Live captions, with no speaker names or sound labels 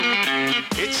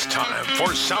It's time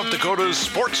for South Dakota's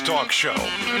Sports Talk Show.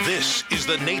 This is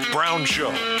the Nate Brown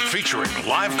Show, featuring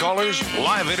live callers,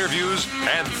 live interviews,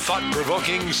 and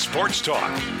thought-provoking sports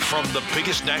talk. From the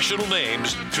biggest national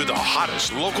names to the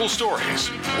hottest local stories.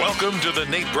 Welcome to the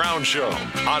Nate Brown Show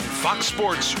on Fox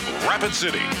Sports Rapid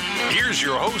City. Here's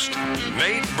your host,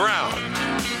 Nate Brown.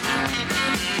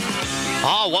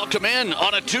 Welcome in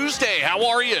on a Tuesday. How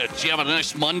are you? Did you have a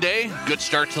nice Monday? Good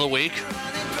start to the week?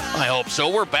 I hope so.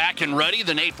 We're back and ready.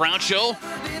 The Nate Brown Show,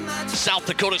 South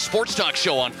Dakota Sports Talk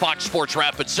Show on Fox Sports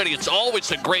Rapid City. It's always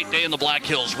a great day in the Black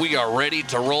Hills. We are ready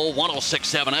to roll.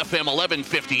 106.7 FM,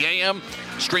 1150 AM.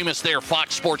 Stream us there,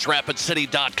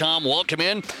 foxsportsrapidcity.com. Welcome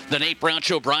in. The Nate Brown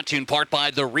Show brought to you in part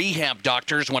by the Rehab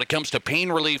Doctors. When it comes to pain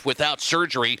relief without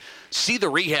surgery, see the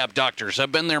Rehab Doctors.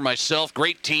 I've been there myself.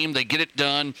 Great team. They get it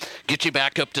done, get you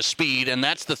back up to speed, and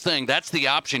that's the thing. That's the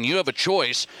option. You have a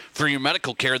choice for your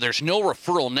medical care. There's no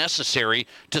referral necessary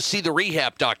to see the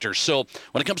Rehab Doctors. So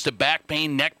when it comes to back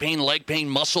pain, neck pain, leg pain,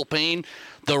 muscle pain,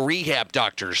 the Rehab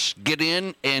Doctors. Get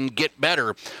in and get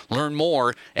better. Learn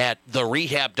more at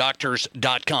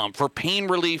therehabdoctors.com. For pain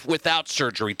relief without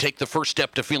surgery, take the first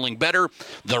step to feeling better,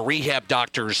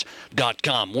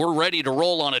 therehabdoctors.com. We're ready to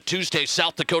roll on a Tuesday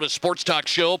South Dakota Sports Talk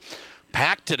Show.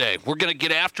 Packed today. We're going to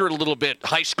get after it a little bit.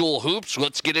 High school hoops.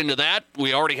 Let's get into that.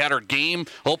 We already had our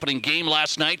opening game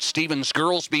last night. Stevens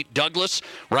girls beat Douglas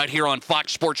right here on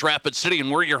Fox Sports Rapid City, and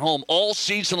we're your home all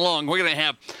season long. We're going to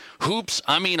have hoops.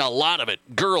 I mean, a lot of it.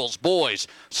 Girls, boys,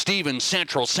 Stevens,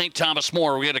 Central, St. Thomas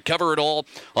More. We're going to cover it all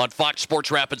on Fox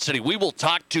Sports Rapid City. We will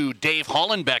talk to Dave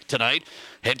Hollenbeck tonight,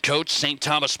 head coach, St.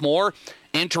 Thomas More,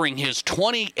 entering his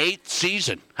 28th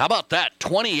season. How about that?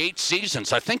 28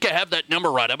 seasons. I think I have that number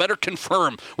right. I better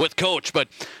confirm with Coach. But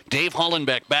Dave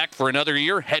Hollenbeck back for another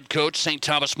year, head coach, St.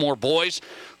 Thomas More boys.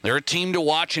 They're a team to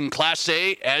watch in Class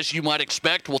A, as you might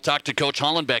expect. We'll talk to Coach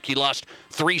Hollenbeck. He lost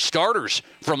 3 starters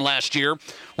from last year.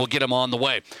 We'll get him on the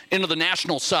way. Into the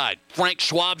national side, Frank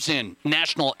Schwab's in,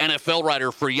 national NFL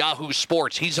writer for Yahoo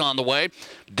Sports. He's on the way.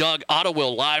 Doug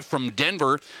Ottewill live from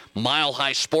Denver,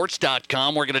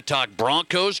 milehighsports.com. We're going to talk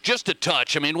Broncos, just a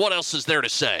touch. I mean, what else is there to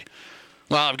say?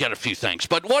 Well, I've got a few things,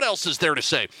 but what else is there to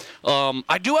say?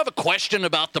 I do have a question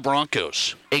about the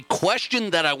Broncos, a question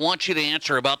that I want you to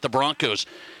answer about the Broncos.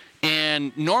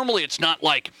 And normally it's not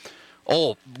like,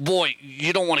 oh, boy,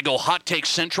 you don't want to go hot take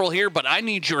central here, but I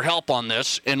need your help on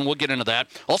this, and we'll get into that.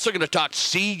 Also going to talk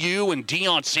CU and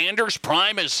Deion Sanders.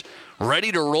 Prime is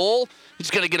ready to roll. He's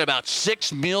going to get about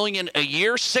 $6 million a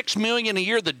year. $6 million a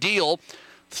year, the deal.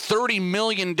 $30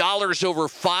 million over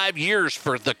 5 years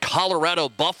for the Colorado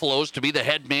Buffaloes to be the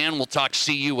head man. We'll talk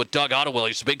CU with Doug Ottewill.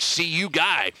 He's a big CU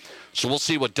guy, so we'll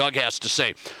see what Doug has to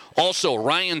say. Also,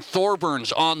 Ryan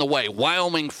Thorburn's on the way.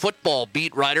 Wyoming football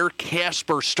beat writer,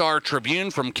 Casper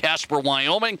Star-Tribune from Casper,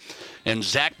 Wyoming, and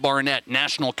Zach Barnett,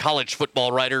 national college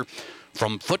football writer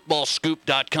from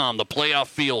footballscoop.com. The playoff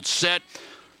field set.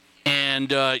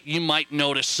 And you might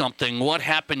notice something. What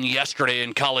happened yesterday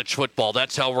in college football?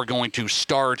 That's how we're going to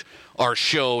start our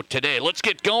show today. Let's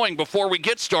get going. Before we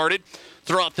get started,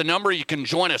 throw out the number. You can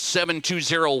join us,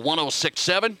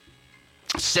 720-1067.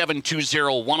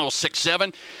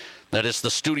 720-1067. That is the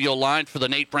studio line for the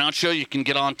Nate Brown Show. You can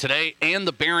get on today. And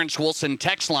the Barons-Wilson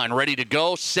text line ready to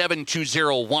go,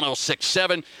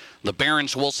 720-1067. The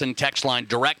Barons-Wilson text line.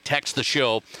 Direct text the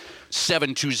show,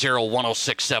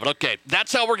 720-1067. Okay,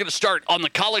 that's how we're going to start on the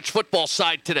college football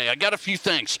side today. I got a few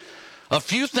things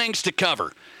to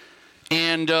cover.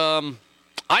 And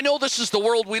I know this is the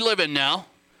world we live in now,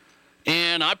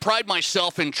 and I pride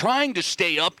myself in trying to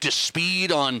stay up to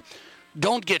speed on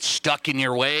don't get stuck in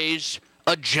your ways,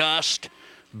 adjust,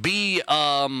 be,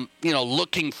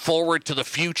 looking forward to the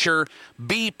future,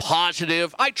 be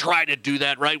positive. I try to do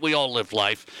that, right? We all live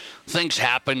life. Things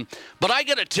happen. But I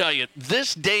got to tell you,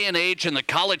 this day and age in the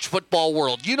college football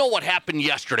world, you know what happened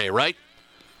yesterday, right?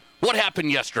 What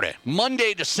happened yesterday?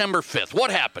 Monday, December 5th. What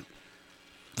happened?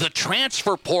 The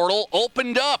transfer portal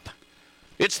opened up.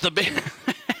 It's the big...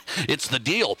 It's the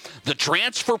deal. The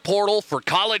transfer portal for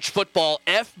college football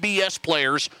FBS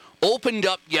players opened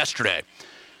up yesterday.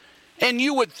 And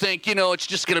you would think, it's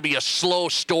just going to be a slow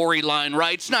storyline,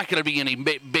 right? It's not going to be any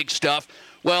big stuff.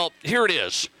 Well, here it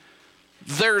is.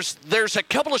 There's a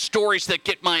couple of stories that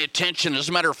get my attention, as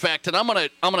a matter of fact, and I'm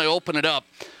gonna open it up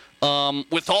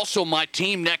with also my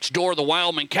team next door, the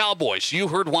Wyoming Cowboys. You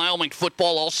heard Wyoming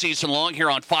football all season long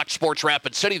here on Fox Sports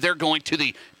Rapid City. They're going to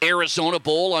the Arizona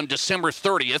Bowl on December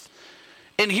 30th.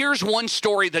 And here's one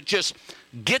story that just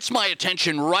gets my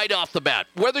attention right off the bat.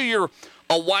 Whether you're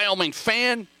a Wyoming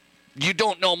fan, you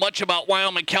don't know much about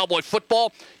Wyoming Cowboy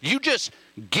football, you just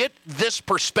get this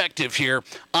perspective here.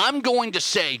 I'm going to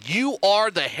say you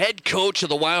are the head coach of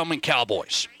the Wyoming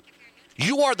Cowboys.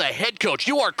 You are the head coach.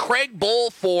 You are Craig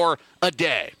Bohl for a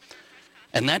day.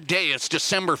 And that day is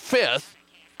December 5th,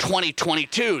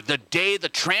 2022, the day the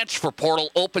transfer portal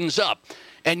opens up.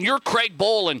 And you're Craig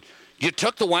Bohl, and you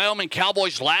took the Wyoming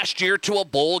Cowboys last year to a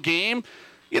bowl game.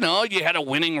 You know, you had a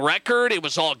winning record. It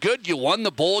was all good. You won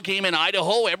the bowl game in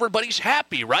Idaho. Everybody's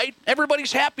happy, right?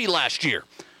 Everybody's happy last year.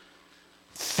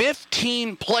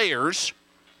 15 players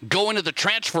go into the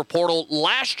transfer portal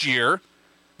last year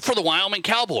for the Wyoming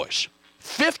Cowboys.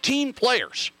 15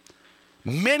 players.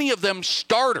 Many of them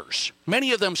starters.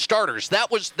 That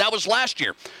was last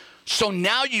year. So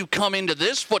now you come into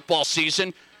this football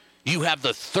season, you have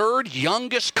the third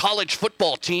youngest college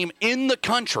football team in the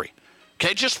country.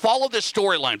 Okay, just follow this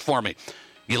storyline for me.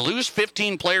 You lose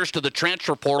 15 players to the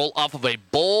transfer portal off of a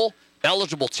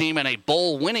bowl-eligible team and a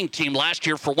bowl-winning team last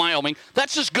year for Wyoming.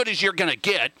 That's as good as you're going to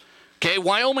get. Okay,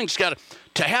 Wyoming's got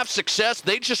to have success.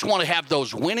 They just want to have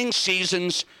those winning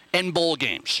seasons and bowl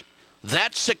games.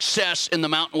 That's success in the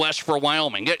Mountain West for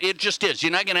Wyoming. It just is.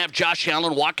 You're not going to have Josh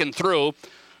Allen walking through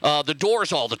the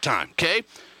doors all the time, okay?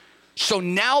 So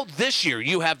now this year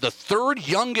you have the third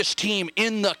youngest team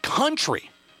in the country.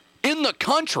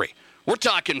 We're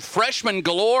talking freshmen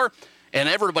galore, and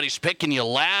everybody's picking you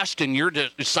last in your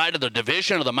side of the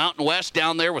division of the Mountain West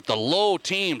down there with the low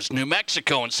teams, New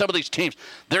Mexico and some of these teams.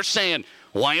 They're saying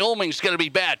Wyoming's going to be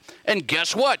bad. And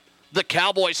guess what? The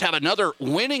Cowboys have another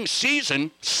winning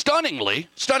season, stunningly,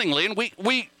 and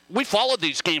we followed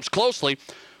these games closely.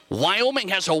 Wyoming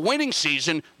has a winning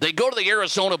season. They go to the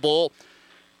Arizona Bowl,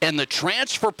 and the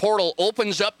transfer portal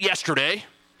opens up yesterday.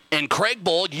 And Craig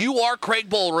Bohl, you are Craig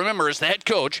Bohl, remember, as the head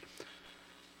coach.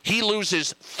 He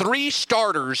loses 3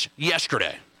 starters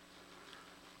yesterday.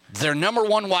 Their number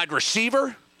 1 wide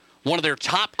receiver, one of their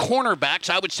top cornerbacks,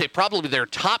 I would say probably their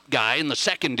top guy in the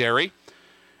secondary,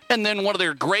 and then one of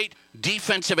their great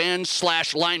defensive ends /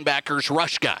 linebackers,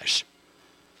 rush guys.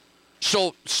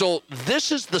 So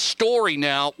this is the story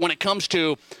now when it comes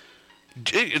to,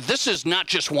 this is not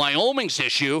just Wyoming's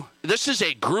issue. This is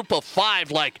a group of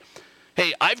 5, like,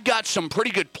 hey, I've got some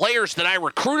pretty good players that I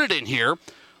recruited in here.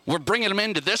 We're bringing them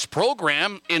into this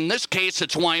program. In this case,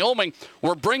 it's Wyoming.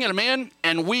 We're bringing them in,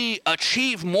 and we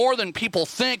achieve more than people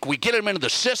think. We get them into the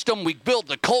system. We build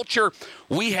the culture.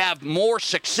 We have more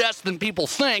success than people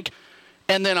think.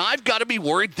 And then I've got to be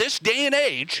worried this day and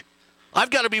age. I've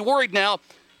got to be worried now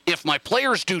if my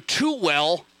players do too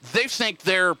well, they think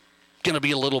they're going to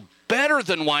be a little better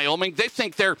than Wyoming. They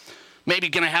think they're maybe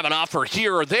going to have an offer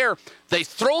here or there. They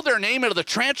throw their name into the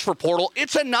transfer portal.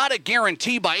 It's not a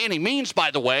guarantee by any means,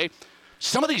 by the way.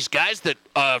 Some of these guys that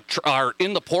are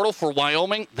in the portal for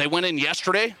Wyoming, they went in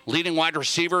yesterday, leading wide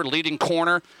receiver, leading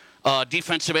corner,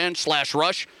 defensive end /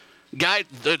 rush guy.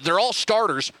 They're all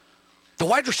starters. The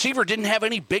wide receiver didn't have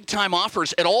any big-time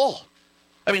offers at all.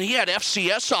 I mean, he had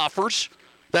FCS offers.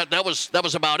 That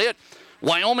was about it.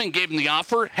 Wyoming gave him the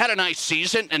offer, had a nice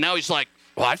season, and now he's like,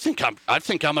 well, I think I'm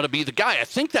going to be the guy. I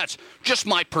think that's just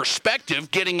my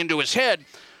perspective getting into his head.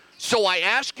 So I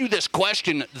ask you this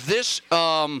question: this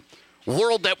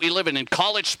world that we live in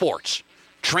college sports,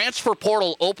 transfer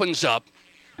portal opens up.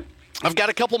 I've got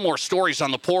a couple more stories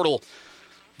on the portal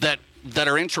that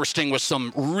are interesting with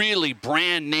some really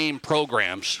brand name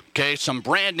programs. Okay, some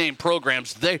brand name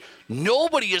programs.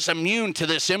 Nobody is immune to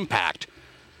this impact.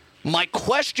 My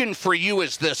question for you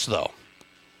is this, though.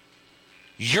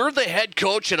 You're the head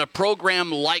coach at a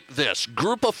program like this,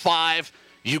 group of 5.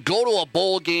 You go to a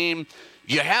bowl game.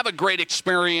 You have a great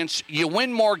experience. You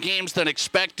win more games than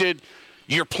expected.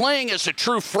 You're playing as a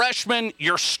true freshman.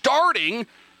 You're starting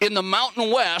in the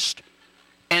Mountain West.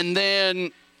 And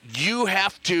then you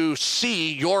have to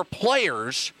see your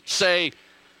players say,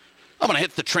 I'm going to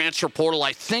hit the transfer portal.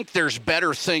 I think there's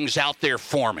better things out there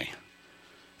for me.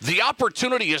 The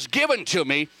opportunity is given to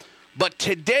me, but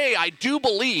today I do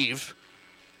believe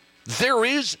there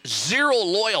is zero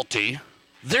loyalty.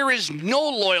 There is no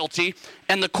loyalty.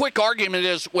 And the quick argument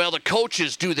is, well, the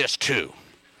coaches do this too.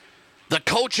 The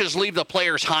coaches leave the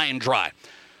players high and dry.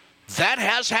 That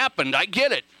has happened. I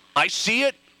get it. I see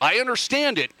it. I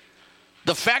understand it.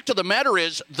 The fact of the matter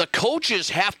is the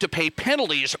coaches have to pay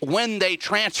penalties when they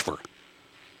transfer.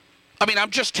 I mean,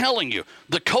 I'm just telling you,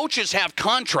 the coaches have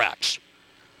contracts.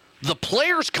 The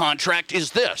player's contract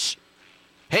is this.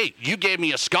 Hey, you gave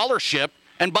me a scholarship.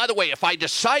 And by the way, if I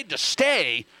decide to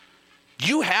stay,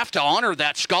 you have to honor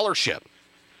that scholarship.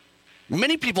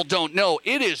 Many people don't know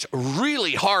it is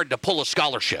really hard to pull a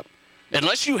scholarship.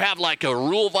 Unless you have like a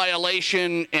rule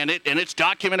violation and it's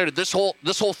documented, this whole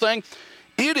thing,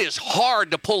 it is hard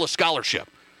to pull a scholarship.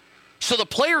 So the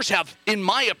players have, in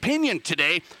my opinion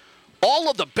today, all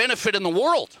of the benefit in the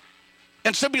world.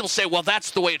 And some people say, well,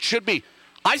 that's the way it should be.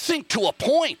 I think to a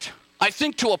point.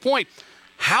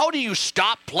 How do you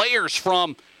stop players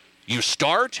from, you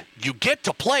start, you get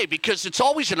to play? Because it's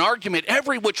always an argument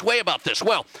every which way about this.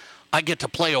 Well, I get to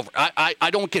play over. I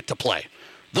don't get to play.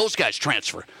 Those guys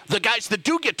transfer. The guys that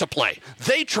do get to play,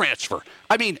 they transfer.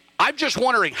 I mean, I'm just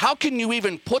wondering, how can you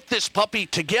even put this puppy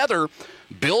together,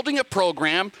 building a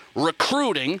program,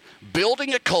 recruiting,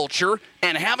 building a culture,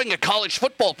 and having a college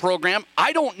football program?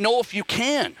 I don't know if you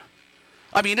can.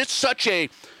 I mean, it's such a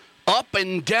up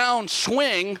and down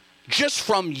swing just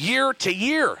from year to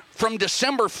year, from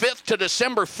December 5th to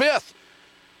December 5th.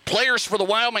 Players for the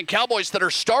Wyoming Cowboys that are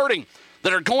starting,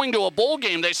 that are going to a bowl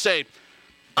game, they say,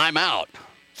 I'm out.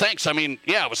 Thanks. I mean,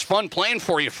 yeah, it was fun playing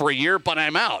for you for a year, but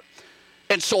I'm out.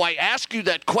 And so I ask you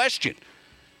that question.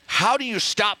 How do you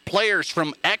stop players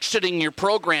from exiting your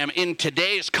program in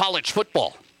today's college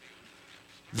football?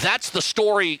 That's the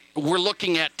story we're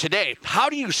looking at today. How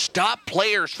do you stop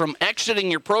players from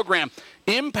exiting your program,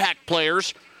 impact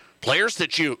players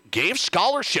that you gave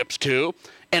scholarships to,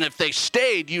 and if they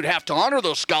stayed, you'd have to honor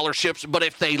those scholarships, but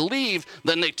if they leave,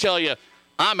 then they tell you,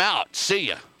 I'm out, see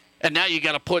ya. And now you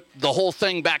got to put the whole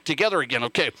thing back together again.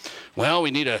 Okay, well,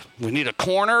 we need a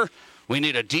corner. We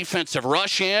need a defensive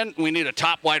rush in. We need a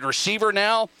top wide receiver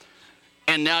now.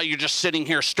 And now you're just sitting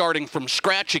here starting from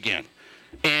scratch again.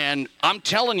 And I'm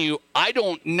telling you, I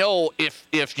don't know if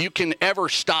you can ever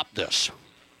stop this.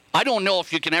 I don't know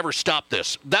if you can ever stop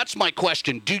this. That's my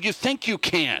question. Do you think you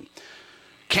can?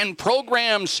 Can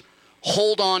programs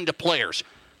hold on to players?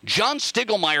 John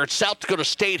Stiglmeyer at South Dakota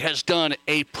State has done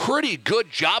a pretty good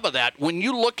job of that. When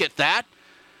you look at that,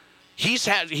 he's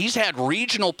had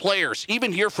regional players,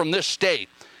 even here from this state.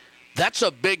 That's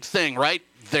a big thing, right?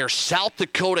 They're South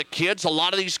Dakota kids, a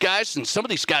lot of these guys, and some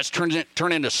of these guys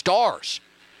turn into stars.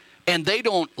 And they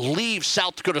don't leave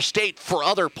South Dakota State for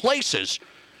other places,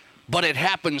 but it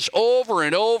happens over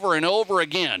and over and over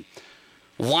again.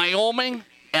 Wyoming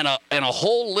and a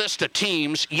whole list of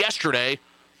teams yesterday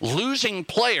losing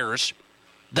players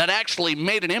that actually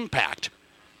made an impact.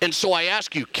 And so I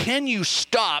ask you, can you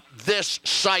stop this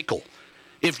cycle?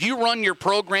 If you run your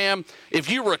program, if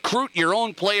you recruit your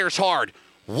own players hard,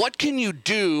 what can you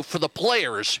do for the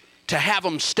players to have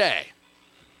them stay?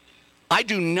 I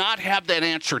do not have that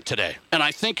answer today. And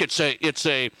I think it's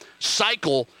a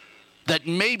cycle that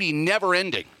may be never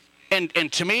ending.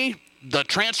 And to me, the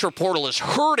transfer portal is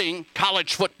hurting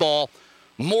college football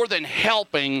more than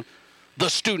helping the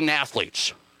student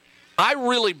athletes. I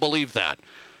really believe that.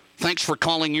 Thanks for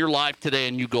calling. You're live today,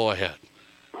 and you go ahead.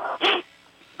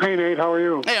 Hey, Nate, how are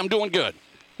you? Hey, I'm doing good.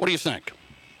 What do you think?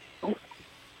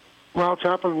 Well, it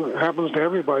happens to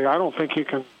everybody. I don't think you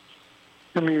can.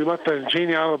 I mean, you let the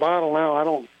genie out of the bottle now. I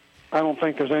don't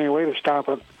think there's any way to stop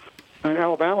it. And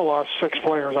Alabama lost 6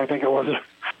 players, I think it was,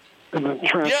 in the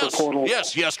transfer portal.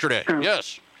 Yes, yesterday. And,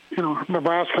 yes. You know,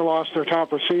 Nebraska lost their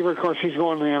top receiver. Of course, he's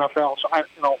going to the NFL. So I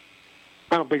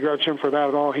don't begrudge him for that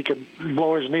at all. He could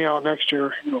blow his knee out next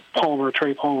year. You know,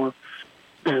 Trey Palmer,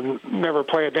 and never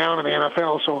play it down in the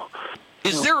NFL. So,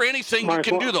 is there anything you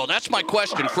can do though? That's my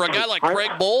question. For a guy like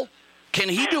Craig Bull, can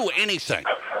he do anything?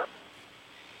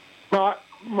 Well,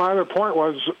 my other point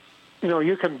was, you know,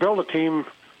 you can build a team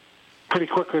pretty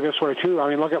quickly this way too. I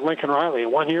mean, look at Lincoln Riley.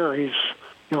 1 year he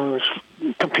was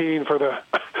competing for the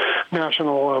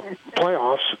national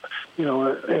playoffs. You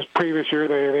know, his previous year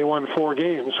they won 4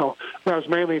 games. So that was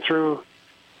mainly through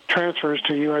transfers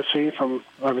to USC from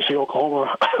obviously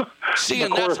Oklahoma. See,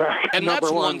 and that's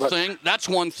one thing. That's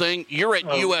one thing. You're at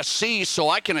USC, so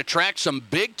I can attract some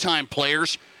big-time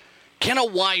players. Can a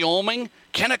Wyoming?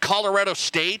 Can a Colorado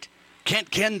State?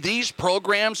 Can these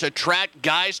programs attract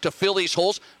guys to fill these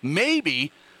holes?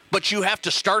 Maybe, but you have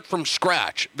to start from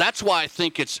scratch. That's why I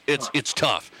think it's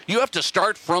tough. You have to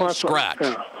start from scratch.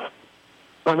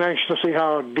 I'm anxious to see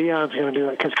how Deion's going to do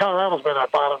it because Colorado's been a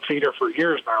bottom feeder for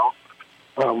years now.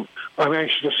 I'm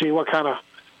anxious to see what kind of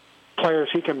players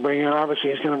he can bring in.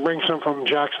 Obviously, he's going to bring some from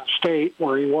Jackson State,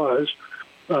 where he was.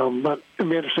 But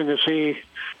it'll be interesting to see,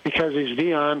 because he's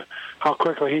Deion, how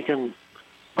quickly he can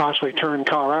possibly turn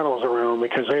Colorado's around,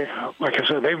 because they, like I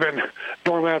said, they've been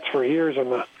doormats for years in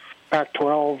the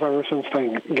Pac-12 ever since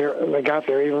they got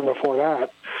there. Even before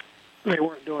that, they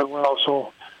weren't doing well.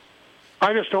 So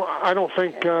I don't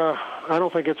think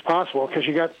it's possible, because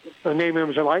you got a name,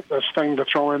 image, and likeness thing to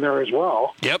throw in there as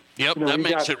well. Yep. You know, that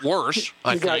makes it worse.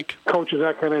 I think coaches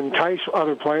that can entice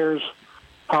other players,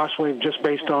 possibly just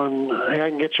based on, hey, I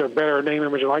can get you a better name,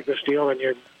 image, and likeness deal than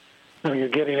you're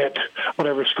getting at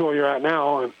whatever school you're at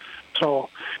now. And so,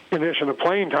 in addition to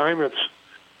playing time, it's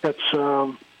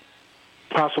it's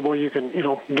possible you can,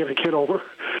 get a kid over,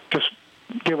 just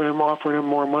offering him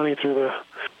more money through the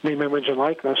name, image, and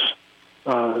likeness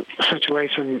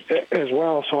situation as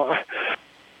well. So I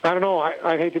don't know.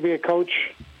 I hate to be a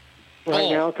coach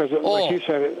now because, like you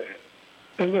said,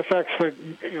 it affects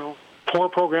the poor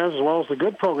programs as well as the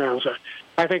good programs.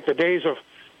 I think the days of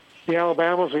the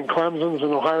Alabamas and Clemsons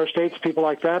and Ohio States, people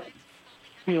like that,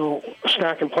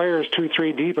 stacking players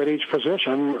 2-3 deep at each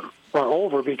position are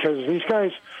over, because these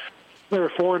guys, they're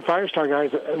 4- and 5-star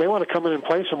guys. They want to come in and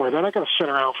play somewhere. They're not going to sit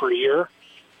around for a year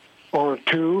or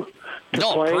two to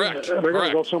play. Correct. They're going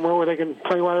to go somewhere where they can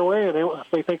play right away, and if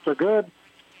they think they're good,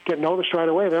 get noticed right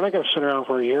away. They're not going to sit around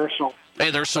for a year. So,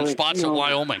 hey, there's some spots in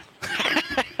Wyoming.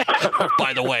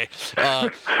 By the way,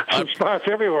 some spots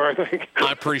everywhere, I think.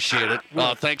 I appreciate it.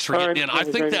 Thanks for getting in. I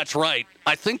think that's right.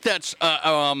 I think that's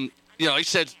he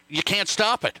said you can't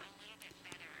stop it.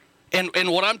 And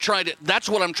that's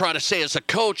what I'm trying to say. As a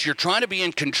coach, you're trying to be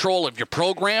in control of your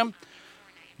program,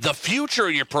 the future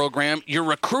of your program, your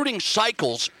recruiting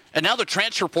cycles, and now the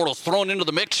transfer portal thrown into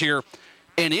the mix here,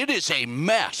 and it is a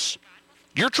mess.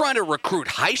 You're trying to recruit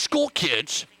high school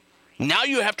kids. Now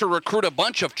you have to recruit a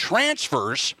bunch of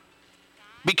transfers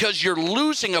because you're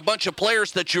losing a bunch of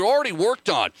players that you already worked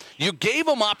on. You gave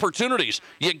them opportunities.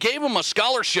 You gave them a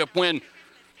scholarship when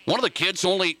one of the kids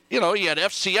only, he had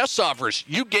FCS offers.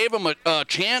 You gave him a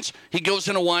chance. He goes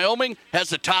into Wyoming, has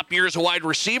the top year as a wide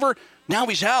receiver. Now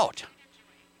he's out.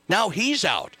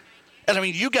 And,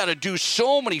 you got to do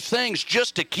so many things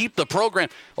just to keep the program.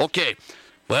 Okay,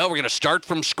 well, we're going to start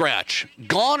from scratch.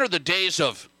 Gone are the days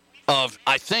of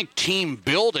I think, team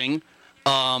building,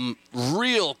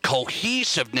 real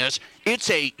cohesiveness. It's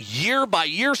a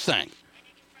year-by-year thing.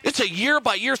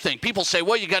 People say,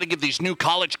 well, you got to give these new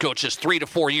college coaches 3 to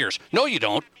 4 years. No, you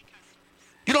don't.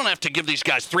 You don't have to give these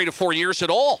guys 3 to 4 years at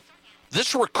all.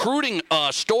 This recruiting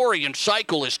story and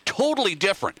cycle is totally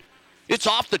different. It's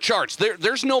off the charts.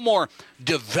 There's no more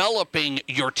developing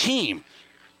your team.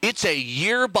 It's a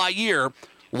year-by-year.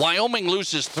 Wyoming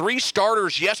loses 3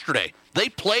 starters yesterday. They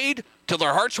played till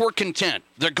their hearts were content.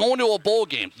 They're going to a bowl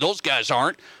game. Those guys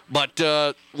aren't, but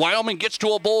Wyoming gets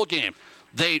to a bowl game.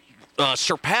 They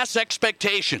surpass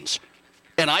expectations,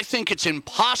 and I think it's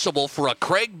impossible for a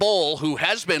Craig Bowl, who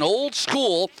has been old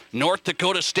school, North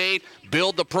Dakota State,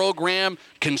 build the program,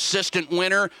 consistent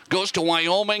winner, goes to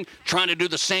Wyoming, trying to do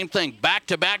the same thing.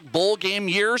 Back-to-back bowl game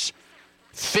years,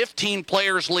 15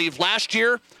 players leave last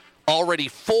year. Already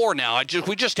 4 now.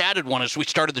 We just added one as we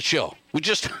started the show.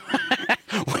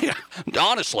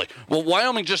 Honestly,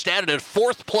 Wyoming just added a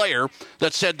 4th player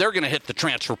that said they're going to hit the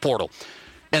transfer portal.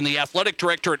 And the athletic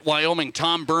director at Wyoming,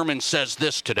 Tom Berman, says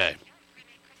this today.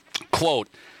 Quote,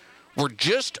 "We're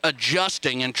just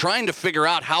adjusting and trying to figure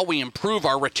out how we improve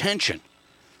our retention,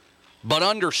 but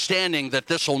understanding that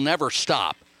this will never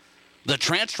stop. The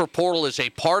transfer portal is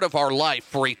a part of our life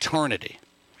for eternity."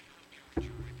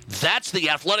 That's the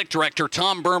athletic director,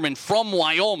 Tom Berman, from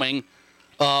Wyoming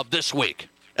this week,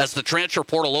 as the transfer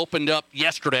portal opened up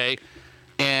yesterday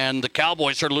and the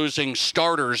Cowboys are losing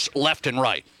starters left and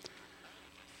right.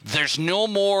 There's no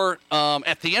more,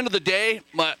 at the end of the day,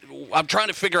 I'm trying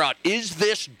to figure out, is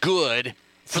this good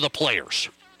for the players?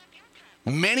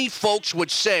 Many folks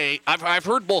would say, I've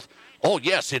heard both, oh,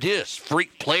 yes, it is.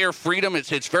 Player freedom,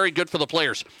 it's very good for the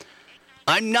players.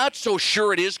 I'm not so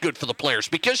sure it is good for the players,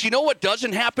 because you know what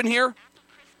doesn't happen here?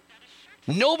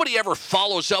 Nobody ever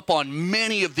follows up on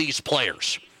many of these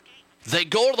players. They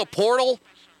go to the portal,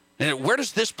 and where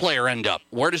does this player end up?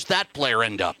 Where does that player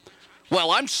end up? Well,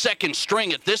 I'm second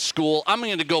string at this school. I'm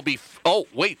going to go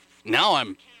now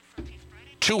I'm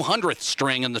 200th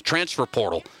string in the transfer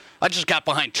portal. I just got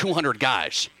behind 200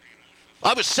 guys.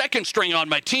 I was second string on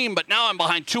my team, but now I'm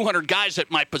behind 200 guys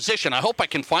at my position. I hope I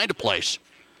can find a place.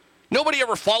 Nobody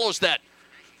ever follows that.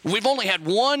 We've only had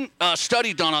one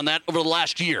study done on that over the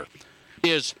last year,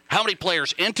 is how many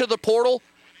players enter the portal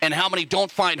and how many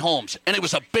don't find homes. And it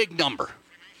was a big number.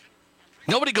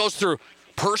 Nobody goes through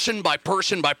person by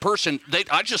person by person.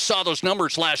 I just saw those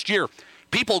numbers last year.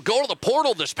 People go to the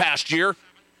portal this past year,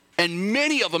 and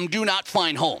many of them do not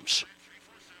find homes.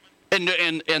 And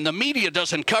the media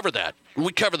doesn't cover that.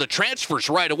 We cover the transfers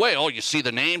right away. Oh, you see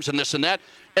the names and this and that.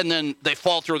 And then they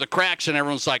fall through the cracks, and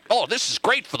everyone's like, oh, this is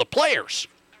great for the players.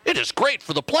 It is great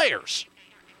for the players.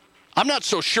 I'm not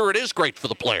so sure it is great for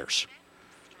the players.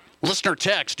 Listener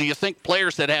text, do you think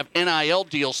players that have NIL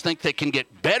deals think they can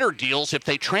get better deals if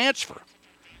they transfer?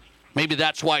 Maybe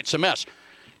that's why it's a mess.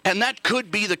 And that could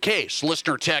be the case.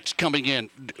 Listener text coming in,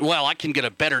 well, I can get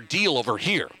a better deal over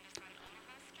here.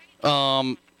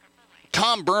 Tom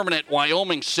Berman at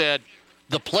Wyoming said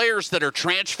the players that are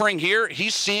transferring here,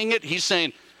 he's seeing it. He's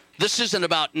saying, this isn't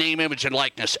about name, image, and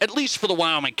likeness, at least for the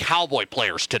Wyoming Cowboy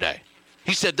players today.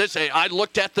 He said this, I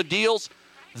looked at the deals.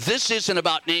 This isn't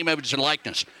about name, image, and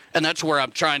likeness. And that's where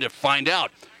I'm trying to find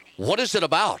out. What is it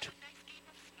about?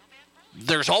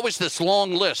 There's always this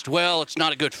long list. Well, it's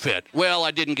not a good fit. Well,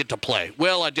 I didn't get to play.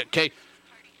 Well, I did. Okay,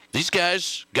 these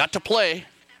guys got to play.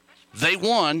 They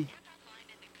won.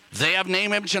 They have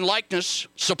name, image, and likeness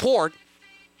support.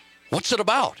 What's it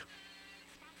about?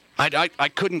 I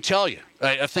couldn't tell you.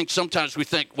 I think sometimes we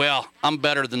think, well, I'm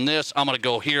better than this. I'm going to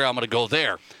go here. I'm going to go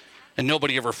there. And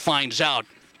nobody ever finds out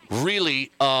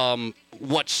really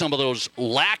what some of those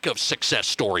lack of success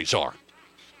stories are.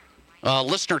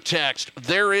 Listener text,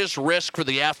 there is risk for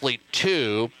the athlete,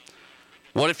 too.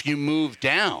 What if you move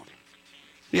down?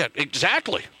 Yeah,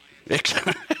 exactly.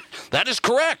 That is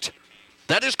correct.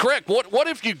 That is correct. What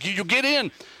if you get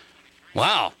in?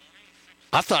 Wow,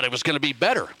 I thought it was going to be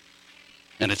better,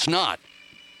 and it's not.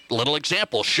 Little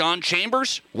example, Sean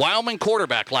Chambers, Wyoming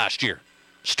quarterback last year.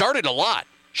 Started a lot.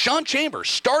 Sean Chambers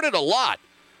started a lot.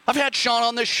 I've had Sean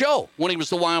on this show when he was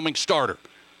the Wyoming starter.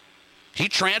 He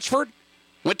transferred,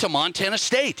 went to Montana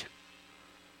State.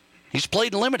 He's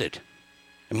played limited.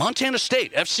 In Montana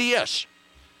State, FCS,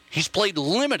 he's played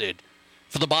limited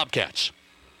for the Bobcats.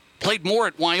 Played more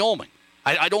at Wyoming.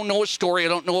 I don't know his story. I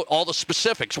don't know all the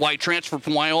specifics, why he transferred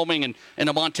from Wyoming and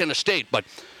to Montana State. But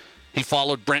he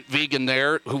followed Brent Vegan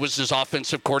there, who was his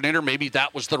offensive coordinator. Maybe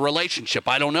that was the relationship.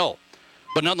 I don't know.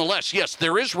 But nonetheless, yes,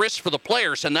 there is risk for the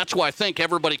players, and that's why I think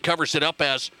everybody covers it up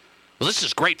as, well, this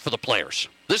is great for the players.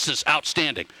 This is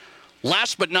outstanding.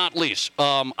 Last but not least,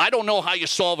 I don't know how you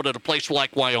solve it at a place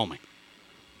like Wyoming.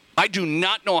 I do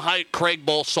not know how Craig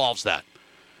Bohl solves that.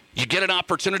 You get an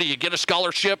opportunity, you get a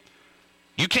scholarship.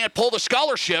 You can't pull the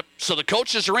scholarship, so the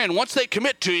coaches are in. Once they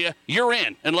commit to you, you're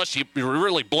in, unless you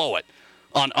really blow it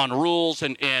on rules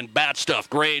and bad stuff,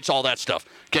 grades, all that stuff.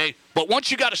 Okay? But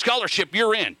once you got a scholarship,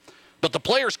 you're in. But the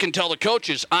players can tell the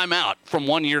coaches, I'm out from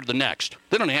 1 year to the next.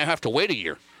 They don't even have to wait a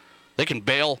year. They can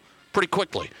bail pretty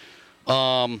quickly.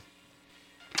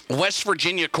 West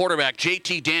Virginia quarterback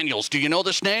J.T. Daniels. Do you know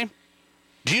this name?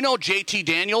 Do you know J.T.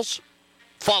 Daniels?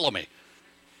 Follow me.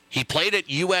 He played at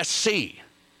USC.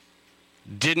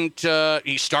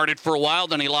 He started for a while,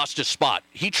 then he lost his spot.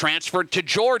 He transferred to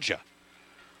Georgia.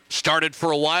 Started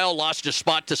for a while, lost his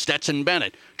spot to Stetson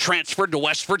Bennett. Transferred to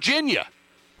West Virginia.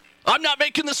 I'm not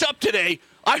making this up today.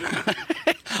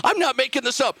 I'm not making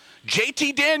this up.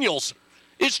 J.T. Daniels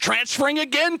is transferring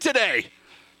again today.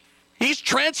 He's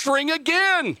transferring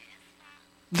again.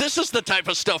 This is the type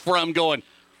of stuff where I'm going,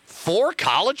 4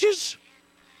 colleges?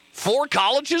 4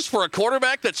 colleges for a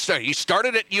quarterback he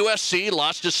started at USC,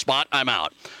 lost his spot, I'm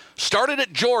out. Started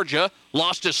at Georgia,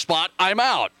 lost his spot, I'm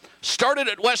out. Started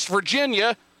at West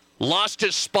Virginia, lost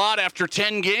his spot after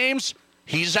 10 games,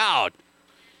 he's out.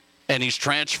 And he's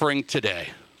transferring today.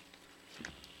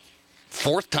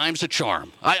 4th time's a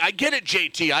charm. I get it,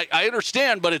 JT. I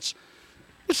understand, but it's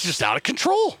just out of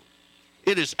control.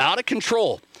 It is out of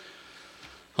control.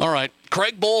 All right.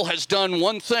 Craig Bohl has done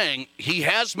one thing. He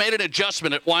has made an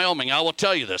adjustment at Wyoming. I will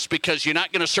tell you this because you're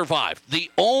not going to survive.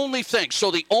 The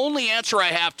only answer I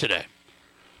have today,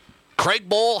 Craig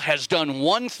Bohl has done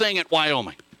one thing at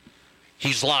Wyoming.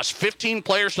 He's lost 15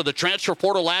 players to the transfer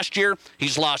portal last year.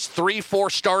 He's lost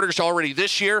 3-4 starters already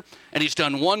this year, and he's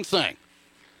done one thing.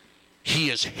 He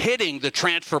is hitting the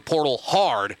transfer portal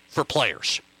hard for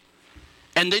players.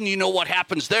 And then you know what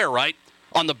happens there, right?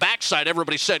 On the backside,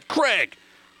 everybody said, Craig,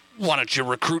 why don't you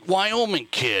recruit Wyoming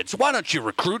kids? Why don't you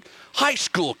recruit high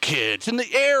school kids in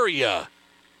the area?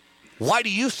 Why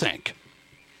do you think?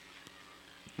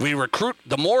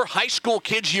 The more high school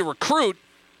kids you recruit,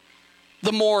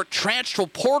 the more transfer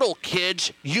portal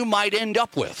kids you might end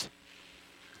up with.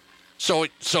 So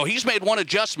he's made one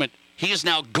adjustment. He is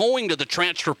now going to the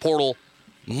transfer portal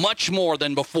much more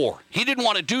than before. He didn't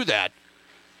want to do that,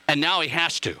 and now he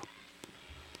has to.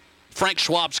 Frank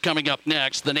Schwab's coming up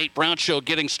next. The Nate Brown Show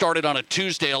getting started on a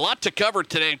Tuesday. A lot to cover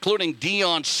today, including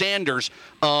Deion Sanders.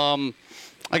 I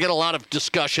got a lot of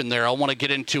discussion there I want to get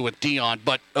into with Deion.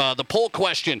 But the poll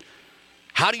question,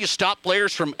 how do you stop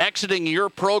players from exiting your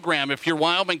program if you're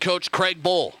Wyoming coach Craig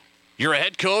Bohl? You're a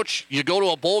head coach. You go to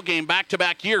a bowl game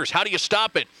back-to-back years. How do you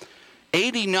stop it?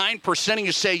 89% of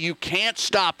you say you can't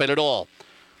stop it at all.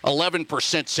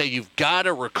 11% say you've got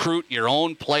to recruit your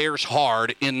own players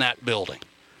hard in that building.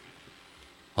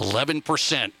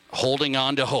 11% holding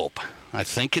on to hope. I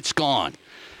think it's gone.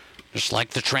 Just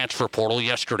like the transfer portal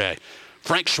yesterday.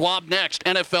 Frank Schwab next,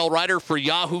 NFL writer for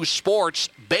Yahoo Sports.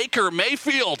 Baker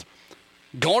Mayfield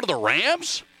going to the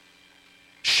Rams?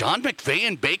 Sean McVay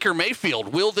and Baker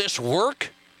Mayfield. Will this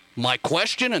work? My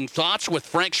question and thoughts with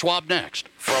Frank Schwab next.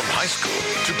 From high school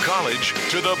to college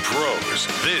to the pros,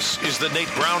 this is the Nate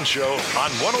Brown Show on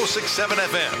 106.7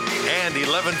 FM and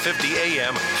 1150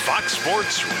 AM Fox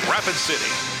Sports Rapid City.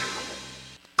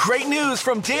 Great news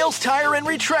from Dale's Tire and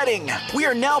Retreading. We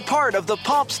are now part of the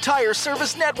Pops Tire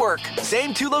Service Network.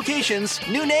 Same 2 locations,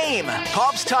 new name.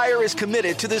 Pops Tire is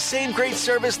committed to the same great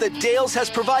service that Dale's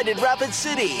has provided Rapid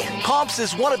City. Pops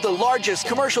is one of the largest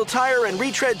commercial tire and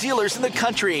retread dealers in the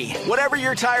country. Whatever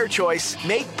your tire choice,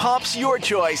 make Pops your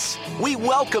choice. We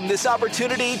welcome this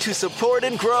opportunity to support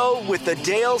and grow with the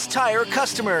Dale's Tire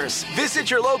customers.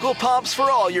 Visit your local Pops for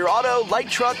all your auto,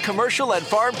 light truck, commercial, and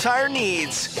farm tire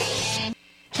needs.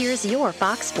 Here's your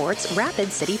Fox Sports Rapid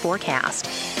City forecast.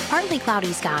 Partly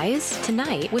cloudy skies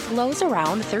tonight with lows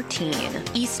around 13.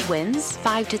 East winds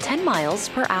 5 to 10 miles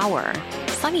per hour.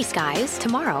 Sunny skies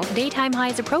tomorrow, daytime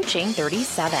highs approaching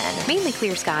 37. Mainly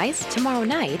clear skies tomorrow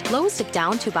night, lows dip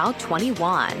down to about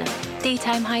 21.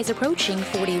 Daytime highs approaching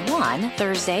 41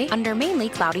 Thursday under mainly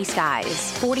cloudy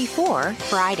skies. 44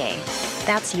 Friday.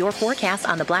 That's your forecast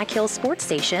on the Black Hills Sports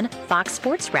Station, Fox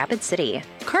Sports Rapid City.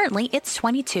 Currently, it's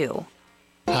 22.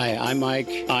 Hi, I'm Mike.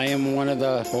 I am one of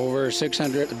the over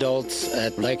 600 adults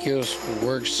at Black Hills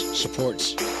Works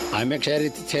Supports. I'm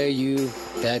excited to tell you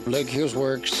that Black Hills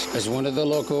Works is one of the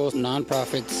local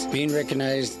nonprofits being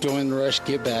recognized during the Rush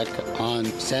Give Back on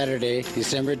Saturday,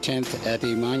 December 10th at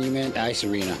the Monument Ice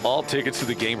Arena. All tickets to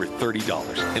the game are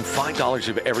 $30, and $5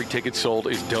 of every ticket sold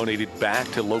is donated back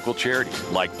to local charities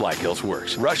like Black Hills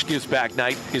Works. Rush Gives Back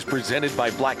Night is presented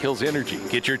by Black Hills Energy.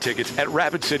 Get your tickets at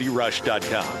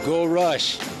RapidCityRush.com. Go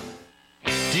Rush!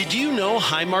 Did you know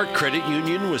Highmark Credit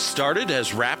Union was started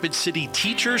as Rapid City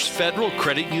Teachers Federal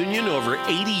Credit Union over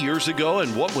 80 years ago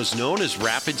in what was known as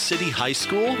Rapid City High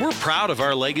School? We're proud of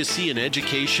our legacy in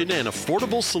education and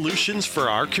affordable solutions for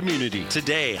our community.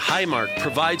 Today, Highmark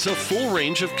provides a full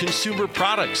range of consumer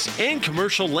products and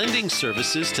commercial lending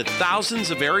services to thousands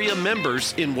of area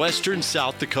members in western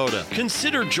South Dakota.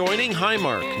 Consider joining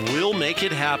Highmark. We'll make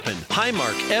it happen.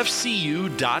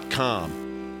 HighmarkFCU.com.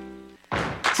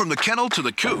 From the kennel to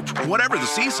the coop, whatever the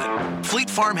season, Fleet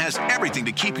Farm has everything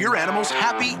to keep your animals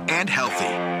happy and healthy.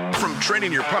 From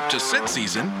training your pup to sit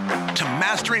season, to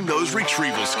mastering those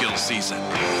retrieval skills season.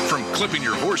 From clipping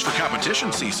your horse for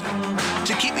competition season,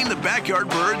 to keeping the backyard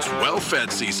birds well-fed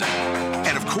season.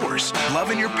 And of course,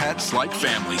 loving your pets like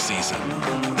family season.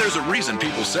 There's a reason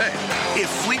people say, if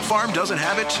Fleet Farm doesn't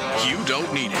have it, you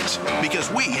don't need it.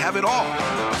 Because we have it all.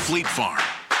 Fleet Farm,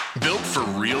 built for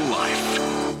real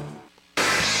life.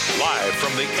 Live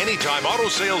from the Anytime Auto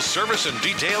Sales Service and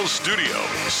Details Studio.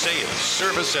 Sales,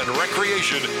 service, and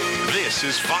recreation. This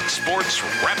is Fox Sports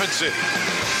Rapid City.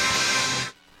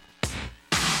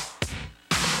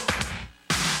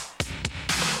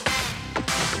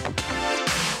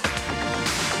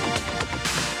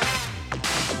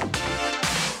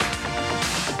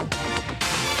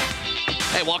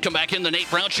 Hey, welcome back in the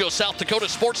Nate Brown Show, South Dakota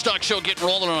Sports Talk Show, getting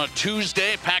rolling on a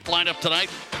Tuesday. Packed lineup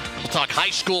tonight. We'll talk high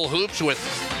school hoops with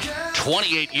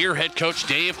 28-year head coach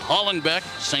Dave Hollenbeck.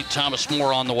 St. Thomas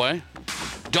More on the way.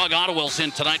 Doug Ottewill's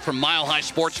in tonight from Mile High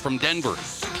Sports from Denver.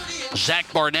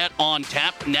 Zach Barnett on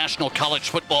tap, national college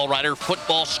football writer,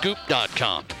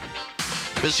 footballscoop.com.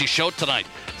 Busy show tonight.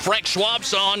 Frank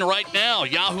Schwab's on right now,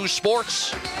 Yahoo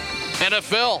Sports,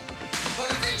 NFL.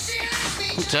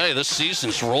 I'll tell you, this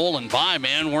season's rolling by,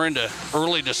 man. We're into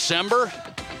early December.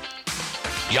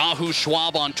 Yahoo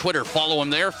Schwab on Twitter. Follow him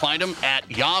there. Find him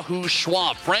at Yahoo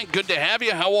Schwab. Frank, good to have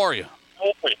you. How are you?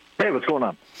 Hey, what's going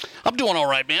on? I'm doing all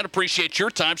right, man. Appreciate your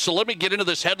time. So let me get into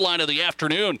this headline of the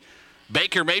afternoon.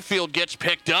 Baker Mayfield gets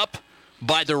picked up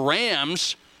by the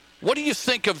Rams. What do you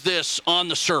think of this on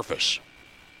the surface?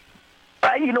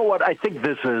 You know what? I think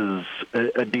this is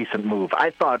a decent move.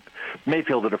 I thought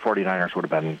Mayfield to the 49ers would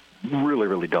have been really,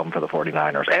 really dumb for the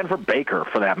 49ers, and for Baker,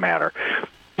 for that matter.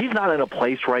 He's not in a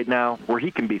place right now where he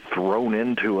can be thrown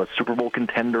into a Super Bowl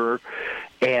contender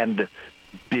and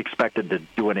be expected to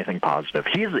do anything positive.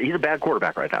 He's a bad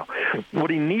quarterback right now. What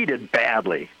he needed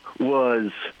badly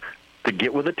was to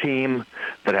get with a team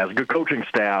that has a good coaching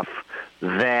staff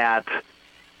that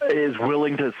is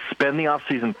willing to spend the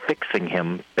offseason fixing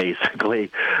him,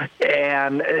 basically,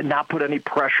 and not put any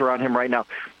pressure on him right now.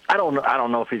 I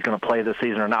don't know if he's going to play this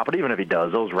season or not, but even if he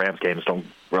does, those Rams games don't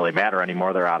really matter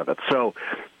anymore. They're out of it. So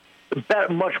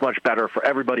much, much better for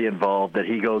everybody involved that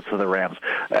he goes to the Rams.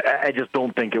 I just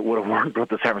don't think it would have worked with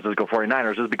the San Francisco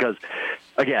 49ers, just because,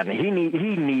 again, he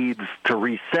needs to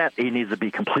reset. He needs to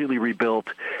be completely rebuilt.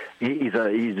 He's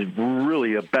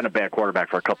really been a bad quarterback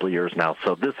for a couple of years now,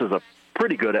 so this is a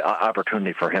pretty good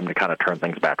opportunity for him to kind of turn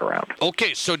things back around.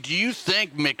 Okay, so do you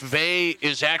think McVay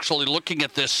is actually looking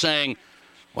at this saying,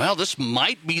 well, this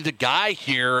might be the guy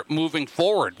here moving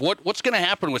forward? What's going to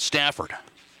happen with Stafford?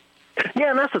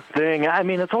 Yeah, and that's the thing. I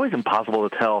mean, it's always impossible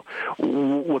to tell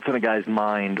what's in a guy's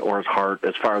mind or his heart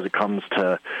as far as it comes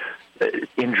to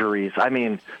injuries. I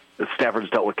mean, Stafford's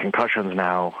dealt with concussions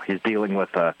now. He's dealing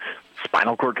with a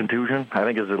spinal cord contusion, I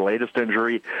think, is his latest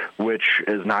injury, which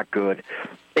is not good.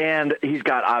 And he's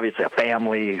got, obviously, a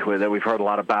family that we've heard a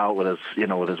lot about with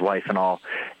his wife and all.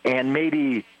 And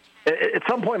maybe at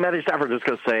some point, Matthew Stafford is just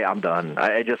going to say, I'm done.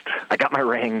 I got my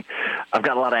ring. I've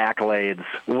got a lot of accolades.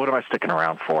 What am I sticking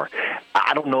around for?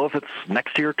 I don't know if it's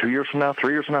next year, 2 years from now,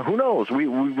 3 years from now. Who knows? We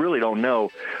really don't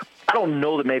know. I don't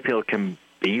know that Mayfield can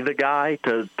be the guy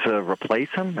to replace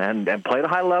him and play at a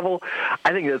high level.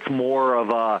 I think it's more of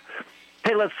a,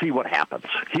 hey, let's see what happens.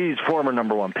 He's former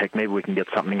number one pick. Maybe we can get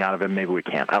something out of him. Maybe we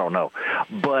can't. I don't know.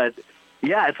 But,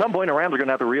 yeah, at some point the Rams are going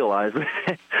to have to realize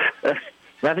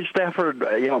Matthew Stafford,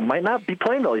 might not be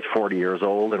playing till he's 40 years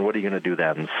old, and what are you going to do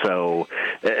then? So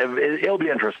it'll be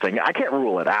interesting. I can't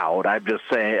rule it out. I'm just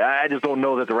saying, I just don't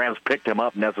know that the Rams picked him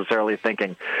up necessarily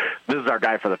thinking this is our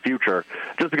guy for the future.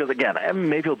 Just because, again,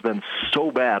 Mayfield's been so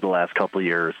bad the last couple of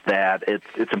years that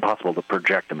it's impossible to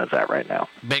project him as that right now.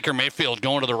 Baker Mayfield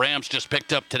going to the Rams, just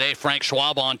picked up today. Frank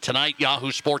Schwab on tonight,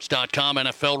 YahooSports.com,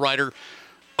 NFL writer.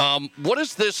 What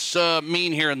does this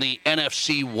mean here in the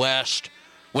NFC West?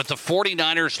 With the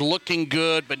 49ers looking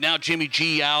good, but now Jimmy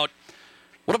G out.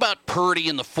 What about Purdy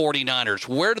and the 49ers?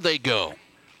 Where do they go?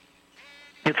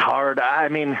 It's hard. I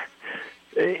mean,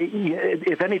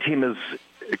 if any team is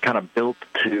kind of built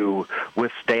to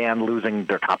withstand losing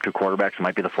their top two quarterbacks, it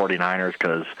might be the 49ers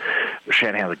because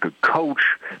Shanahan's a good coach.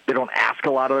 They don't ask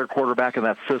a lot of their quarterback in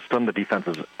that system. The defense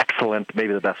is excellent,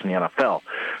 maybe the best in the NFL.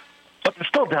 But they're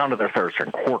still down to their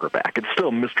third-string quarterback. It's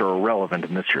still Mr. Irrelevant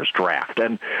in this year's draft.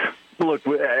 And look,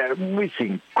 we've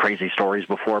seen crazy stories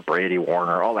before, Brady,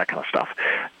 Warner, all that kind of stuff.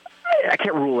 I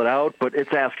can't rule it out, but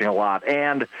it's asking a lot.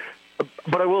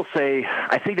 But I will say,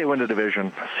 I think they win the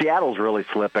division. Seattle's really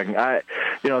slipping. They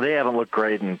haven't looked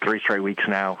great in 3 straight weeks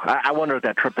now. I wonder if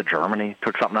that trip to Germany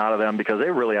took something out of them because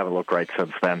they really haven't looked right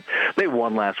since then. They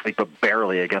won last week, but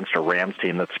barely against a Rams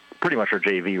team that's pretty much our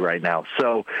JV right now.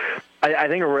 So I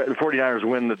think the 49ers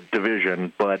win the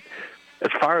division, but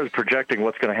as far as projecting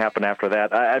what's going to happen after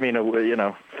that, I mean,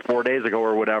 4 days ago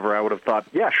or whatever, I would have thought,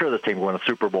 yeah, sure, this team will win a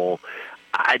Super Bowl.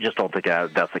 I just don't think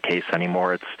that's the case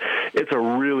anymore. It's a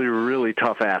really, really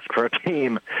tough ask for a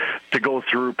team to go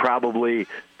through probably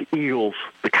the Eagles,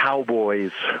 the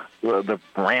Cowboys, the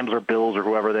Rams or Bills or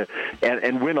whoever,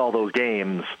 and win all those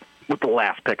games with the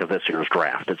last pick of this year's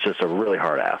draft. It's just a really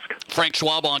hard ask. Frank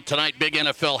Schwab on tonight, big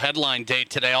NFL headline day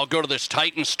today. I'll go to this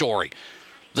Titans story.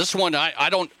 This one, I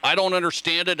don't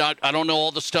understand it. I don't know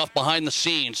all the stuff behind the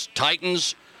scenes.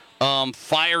 Titans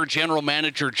fire general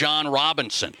manager John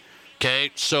Robinson.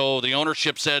 Okay, so the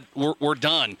ownership said, we're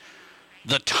done.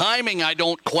 The timing I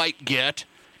don't quite get,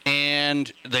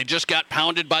 and they just got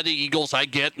pounded by the Eagles, I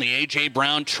get, and the A.J.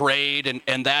 Brown trade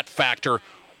and that factor.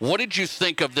 What did you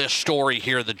think of this story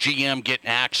here, the GM getting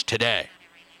axed today?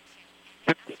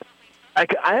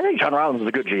 I think John Robinson's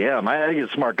a good GM. I think he's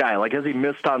a smart guy. Like, has he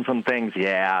missed on some things?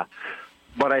 Yeah.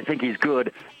 But I think he's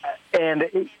good.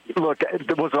 And, look,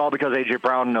 was it all because A.J.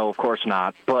 Brown? No, of course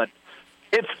not. But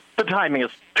the timing is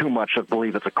too much to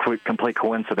believe it's a complete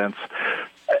coincidence.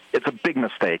 It's a big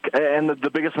mistake. And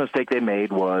the biggest mistake they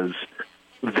made was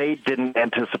they didn't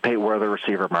anticipate where the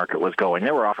receiver market was going. They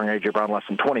were offering A.J. Brown less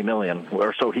than $20 million,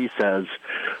 or so he says,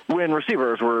 when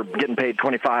receivers were getting paid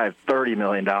 $25, $30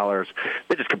 million.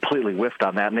 They just completely whiffed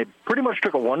on that, and they pretty much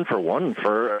took a one-for-one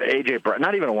for A.J. Brown.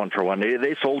 Not even a one-for-one.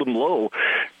 They sold him low.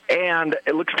 And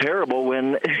it looks terrible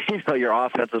when your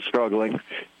offense is struggling.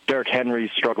 Derrick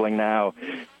Henry's struggling now.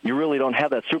 You really don't have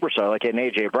that superstar like an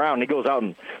A.J. Brown. He goes out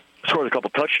and scores a couple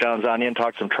touchdowns on you and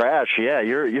talks some trash. Yeah,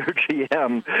 you're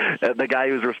GM, the guy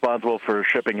who's responsible for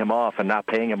shipping him off and not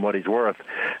paying him what he's worth.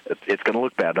 It's going to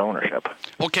look bad to ownership.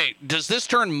 Okay, does this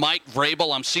turn Mike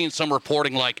Vrabel? I'm seeing some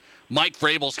reporting like Mike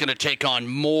Vrabel's going to take on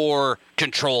more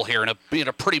control here in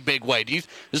a pretty big way.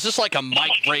 Is this like a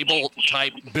Mike Vrabel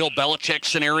type Bill Belichick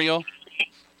scenario?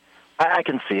 I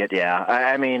can see it, yeah.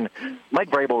 I mean,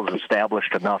 Mike Vrabel is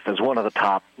established enough as one of the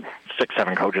top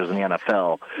 6-7 coaches in the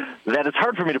NFL that it's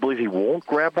hard for me to believe he won't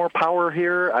grab more power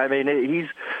here. I mean, he's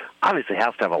obviously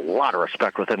has to have a lot of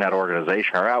respect within that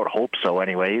organization, or I would hope so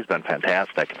anyway. He's been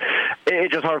fantastic.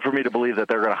 It's just hard for me to believe that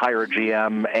they're going to hire a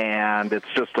GM, and it's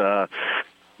just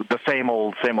the same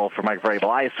old for Mike Vrabel.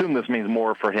 I assume this means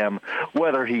more for him.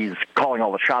 Whether he's calling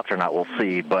all the shots or not, we'll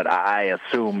see. But I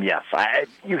assume, yes,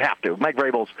 you have to. Mike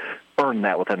Vrabel's earned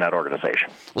that within that organization.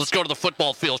 Let's go to the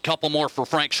football field. Couple more for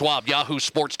Frank Schwab,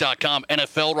 YahooSports.com,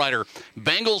 NFL writer.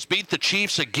 Bengals beat the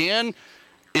Chiefs again.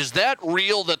 Is that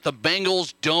real that the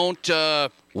Bengals don't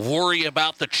worry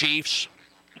about the Chiefs?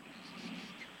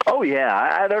 Oh,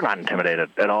 yeah. They're not intimidated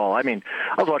at all. I mean,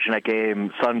 I was watching that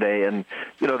game Sunday, and,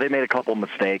 they made a couple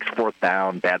mistakes, fourth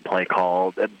down, bad play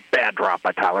call, a bad drop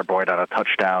by Tyler Boyd on a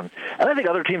touchdown. And I think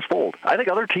other teams fold. I think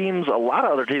a lot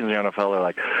of other teams in the NFL are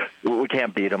like, we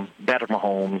can't beat them. Patrick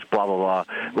Mahomes, blah, blah,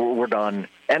 blah. We're done.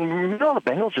 And, the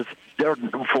Bengals they're,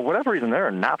 for whatever reason,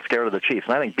 they're not scared of the Chiefs.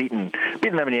 And I think beating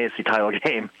them in the AFC title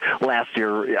game last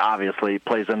year obviously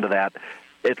plays into that.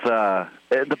 The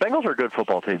Bengals are a good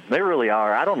football team. They really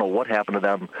are. I don't know what happened to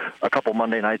them a couple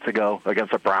Monday nights ago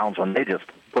against the Browns when they just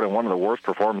put in one of the worst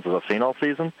performances I've seen all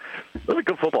season. They're a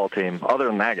good football team other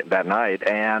than that night.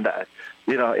 And,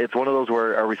 it's one of those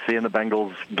where are we seeing the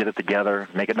Bengals get it together,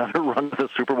 make another run to the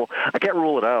Super Bowl? I can't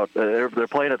rule it out. They're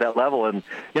playing at that level. And,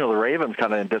 the Ravens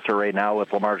kind of in disarray now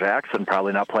with Lamar Jackson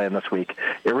probably not playing this week.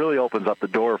 It really opens up the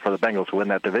door for the Bengals to win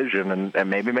that division and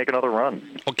maybe make another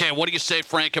run. Okay, what do you say,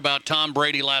 Frank, about Tom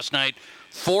Brady last night?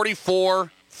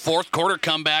 44 fourth-quarter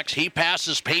comebacks. He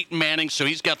passes Peyton Manning, so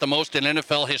he's got the most in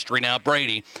NFL history now,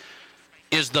 Brady.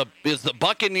 Is the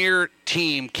Buccaneer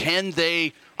team, can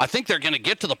they – I think they're going to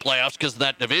get to the playoffs because of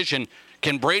that division.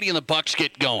 Can Brady and the Bucs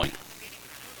get going?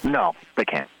 No, they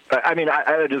can't. I mean,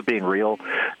 I just being real.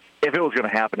 If it was going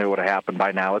to happen, it would have happened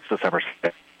by now. It's December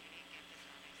 6th.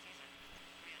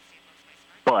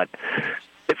 But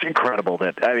it's incredible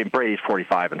that, Brady's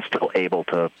 45 and still able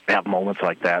to have moments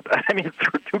like that. I mean,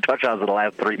 2 touchdowns in the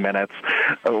last 3 minutes,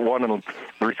 1 and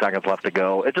 3 seconds left to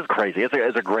go. It's just crazy. It's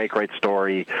a great, great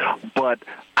story. But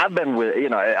I've been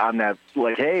with, on that,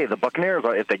 like, hey, the Buccaneers,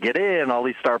 if they get in, all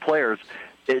these star players,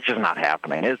 it's just not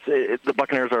happening. The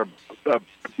Buccaneers are a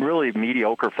really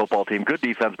mediocre football team, good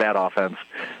defense, bad offense.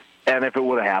 And if it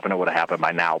would have happened, it would have happened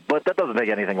by now. But that doesn't take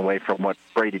anything away from what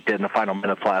Brady did in the final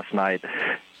minutes last night.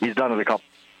 He's done it a couple.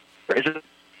 It's just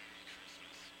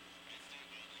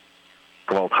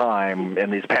well time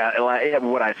in these past,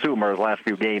 what I assume are his last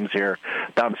few games here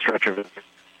down the stretch of it.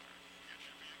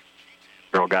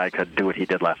 Real guy could do what he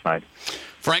did last night.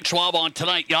 Frank Schwab on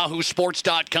tonight,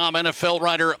 YahooSports.com, NFL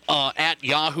writer at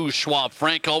Yahoo Schwab.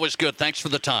 Frank, always good. Thanks for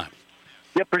the time.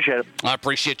 Yep, appreciate it. I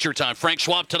appreciate your time. Frank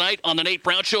Schwab tonight on the Nate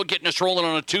Brown Show, getting us rolling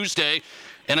on a Tuesday.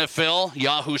 NFL,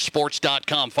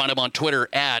 YahooSports.com. Find him on Twitter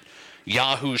at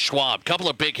Yahoo Schwab. Couple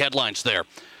of big headlines there.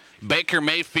 Baker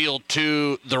Mayfield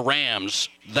to the Rams.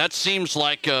 That seems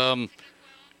like kind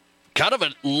of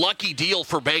a lucky deal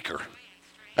for Baker.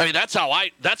 I mean, that's how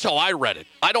I read it.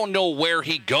 I don't know where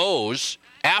he goes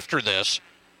after this.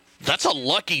 That's a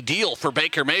lucky deal for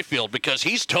Baker Mayfield because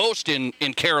he's toast in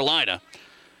Carolina.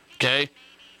 Okay?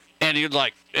 And you're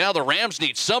like, yeah, the Rams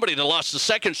need somebody that lost the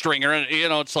second stringer. And,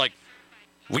 it's like,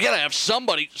 we got to have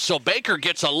somebody. So Baker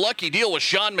gets a lucky deal with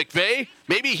Sean McVay.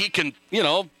 Maybe he can,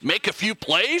 make a few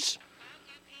plays,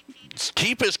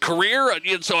 keep his career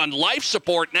on life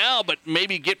support now, but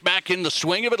maybe get back in the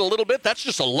swing of it a little bit. That's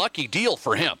just a lucky deal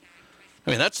for him. I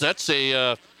mean, that's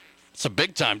a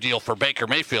big-time deal for Baker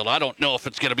Mayfield. I don't know if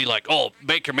it's going to be like, oh,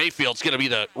 Baker Mayfield's going to be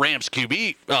the Rams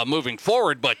QB moving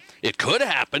forward, but it could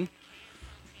happen.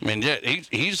 I mean, yeah,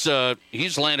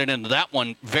 he's landed into that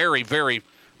one very, very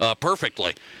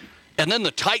perfectly. And then the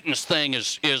Titans thing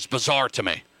is bizarre to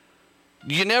me.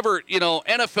 You never,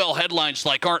 NFL headlines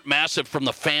aren't massive from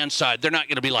the fan side. They're not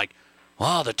going to be like,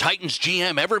 wow, the Titans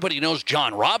GM, everybody knows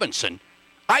John Robinson.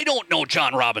 I don't know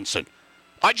John Robinson.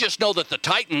 I just know that the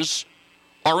Titans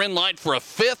are in line for a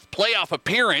 5th playoff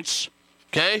appearance,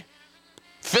 okay?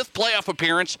 5th playoff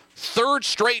appearance, 3rd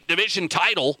straight division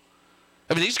title.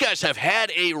 I mean, these guys have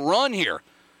had a run here.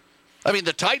 I mean,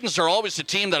 the Titans are always a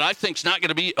team that I think is not going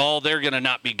to be, they're going to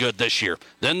not be good this year.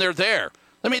 Then they're there.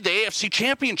 They made the AFC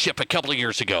Championship a couple of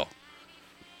years ago.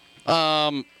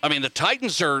 I mean, the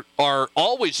Titans are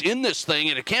always in this thing,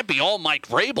 and it can't be all Mike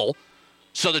Vrabel.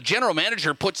 So the general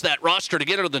manager puts that roster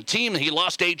together to the team. He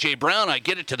lost A.J. Brown. I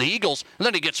get it to the Eagles. And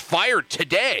then he gets fired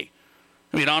today.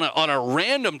 I mean, on a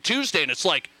random Tuesday, and it's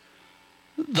like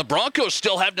the Broncos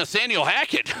still have Nathaniel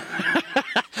Hackett.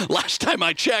 Last time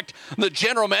I checked, the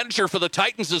general manager for the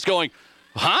Titans is going,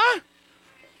 huh?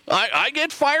 I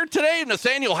get fired today?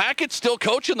 Nathaniel Hackett still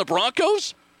coaching the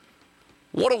Broncos?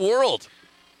 What a world.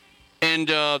 And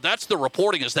that's the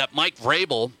reporting is that Mike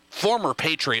Vrabel, former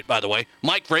Patriot, by the way,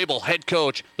 Mike Vrabel, head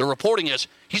coach, the reporting is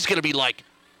he's going to be like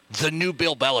the new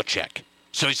Bill Belichick.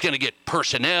 So he's going to get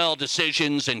personnel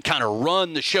decisions and kind of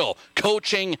run the show.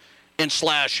 Coaching and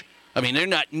slash, I mean, they're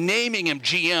not naming him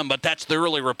GM, but that's the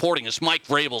early reporting is Mike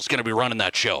Vrabel's going to be running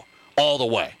that show all the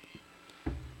way.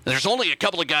 There's only a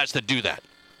couple of guys that do that.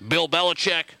 Bill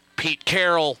Belichick, Pete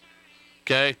Carroll,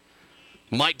 okay?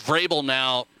 Mike Vrabel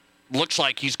now looks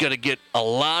like he's going to get a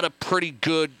lot of pretty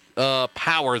good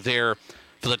power there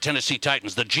for the Tennessee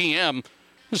Titans. The GM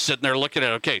is sitting there looking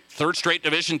at, okay, third straight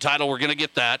division title, we're going to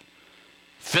get that.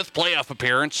 Fifth playoff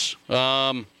appearance,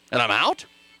 and I'm out?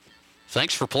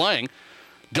 Thanks for playing.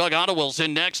 Doug Ottewill's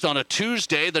in next on a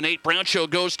Tuesday. The Nate Brown Show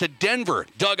goes to Denver.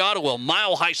 Doug Ottewill,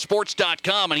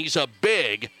 milehighsports.com, and he's a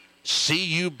big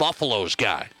CU Buffaloes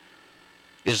guy.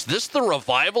 Is this the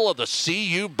revival of the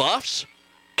CU Buffs?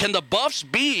 Can the Buffs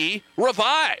be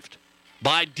revived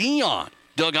by Dion?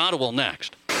 Doug Ottewill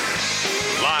next.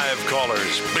 Live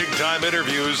callers, big-time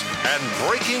interviews, and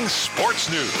breaking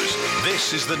sports news.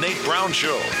 This is the Nate Brown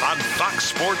Show on Fox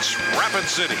Sports Rapid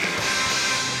City.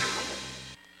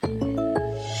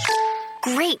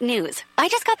 Great news. I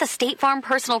just got the State Farm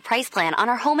personal price plan on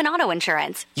our home and auto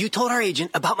insurance. You told our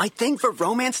agent about my thing for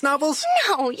romance novels?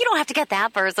 No, you don't have to get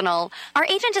that personal. Our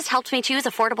agent just helped me choose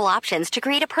affordable options to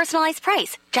create a personalized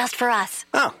price just for us.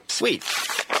 Oh, sweet.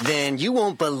 Then you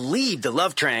won't believe the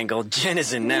love triangle Jen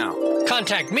is in now.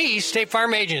 Contact me, State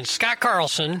Farm agent Scott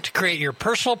Carlson, to create your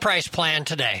personal price plan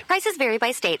today. Prices vary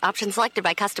by state. Options selected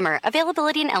by customer.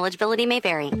 Availability and eligibility may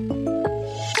vary.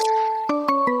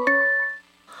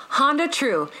 Honda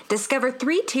True. Discover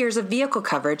 3 tiers of vehicle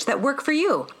coverage that work for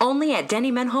you. Only at Denny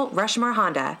Menholt Rushmore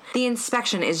Honda. The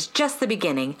inspection is just the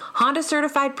beginning. Honda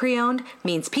certified pre-owned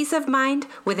means peace of mind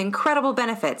with incredible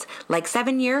benefits like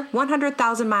 7-year,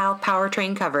 100,000-mile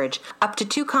powertrain coverage, up to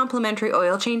 2 complimentary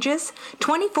oil changes,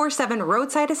 24/7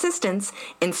 roadside assistance,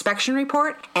 inspection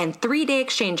report, and 3-day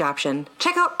exchange option.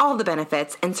 Check out all the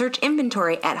benefits and search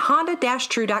inventory at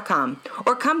honda-true.com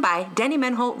or come by Denny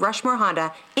Menholt Rushmore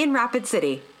Honda in Rapid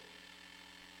City.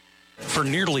 For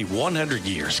nearly 100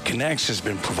 years, Connex has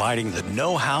been providing the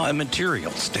know-how and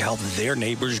materials to help their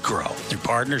neighbors grow. Through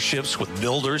partnerships with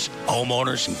builders,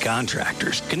 homeowners, and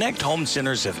contractors, Connect Home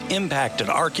Centers have impacted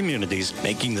our communities,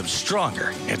 making them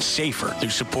stronger and safer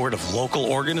through support of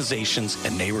local organizations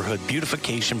and neighborhood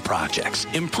beautification projects.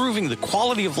 Improving the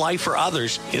quality of life for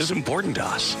others is important to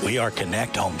us. We are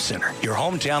Connect Home Center, your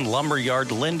hometown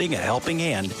lumberyard lending a helping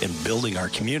hand in building our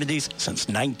communities since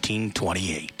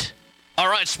 1928. All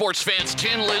right, sports fans,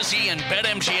 Tin Lizzy and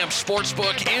BetMGM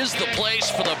Sportsbook is the place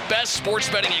for the best sports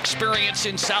betting experience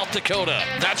in South Dakota.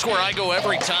 That's where I go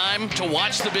every time to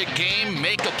watch the big game,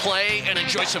 make a play, and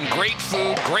enjoy some great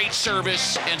food, great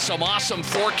service, and some awesome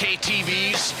 4K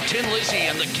TVs. Tin Lizzy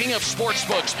and the king of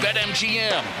sportsbooks,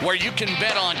 BetMGM, where you can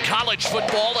bet on college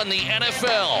football and the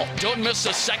NFL. Don't miss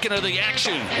a second of the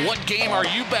action. What game are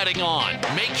you betting on?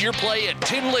 Make your play at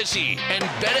Tin Lizzy and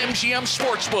BetMGM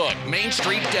Sportsbook, Main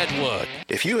Street, Deadwood.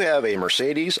 If you have a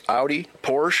Mercedes, Audi,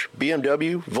 Porsche,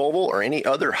 BMW, Volvo, or any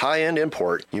other high-end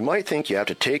import, you might think you have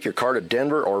to take your car to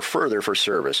Denver or further for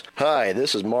service. Hi,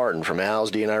 this is Martin from Al's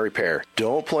D&I Repair.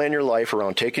 Don't plan your life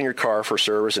around taking your car for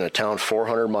service in a town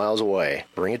 400 miles away.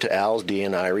 Bring it to Al's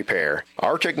D&I Repair.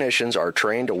 Our technicians are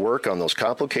trained to work on those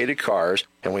complicated cars,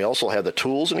 and we also have the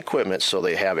tools and equipment so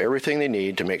they have everything they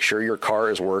need to make sure your car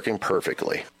is working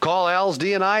perfectly. Call Al's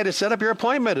D&I to set up your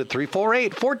appointment at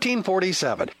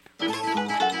 348-1447.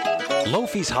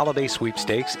 Lofi's Holiday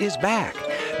Sweepstakes is back.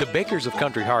 The Bakers of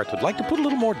Country Hearth would like to put a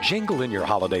little more jingle in your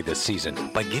holiday this season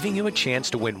by giving you a chance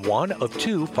to win one of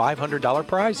 2 $500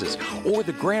 prizes or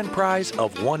the grand prize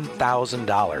of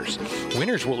 $1,000.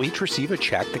 Winners will each receive a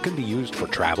check that can be used for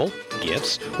travel,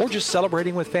 gifts, or just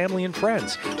celebrating with family and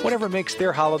friends, whatever makes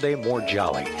their holiday more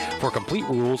jolly. For complete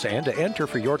rules and to enter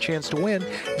for your chance to win,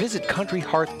 visit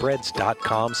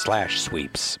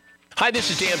countryhearthbreads.com/sweeps. Hi, this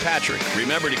is Dan Patrick.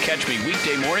 Remember to catch me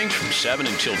weekday mornings from 7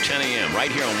 until 10 a.m.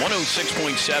 right here on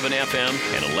 106.7 FM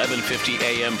and 1150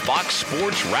 a.m. Fox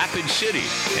Sports Rapid City.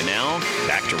 And now,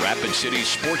 back to Rapid City's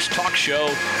sports talk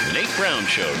show, The Nate Brown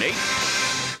Show. Nate?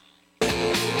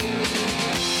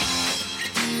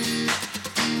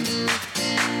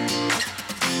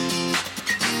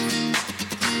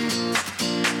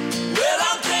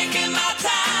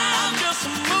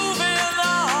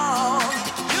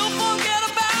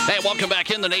 Welcome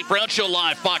back in the Nate Brown Show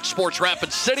live, Fox Sports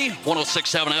Rapid City,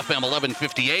 106.7 FM,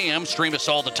 1150 AM. Stream us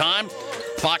all the time,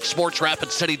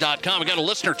 foxsportsrapidcity.com. We got a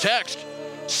listener text,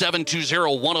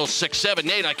 720-1067.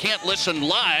 Nate, I can't listen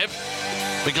live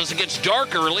because it gets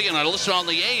dark early, and I listen on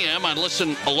the AM. I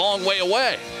listen a long way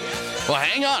away. Well,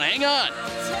 hang on.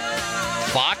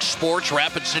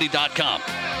 foxsportsrapidcity.com.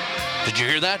 Did you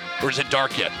hear that? Or is it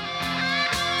dark yet?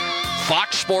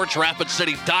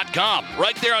 FoxSportsRapidCity.com.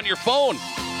 Right there on your phone.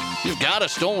 You've got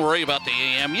us. Don't worry about the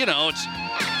AM. You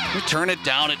turn it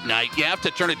down at night. You have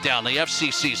to turn it down. The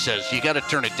FCC says you got to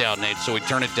turn it down, Nate, so we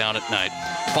turn it down at night.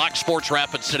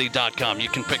 FoxSportsRapidCity.com. You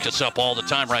can pick us up all the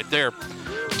time right there.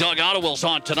 Doug Ottewill's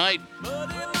on tonight.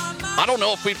 I don't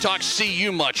know if we've talked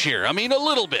CU much here. I mean, a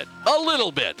little bit.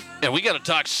 And we got to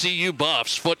talk CU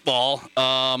Buffs football.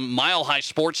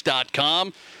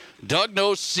 MileHighSports.com. Doug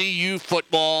knows CU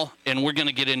football, and we're going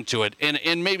to get into it.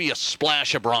 And maybe a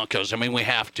splash of Broncos. I mean, we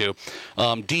have to.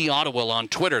 D. Ottewill on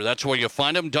Twitter. That's where you'll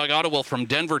find him. Doug Ottewill from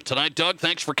Denver tonight. Doug,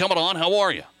 thanks for coming on. How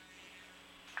are you?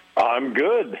 I'm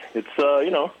good. It's,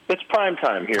 it's prime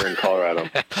time here in Colorado.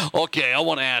 Okay, I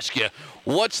want to ask you,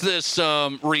 what's this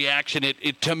reaction?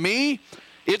 To me,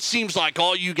 it seems like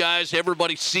all you guys,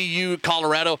 everybody, CU,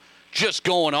 Colorado, just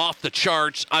going off the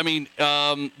charts. I mean,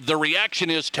 the reaction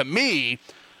is, to me,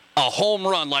 a home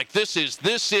run. Like this is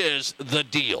the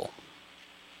deal.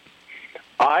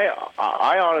 I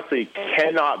honestly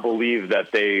cannot believe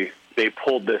that they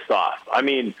pulled this off. I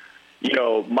mean,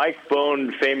 Mike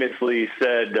Bone famously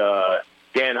said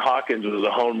Dan Hawkins was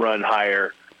a home run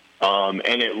hire, and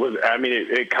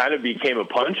it kind of became a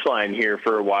punchline here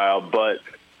for a while. But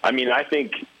I mean, I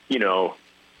think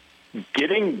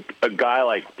getting a guy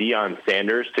like Deion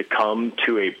Sanders to come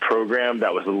to a program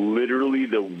that was literally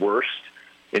the worst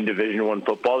in Division I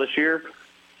football this year,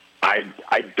 I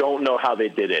don't know how they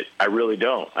did it. I really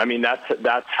don't. I mean,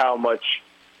 that's how much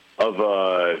of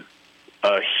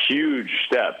a huge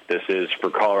step this is for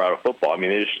Colorado football. I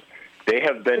mean, they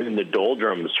have been in the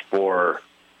doldrums for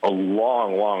a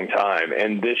long, long time,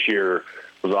 and this year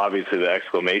was obviously the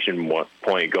exclamation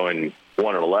point going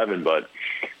 1-11. But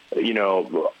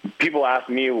people ask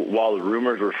me while the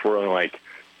rumors were swirling, like,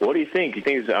 what do you think? You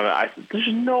think there's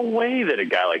no way that a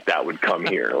guy like that would come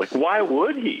here. Like, why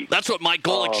would he? That's what Mike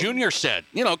Golick Jr. said.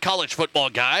 College football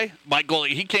guy. Mike Golick,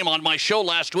 he came on my show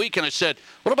last week, and I said,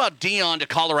 what about Deion to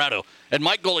Colorado? And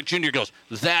Mike Golick Jr. goes,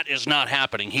 that is not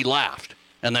happening. He laughed,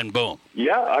 and then boom.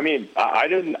 Yeah, I mean,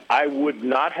 I would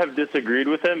not have disagreed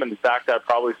with him. In fact, I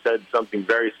probably said something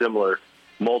very similar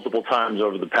multiple times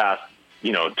over the past,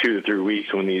 2 to 3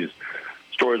 weeks when these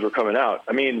stories were coming out.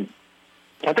 I mean,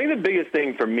 I think the biggest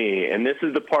thing for me, and this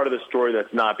is the part of the story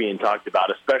that's not being talked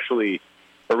about, especially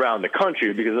around the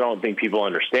country, because I don't think people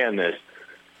understand this,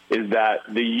 is that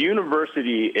the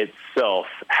university itself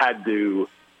had to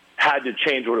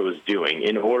change what it was doing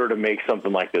in order to make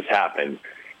something like this happen.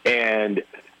 And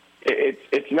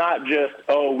it's not just,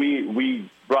 we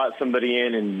brought somebody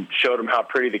in and showed them how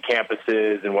pretty the campus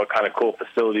is and what kind of cool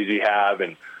facilities you have,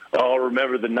 and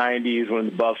remember the 90s when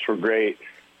the Buffs were great.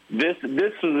 This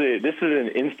is an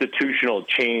institutional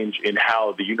change in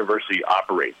how the university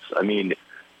operates. I mean,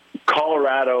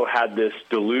 Colorado had this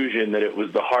delusion that it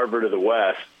was the Harvard of the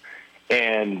West,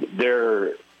 and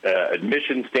their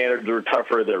admission standards were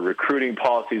tougher, their recruiting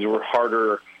policies were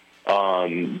harder,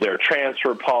 their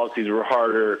transfer policies were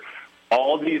harder.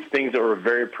 All these things that were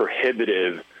very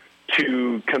prohibitive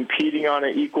to competing on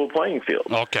an equal playing field.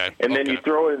 Okay. And then you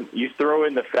throw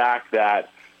in the fact that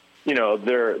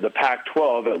they're the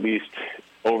Pac-12, at least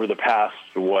over the past,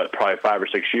 probably 5 or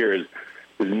 6 years,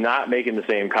 is not making the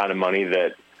same kind of money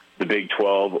that the Big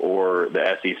 12 or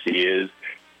the SEC is.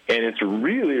 And it's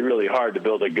really, really hard to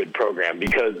build a good program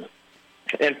because,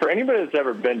 and for anybody that's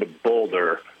ever been to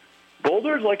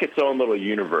Boulder's like its own little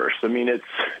universe. I mean,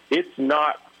 it's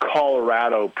not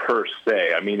Colorado per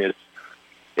se. I mean,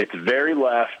 it's very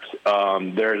left.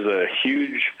 There's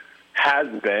has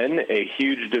been a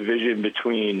huge division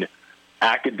between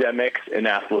academics and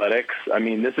athletics. I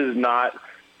mean, this is not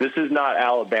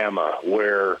Alabama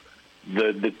where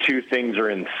the two things are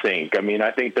in sync. I mean, I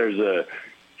think there's a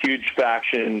huge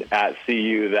faction at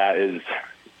CU that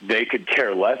they could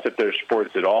care less if there's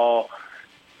sports at all.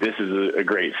 This is a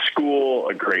great school,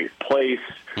 a great place.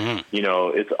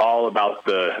 It's all about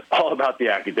the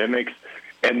academics.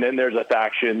 And then there's a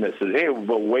faction that says, hey,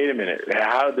 well, wait a minute.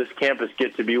 How did this campus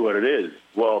get to be what it is?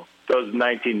 Well, it was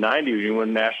 1990 when you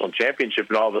win the national championship,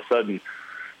 and all of a sudden,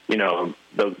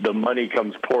 the money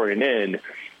comes pouring in.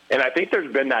 And I think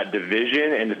there's been that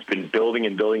division, and it's been building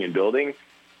and building and building.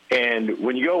 And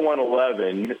when you go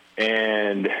 1-11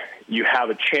 and you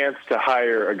have a chance to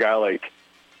hire a guy like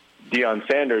Deion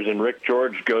Sanders, and Rick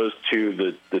George goes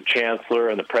to the chancellor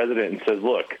and the president and says,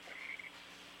 look,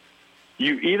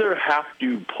 you either have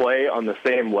to play on the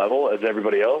same level as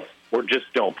everybody else or just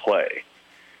don't play.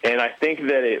 And I think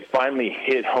that it finally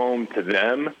hit home to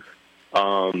them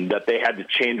that they had to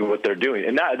change what they're doing.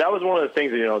 And that was one of the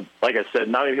things that, like I said,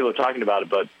 not many people are talking about it,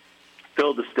 but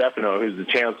Phil DiStefano, who's the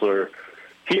chancellor,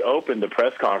 he opened the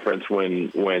press conference when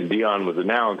Deion was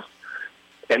announced,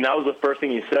 and that was the first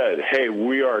thing he said. Hey,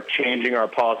 we are changing our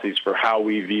policies for how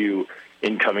we view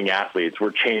incoming athletes.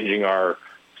 We're changing our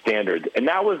standards. And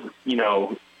that was,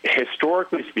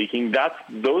 historically speaking,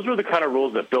 those were the kind of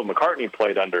rules that Bill McCartney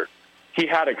played under. He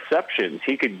had exceptions.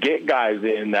 He could get guys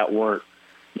in that weren't,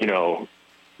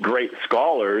 great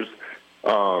scholars.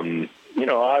 Every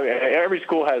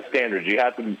school has standards. You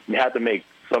have to make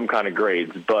some kind of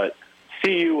grades, but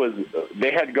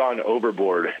they had gone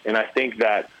overboard, and I think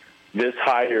that this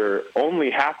hire only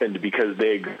happened because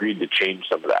they agreed to change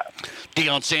some of that.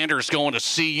 Deion Sanders going to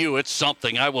CU. It's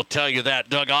something, I will tell you that.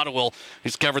 Doug Ottewill,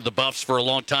 he's covered the Buffs for a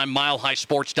long time,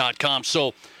 milehighsports.com.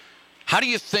 So how do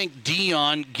you think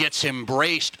Deion gets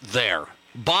embraced there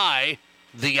by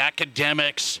the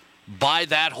academics, by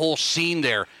that whole scene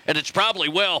there? And it's probably,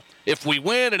 if we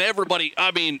win and everybody,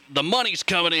 the money's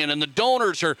coming in and the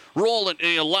donors are rolling,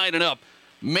 lining up,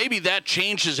 maybe that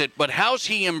changes it. But how's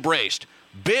he embraced?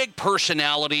 Big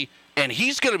personality, and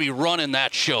he's going to be running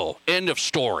that show. End of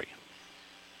story.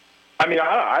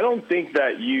 I don't think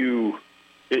that if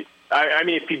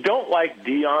you don't like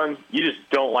Deion, you just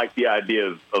don't like the idea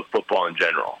of football in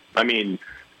general. I think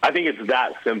it's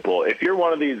that simple. If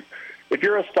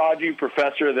you're a stodgy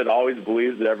professor that always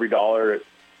believes that every dollar that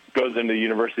goes into the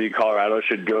University of Colorado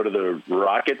should go to the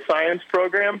rocket science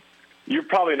program, you're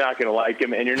probably not going to like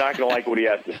him, and you're not going to like what he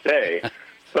has to say.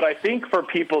 But I think for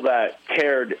people that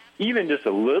cared even just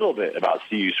a little bit about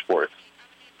CU sports,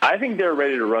 I think they're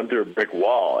ready to run through a brick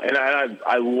wall. And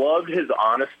I loved his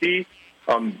honesty.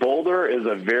 Boulder is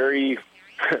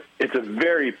it's a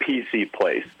very PC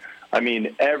place.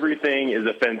 Everything is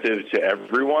offensive to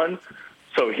everyone.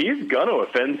 So he's going to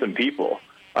offend some people.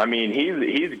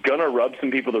 He's going to rub some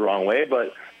people the wrong way,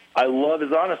 but I love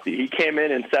his honesty. He came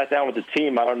in and sat down with the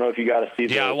team. I don't know if you got to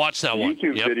see I watched that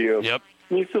YouTube video. Yep.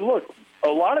 And he said, look, a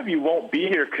lot of you won't be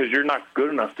here because you're not good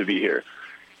enough to be here.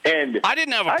 And I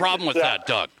didn't have a problem with that,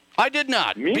 Doug. I did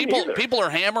not. People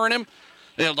are hammering him.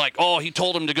 They're like, he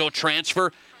told him to go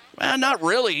transfer. Not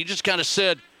really. He just kind of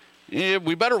said,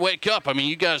 we better wake up.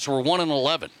 You guys were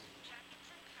 1-11.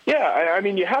 Yeah,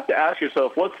 you have to ask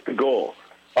yourself, what's the goal?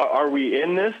 Are we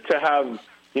in this to have,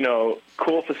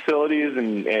 cool facilities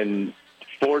and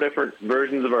 4 different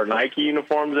versions of our Nike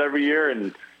uniforms every year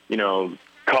and,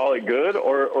 call it good?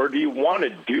 Or do you want to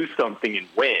do something and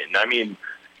win?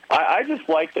 I just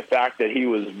like the fact that he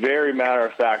was very matter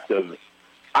of fact of,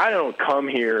 I don't come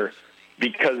here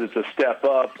because it's a step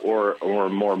up or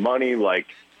more money. Like,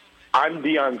 I'm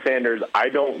Deion Sanders. I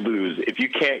don't lose. If you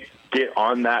can't get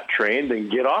on that train, then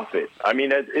get off it.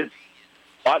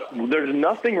 There's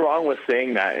nothing wrong with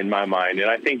saying that in my mind. And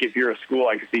I think if you're a school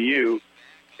like CU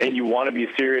and you want to be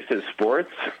serious at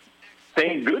sports,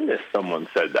 thank goodness someone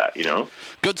said that,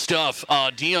 Good stuff.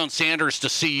 Deion Sanders to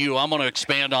CU. I'm going to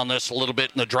expand on this a little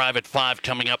bit in the Drive at 5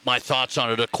 coming up, my thoughts on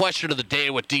it. A question of the day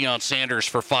with Deion Sanders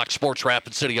for Fox Sports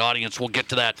Rapid City audience. We'll get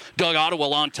to that. Doug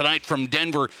Ottewill on tonight from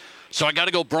Denver. So I got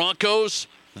to go Broncos.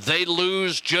 They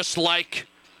lose just like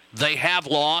they have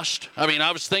lost.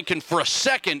 I was thinking for a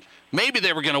second maybe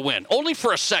they were going to win. Only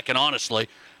for a second, honestly.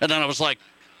 And then I was like,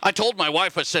 I told my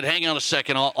wife, I said, hang on a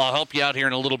second, I'll help you out here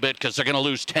in a little bit because they're going to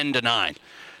lose 10-9.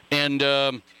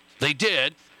 And they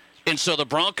did. And so the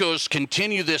Broncos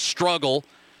continue this struggle.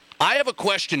 I have a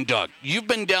question, Doug. You've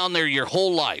been down there your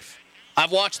whole life.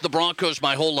 I've watched the Broncos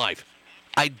my whole life.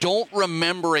 I don't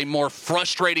remember a more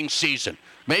frustrating season.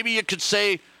 Maybe you could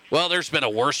say, well, there's been a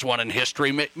worse one in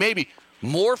history. Maybe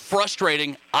more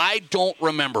frustrating. I don't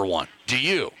remember one. Do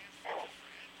you?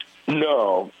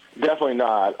 No, definitely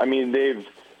not.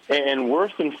 And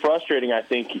worse than frustrating, I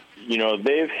think,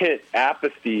 they've hit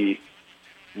apathy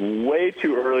way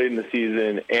too early in the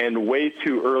season and way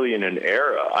too early in an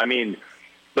era.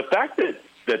 The fact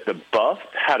that the Buffs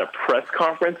had a press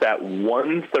conference at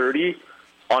 1:30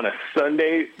 on a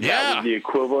Sunday, that was the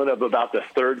equivalent of about the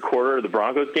third quarter of the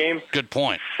Broncos game. Good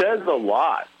point. Says a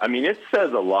lot. It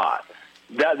says a lot.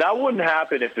 That wouldn't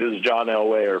happen if it was John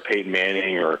Elway or Peyton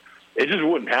Manning, or it just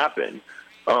wouldn't happen.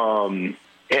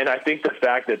 And I think the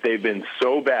fact that they've been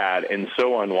so bad and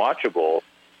so unwatchable,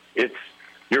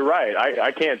 you're right.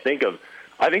 I can't think of.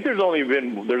 I think there's only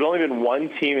been one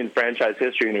team in franchise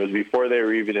history, and it was before they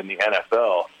were even in the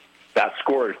NFL, that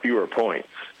scored fewer points.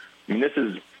 This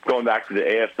is going back to the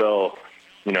AFL,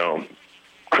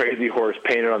 crazy horse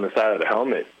painted on the side of the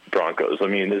helmet Broncos.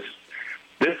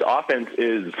 This offense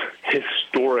is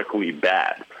historically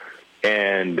bad,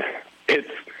 and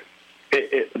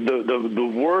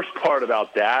the worst part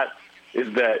about that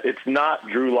is that it's not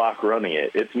Drew Lock running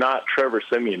it. It's not Trevor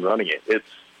Siemian running it.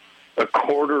 a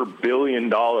 $250 million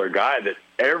guy that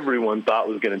everyone thought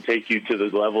was going to take you to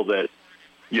the level that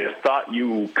you thought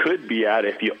you could be at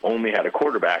if you only had a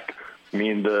quarterback. I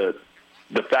mean, the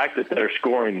fact that they're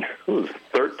scoring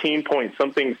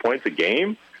 13-point-something points a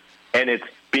game, and it's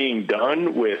being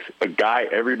done with a guy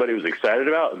everybody was excited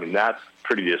about, I mean, that's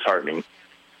pretty disheartening.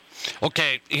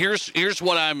 Okay, here's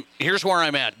where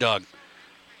I'm at, Doug.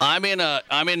 I'm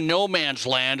in no man's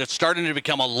land. It's starting to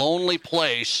become a lonely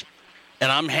place, and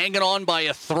I'm hanging on by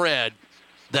a thread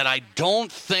that I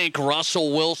don't think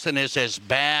Russell Wilson is as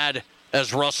bad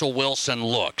as Russell Wilson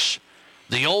looks.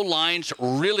 The O-line's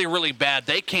really, really bad.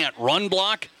 They can't run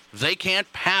block. They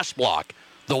can't pass block.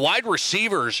 The wide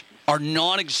receivers are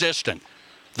non-existent.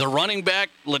 The running back,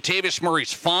 Latavius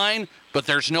Murray's fine, but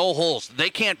there's no holes. They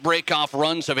can't break off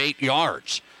runs of 8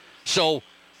 yards. So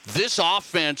this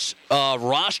offense,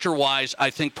 roster-wise, I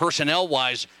think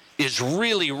personnel-wise, is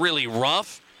really, really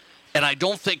rough, and I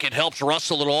don't think it helps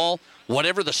Russell at all.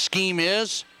 Whatever the scheme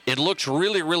is, it looks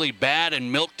really, really bad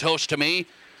and milquetoast to me.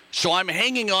 So I'm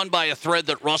hanging on by a thread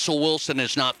that Russell Wilson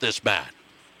is not this bad.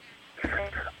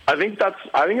 I think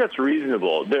that's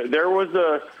reasonable. There was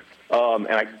and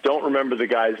I don't remember the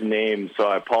guy's name, so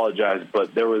I apologize,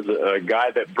 but there was a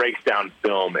guy that breaks down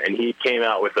film, and he came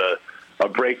out with a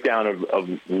breakdown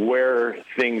of where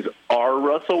things are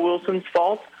Russell Wilson's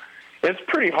fault. And it's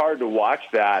pretty hard to watch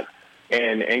that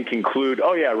and conclude,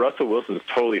 oh, yeah, Russell Wilson's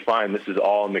totally fine. This is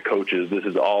all on the coaches. This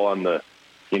is all on the,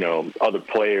 other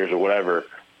players or whatever.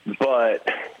 But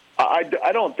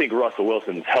I don't think Russell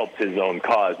Wilson's helped his own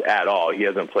cause at all. He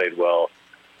hasn't played well.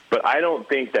 But I don't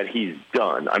think that he's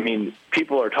done. I mean,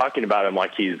 people are talking about him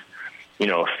like he's,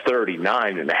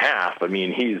 39 and a half. I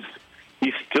mean, he's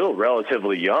still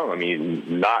relatively young. I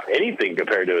mean, not anything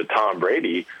compared to Tom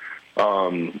Brady.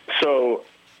 So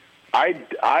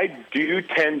I do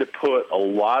tend to put a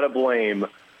lot of blame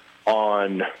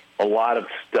on a lot of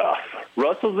stuff.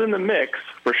 Russell's in the mix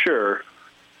for sure,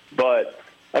 but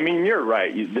I mean, you're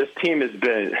right. This team has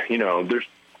been, there's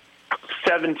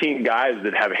 17 guys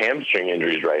that have hamstring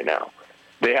injuries right now.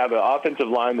 They have an offensive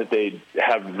line that they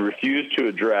have refused to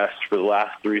address for the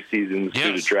last 3 seasons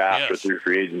through the draft or through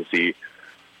free agency.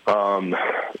 And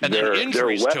then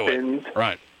injuries their weapons, to it.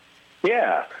 Right.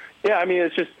 Yeah. I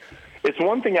mean, it's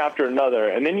one thing after another,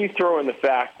 and then you throw in the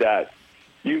fact that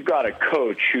you've got a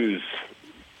coach who's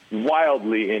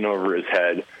wildly in over his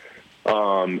head.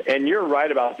 And you're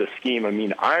right about the scheme. I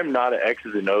mean, I'm not an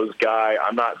X's and O's guy.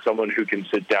 I'm not someone who can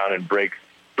sit down and break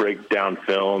down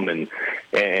film and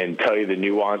tell you the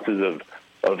nuances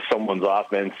of someone's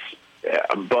offense.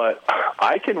 But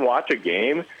I can watch a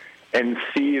game and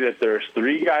see that there's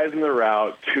 3 guys in the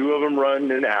route, 2 of them run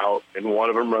an out, and 1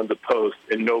 of them runs a post,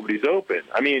 and nobody's open.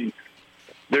 I mean,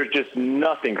 there's just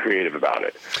nothing creative about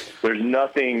it. There's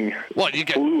nothing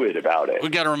fluid about it. We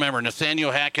got to remember,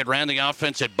 Nathaniel Hackett ran the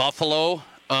offense at Buffalo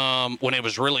when it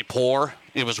was really poor.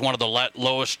 It was one of the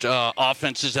lowest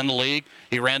offenses in the league.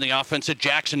 He ran the offense at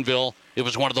Jacksonville. It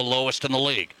was one of the lowest in the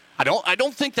league. I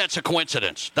don't think that's a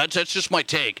coincidence. That's just my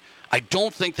take. I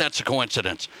don't think that's a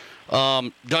coincidence.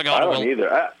 Doug Ottewill. I don't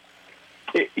either.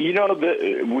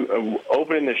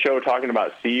 Opening the show talking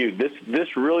about CU,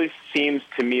 this really seems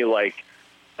to me like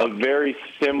a very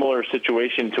similar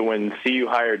situation to when CU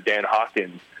hired Dan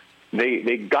Hawkins.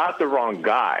 They got the wrong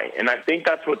guy, and I think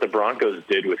that's what the Broncos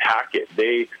did with Hackett.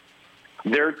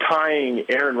 They're tying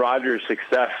Aaron Rodgers'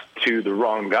 success to the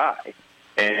wrong guy,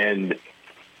 and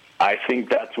I think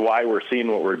that's why we're seeing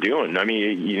what we're doing. I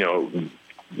mean,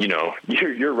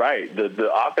 you're right.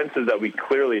 The offenses that we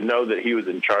clearly know that he was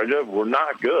in charge of were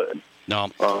not good. No.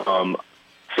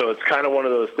 So it's kind of one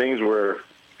of those things where,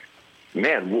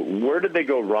 man, where did they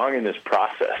go wrong in this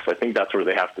process? I think that's where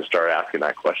they have to start asking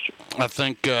that question. I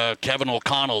think Kevin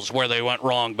O'Connell's where they went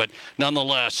wrong, but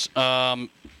nonetheless, Doug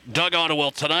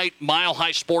Ottewill tonight,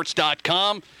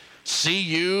 milehighsports.com,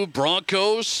 CU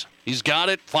Broncos. He's got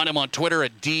it. Find him on Twitter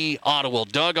at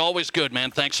 @Ottewill. Doug, always good,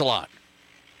 man. Thanks a lot.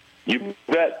 You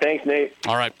bet. Thanks, Nate.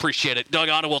 All right, appreciate it. Doug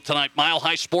Ottewill tonight,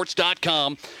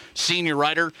 milehighsports.com, senior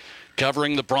writer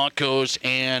covering the Broncos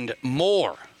and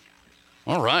more.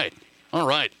 All right.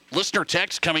 Listener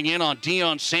text coming in on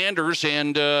Deion Sanders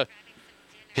and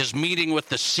his meeting with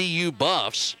the CU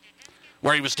Buffs,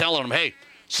 where he was telling them, hey,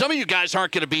 some of you guys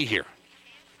aren't going to be here.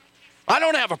 I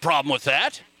don't have a problem with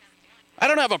that.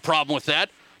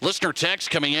 Listener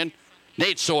text coming in.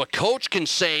 Nate, so a coach can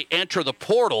say enter the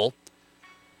portal,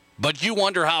 but you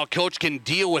wonder how a coach can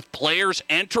deal with players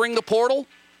entering the portal?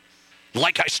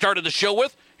 Like I started the show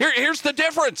with, here's the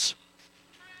difference.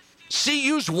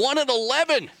 CU's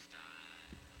 1-11.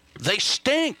 They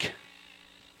stink.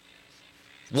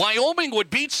 Wyoming would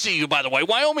beat CU, by the way.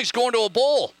 Wyoming's going to a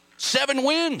bowl. 7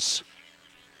 wins.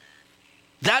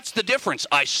 That's the difference.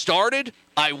 I started.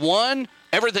 I won.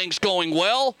 Everything's going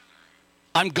well.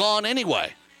 I'm gone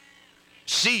anyway.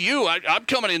 CU, I'm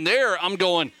coming in there. I'm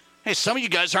going, hey, some of you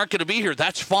guys aren't going to be here.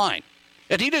 That's fine.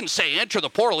 And he didn't say enter the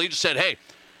portal. He just said, hey,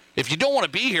 if you don't want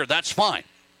to be here, that's fine.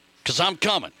 Because I'm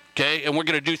coming, okay? And we're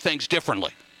going to do things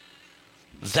differently.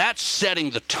 That's setting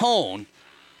the tone.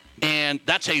 And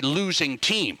that's a losing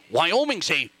team. Wyoming's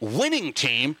a winning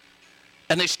team,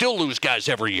 and they still lose guys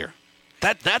every year.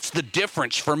 That's the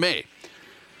difference for me.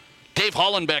 Dave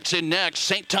Hollenbeck's in next.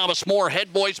 St. Thomas More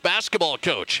head boys basketball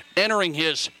coach, entering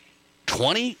his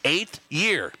 28th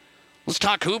year. Let's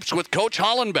talk hoops with Coach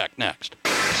Hollenbeck next.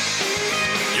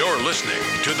 You're listening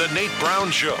to The Nate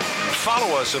Brown Show.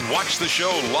 Follow us and watch the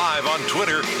show live on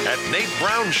Twitter at Nate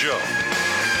Brown Show.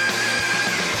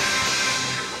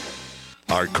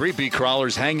 Are creepy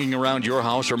crawlers hanging around your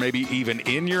house or maybe even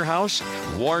in your house?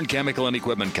 Warren Chemical and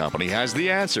Equipment Company has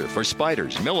the answer for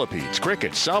spiders, millipedes,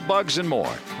 crickets, sow bugs, and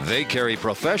more. They carry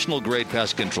professional-grade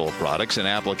pest control products and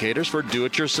applicators for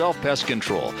do-it-yourself pest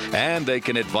control, and they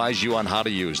can advise you on how to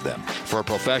use them. For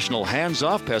professional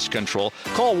hands-off pest control,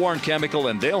 call Warren Chemical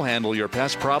and they'll handle your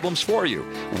pest problems for you.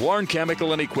 Warren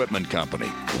Chemical and Equipment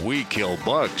Company. We kill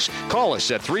bugs. Call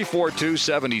us at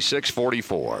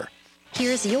 342-7644.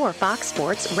 Here's your Fox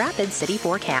Sports Rapid City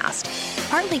forecast.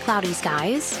 Partly cloudy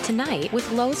skies tonight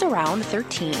with lows around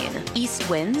 13. East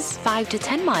winds 5 to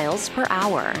 10 miles per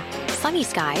hour. Sunny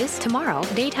skies tomorrow,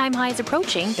 daytime highs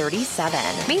approaching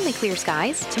 37. Mainly clear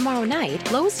skies tomorrow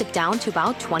night, lows dip down to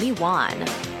about 21.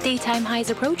 Daytime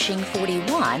highs approaching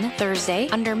 41 Thursday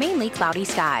under mainly cloudy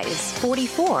skies.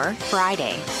 44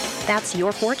 Friday. That's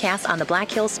your forecast on the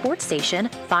Black Hills Sports Station,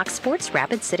 Fox Sports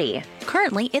Rapid City.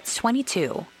 Currently, it's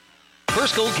 22.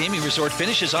 First Gold Gaming Resort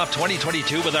finishes off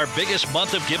 2022 with our biggest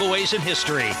month of giveaways in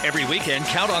history. Every weekend,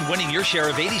 count on winning your share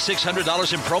of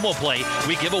 $8,600 in promo play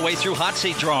we give away through hot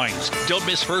seat drawings. Don't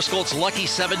miss First Gold's lucky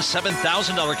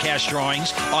 $7,000 cash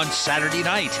drawings on Saturday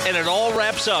night. And it all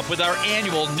wraps up with our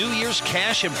annual New Year's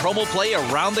cash and promo play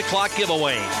around-the-clock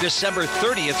giveaway, December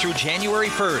 30th through January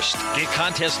 1st. Get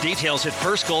contest details at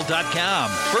firstgold.com.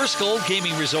 First Gold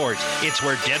Gaming Resort. It's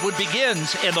where Deadwood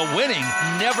begins and the winning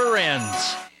never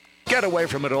ends. Get away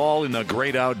from it all in the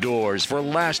great outdoors for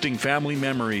lasting family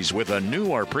memories with a new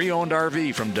or pre-owned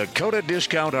RV from Dakota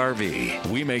Discount RV.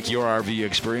 We make your RV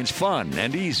experience fun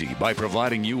and easy by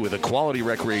providing you with a quality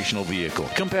recreational vehicle,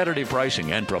 competitive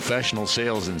pricing, and professional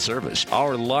sales and service.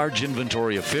 Our large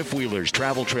inventory of fifth-wheelers,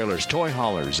 travel trailers, toy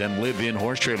haulers, and live-in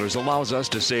horse trailers allows us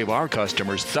to save our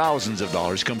customers thousands of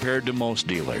dollars compared to most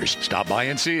dealers. Stop by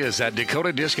and see us at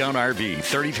Dakota Discount RV,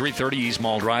 3330 East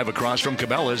Mall Drive across from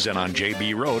Cabela's and on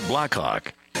JB Road, Blackhawk.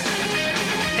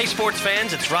 Hey sports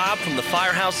fans, it's Rob from the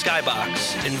Firehouse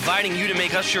Skybox, inviting you to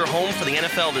make us your home for the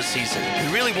NFL this season.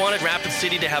 We really wanted Rapid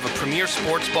City to have a premier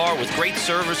sports bar with great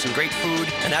service and great food,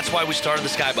 and that's why we started the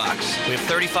Skybox. We have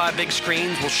 35 big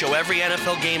screens. We'll show every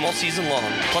NFL game all season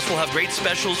long. Plus, we'll have great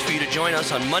specials for you to join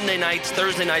us on Monday nights,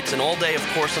 Thursday nights, and all day, of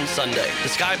course, on Sunday. The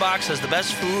Skybox has the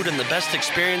best food and the best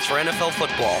experience for NFL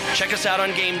football. Check us out on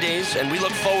game days, and we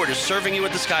look forward to serving you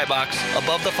at the Skybox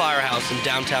above the Firehouse in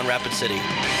downtown Rapid City.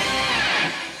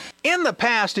 In the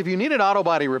past, if you needed auto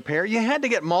body repair, you had to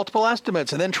get multiple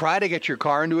estimates and then try to get your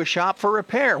car into a shop for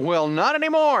repair. Well, not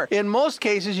anymore. In most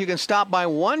cases, you can stop by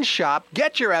one shop,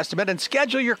 get your estimate, and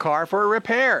schedule your car for a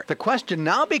repair. The question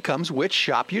now becomes which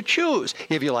shop you choose.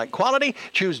 If you like quality,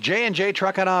 choose J&J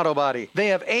Truck and Auto Body. They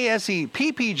have ASE,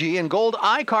 PPG, and Gold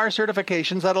iCar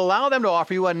certifications that allow them to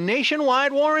offer you a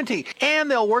nationwide warranty.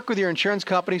 And they'll work with your insurance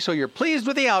company so you're pleased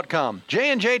with the outcome.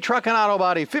 J&J Truck and Auto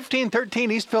Body, 1513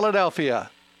 East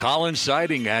Philadelphia. Collins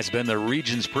Siding has been the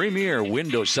region's premier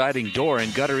window siding, door,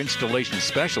 and gutter installation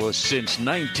specialist since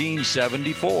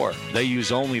 1974. They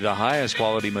use only the highest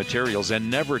quality materials and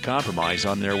never compromise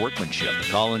on their workmanship.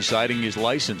 Collins Siding is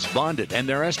licensed, bonded, and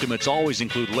their estimates always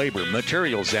include labor,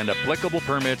 materials, and applicable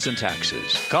permits and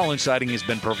taxes. Collins Siding has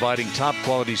been providing top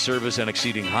quality service and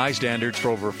exceeding high standards for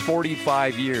over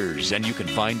 45 years, and you can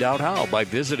find out how by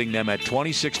visiting them at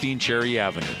 2016 Cherry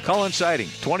Avenue. Collins Siding,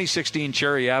 2016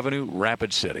 Cherry Avenue,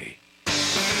 Rapid City.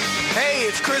 Hey,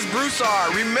 it's Chris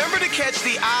Broussard. Remember to catch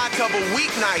the Odd Couple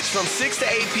weeknights from 6 to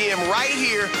 8 p.m. right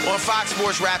here on Fox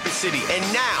Sports Rapid City. And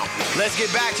now, let's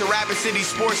get back to Rapid City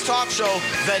Sports Talk Show,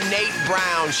 The Nate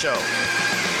Brown Show.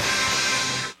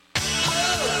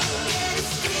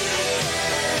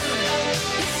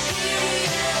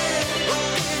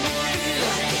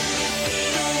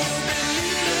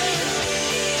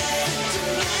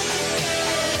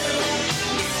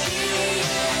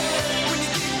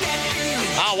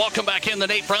 Welcome back in the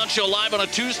Nate Brown Show live on a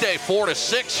Tuesday, 4 to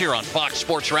 6 here on Fox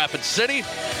Sports Rapid City.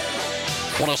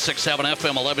 106.7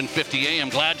 FM, 1150 AM.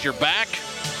 Glad you're back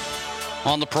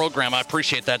on the program. I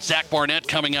appreciate that. Zach Barnett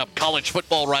coming up, college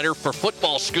football writer for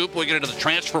Football Scoop. We'll get into the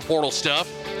transfer portal stuff.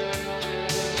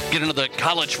 Get into the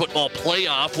college football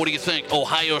playoff. What do you think?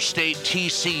 Ohio State,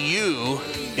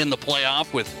 TCU in the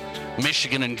playoff with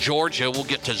Michigan and Georgia. We'll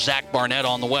get to Zach Barnett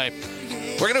on the way.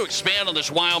 We're going to expand on this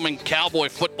Wyoming Cowboy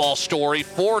football story.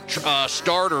 4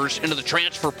 starters into the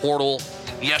transfer portal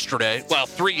yesterday. Well,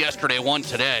 3 yesterday, 1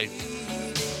 today.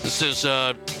 This is,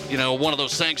 one of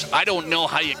those things. I don't know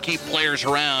how you keep players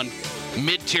around.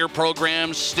 Mid-tier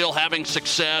programs still having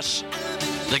success.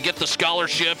 They get the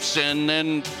scholarships, and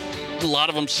then a lot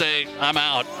of them say, I'm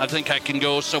out. I think I can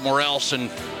go somewhere else and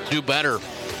do better.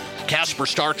 Casper,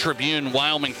 Star-Tribune,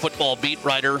 Wyoming football beat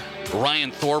writer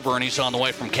Ryan Thorburn. He's on the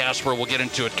way from Casper. We'll get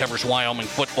into it. Covers Wyoming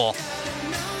football.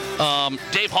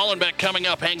 Dave Hollenbeck coming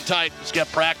up. Hang tight. He's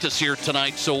got practice here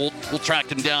tonight, so we'll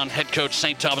track him down. Head coach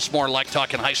St. Thomas More. Like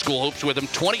talking high school hoops with him.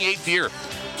 28th year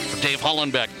for Dave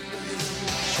Hollenbeck.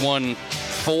 He's won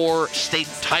 4 state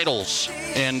titles,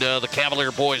 and the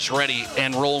Cavalier boys ready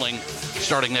and rolling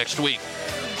starting next week.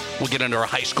 We'll get into our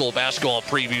high school basketball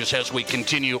previews as we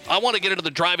continue. I want to get into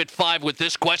the Drive at 5 with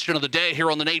this question of the day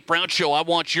here on the Nate Brown Show. I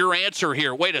want your answer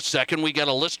here. Wait a second. We got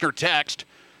a listener text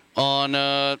on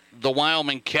the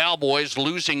Wyoming Cowboys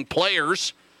losing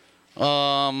players.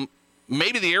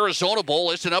 Maybe the Arizona Bowl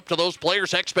isn't up to those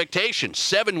players' expectations.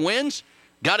 7 wins,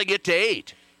 got to get to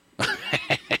 8.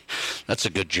 That's a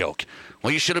good joke.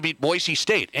 Well, you should have beat Boise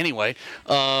State. Anyway,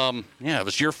 it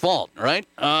was your fault, right?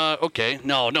 Okay.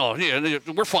 No. Yeah,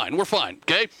 we're fine.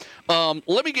 Okay?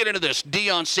 Let me get into this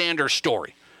Deion Sanders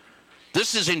story.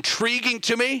 This is intriguing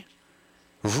to me.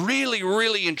 Really,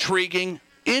 really intriguing.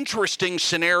 Interesting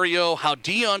scenario how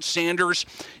Deion Sanders,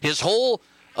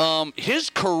 his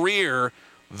career,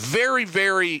 very,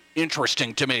 very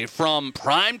interesting to me. From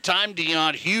primetime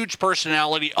Deion, huge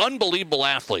personality, unbelievable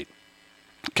athlete.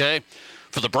 Okay?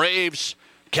 For the Braves,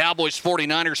 Cowboys,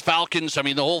 49ers, Falcons,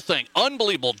 the whole thing.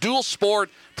 Unbelievable. Dual sport,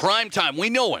 primetime. We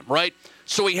know him, right?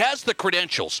 So he has the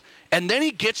credentials. And then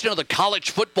he gets into the college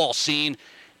football scene,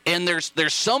 and there's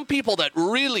some people that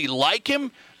really like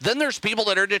him. Then there's people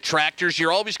that are detractors.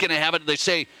 You're always going to have it. They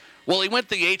say, well, he went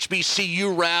the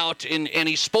HBCU route, and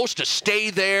he's supposed to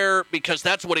stay there because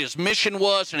that's what his mission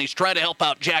was, and he's trying to help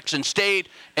out Jackson State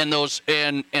and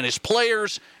his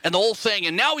players and the whole thing.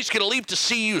 And now he's going to leave to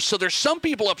CU. So there's some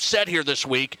people upset here this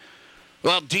week.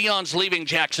 Well, Deion's leaving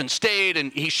Jackson State,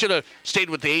 and he should have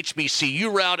stayed with the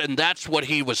HBCU route, and that's what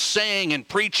he was saying and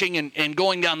preaching and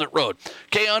going down that road.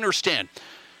 Okay, I understand.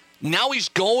 Now he's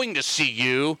going to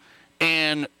CU,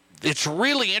 and it's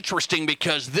really interesting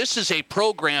because this is a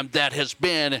program that has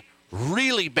been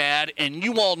really bad, and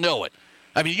you all know it.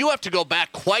 You have to go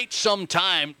back quite some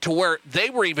time to where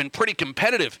they were even pretty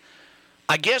competitive.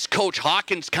 I guess Coach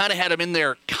Hawkins kind of had them in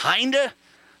there, kind of.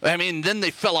 Then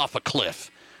they fell off a cliff.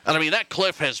 That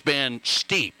cliff has been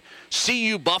steep.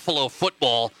 CU Buffalo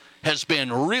football has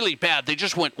been really bad. They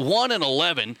just went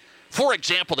 1-11. For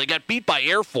example, they got beat by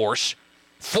Air Force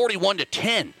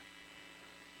 41-10.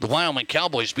 The Wyoming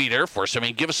Cowboys beat Air Force.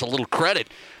 Give us a little credit.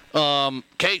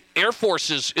 Air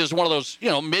Force is one of those,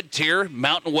 mid-tier,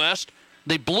 Mountain West.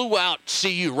 They blew out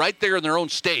CU right there in their own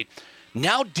state.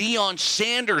 Now Deion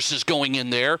Sanders is going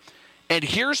in there. And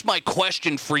here's my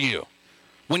question for you.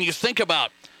 When you think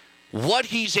about what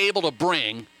he's able to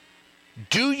bring,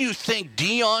 do you think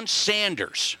Deion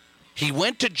Sanders, he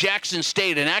went to Jackson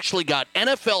State and actually got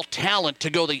NFL talent to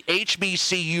go the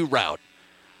HBCU route?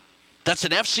 That's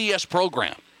an FCS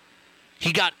program.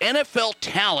 He got NFL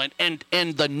talent and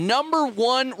the number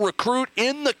 1 recruit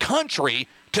in the country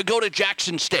to go to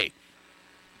Jackson State.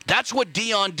 That's what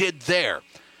Deion did there.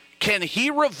 Can he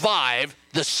revive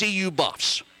the CU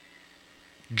Buffs?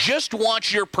 Just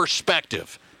want your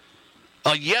perspective.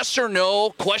 A yes or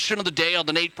no question of the day on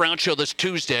the Nate Brown Show this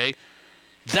Tuesday.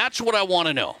 That's what I want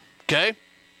to know, okay?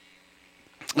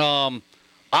 I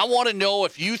want to know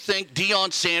if you think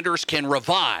Deion Sanders can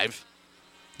revive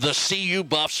the CU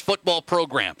Buffs football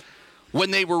program.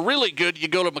 When they were really good, you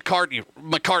go to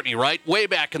McCartney, right? Way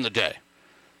back in the day.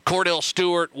 Cordell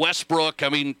Stewart, Westbrook.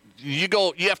 You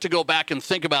have to go back and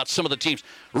think about some of the teams.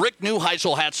 Rick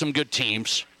Neuheisel had some good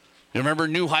teams. You remember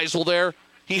Neuheisel there?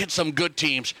 He had some good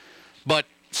teams. But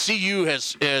CU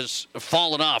has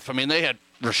fallen off. They had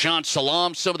Rashawn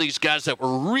Salam, some of these guys that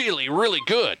were really, really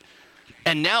good.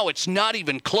 And now it's not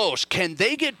even close. Can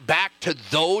they get back to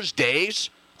those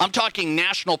days? I'm talking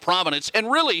national prominence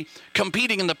and really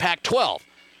competing in the Pac-12.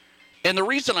 And the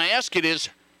reason I ask it is,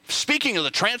 speaking of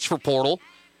the transfer portal,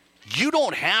 you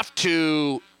don't have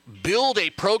to build a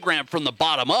program from the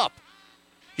bottom up.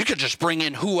 You can just bring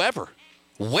in whoever,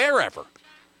 wherever,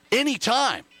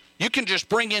 anytime. You can just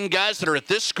bring in guys that are at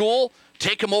this school,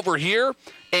 take them over here,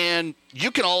 and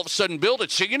you can all of a sudden build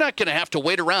it. So you're not going to have to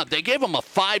wait around. They gave him a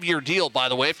 5-year deal, by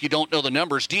the way, if you don't know the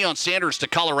numbers. Deion Sanders to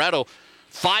Colorado,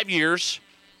 5 years,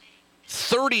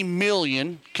 $30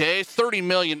 million, okay? $30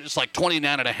 million is like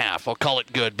 29 and a half. I'll call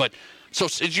it good. But so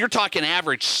you're talking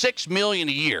average $6 million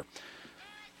a year.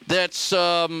 That's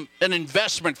an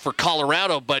investment for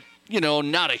Colorado, but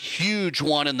not a huge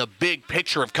one in the big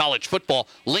picture of college football.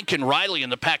 Lincoln Riley in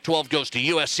the Pac-12 goes to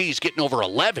USC. He's getting over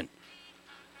 11.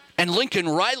 And Lincoln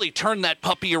Riley turned that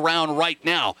puppy around right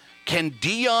now. Can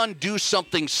Deion do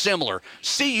something similar?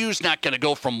 CU's not going to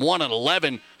go from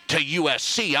 1-11 to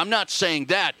USC. I'm not saying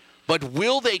that. But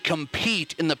will they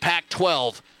compete in the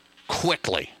Pac-12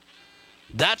 quickly?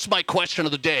 That's my question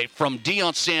of the day from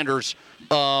Deion Sanders.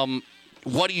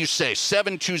 What do you say?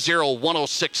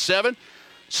 720-1067.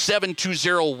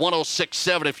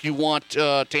 720-1067 if you want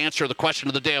to answer the question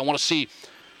of the day. I want to see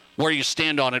where you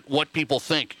stand on it, what people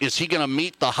think. Is he going to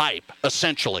meet the hype,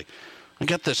 essentially? I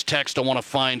got this text I want to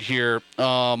find here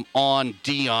on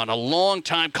Deion. A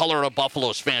longtime Colorado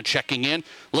Buffaloes fan checking in.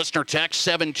 Listener text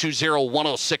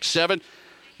 720-1067.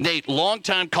 Nate,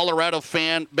 longtime Colorado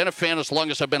fan, been a fan as long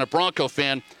as I've been a Bronco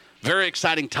fan. Very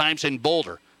exciting times in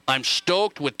Boulder. I'm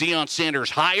stoked with Deion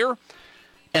Sanders' hire.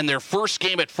 And their first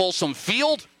game at Folsom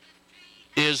Field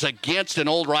is against an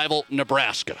old rival,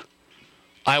 Nebraska.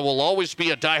 I will always be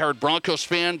a diehard Broncos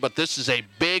fan, but this is a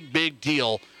big, big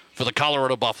deal for the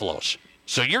Colorado Buffaloes.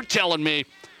 So you're telling me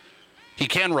he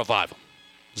can revive them.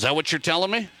 Is that what you're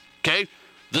telling me? Okay.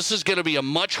 This is going to be a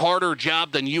much harder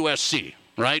job than USC,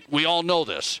 right? We all know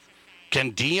this.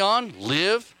 Can Deion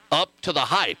live up to the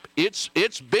hype? It's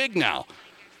big now.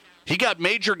 He got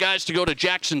major guys to go to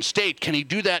Jackson State. Can he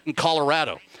do that in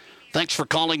Colorado? Thanks for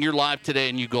calling. You're live today,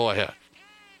 and you go ahead.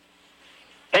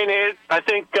 Hey, Nate. I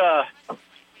think,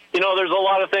 there's a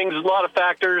lot of things, a lot of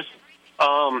factors.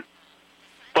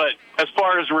 But as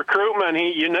far as recruitment,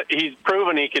 he's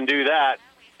proven he can do that.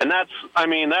 And that's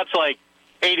like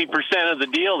 80% of the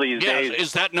deal these days.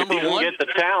 Is that number if you one? Get the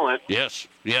talent. Yes.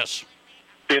 You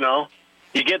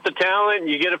get the talent,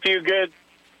 you get a few good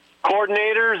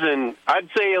coordinators, and I'd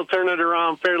say he'll turn it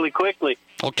around fairly quickly.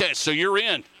 Okay, so you're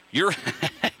in.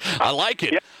 I like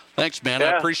it. Yeah. Thanks, man.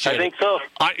 Yeah, I appreciate it. I think so.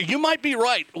 You might be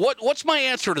right. What's my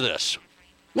answer to this?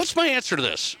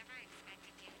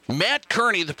 Matt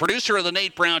Kearney, the producer of the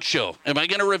Nate Brown Show. Am I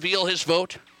going to reveal his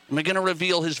vote?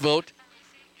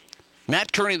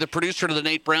 Matt Kearney, the producer of the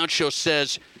Nate Brown Show,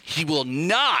 says he will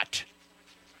not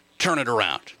turn it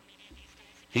around.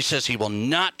 He says he will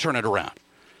not turn it around.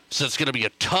 So it's going to be a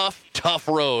tough, tough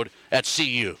road at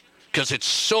CU because it's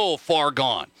so far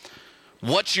gone.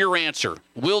 What's your answer?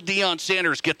 Will Deion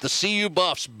Sanders get the CU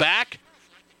Buffs back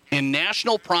in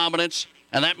national prominence,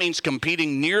 and that means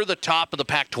competing near the top of the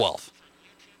Pac-12?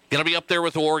 Going to be up there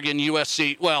with Oregon,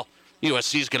 USC. Well,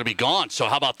 USC is going to be gone, so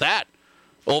how about that?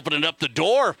 Opening up the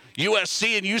door.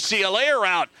 USC and UCLA are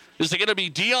out. Is there going to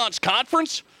be Deion's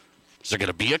conference? Is there going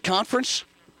to be a conference?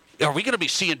 Are we going to be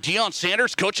seeing Deion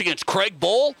Sanders coach against Craig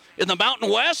Bowl in the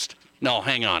Mountain West? No,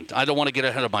 hang on. I don't want to get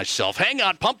ahead of myself. Hang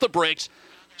on. Pump the brakes.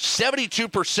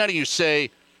 72% of you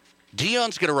say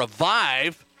Deion's going to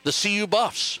revive the CU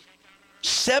Buffs.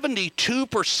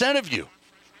 72% of you.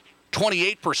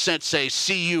 28% say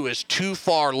CU is too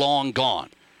far long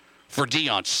gone for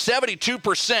Deion.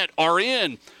 72% are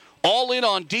all in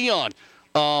on Deion.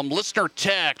 Listener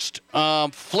text,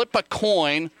 flip a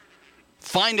coin.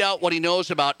 Find out what he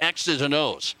knows about X's and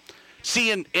O's.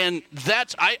 See, and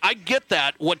that's I get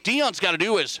that. What Deion's got to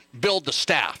do is build the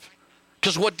staff.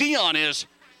 Because what Deion is,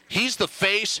 he's the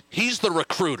face, he's the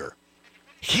recruiter.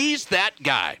 He's that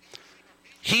guy.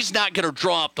 He's not going to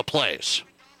draw up the plays.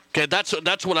 Okay,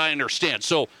 that's what I understand.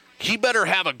 So he better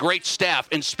have a great staff.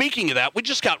 And speaking of that, we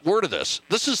just got word of this.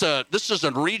 This is a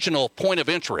regional point of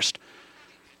interest.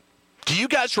 Do you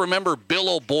guys remember Bill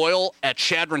O'Boyle at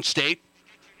Chadron State?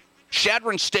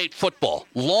 Chadron State football,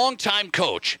 longtime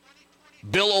coach,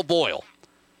 Bill O'Boyle.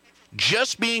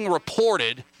 Just being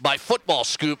reported by Football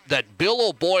Scoop that Bill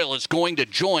O'Boyle is going to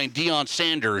join Deion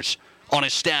Sanders on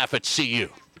his staff at CU.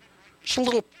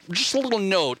 Just a little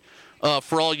note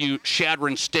for all you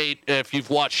Chadron State, if you've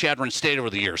watched Chadron State over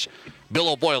the years. Bill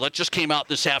O'Boyle, that just came out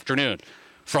this afternoon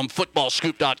from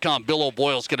footballscoop.com. Bill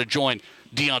O'Boyle's going to join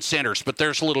Deion Sanders, but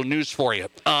there's a little news for you.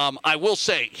 I will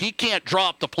say, he can't draw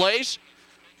up the plays,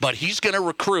 but he's going to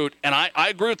recruit, and I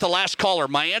agree with the last caller.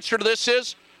 My answer to this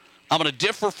is, I'm going to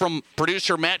differ from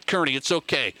producer Matt Kearney. It's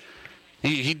okay.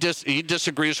 He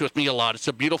disagrees with me a lot. It's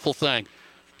a beautiful thing.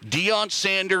 Deion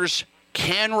Sanders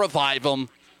can revive him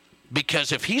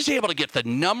because if he's able to get the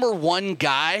number one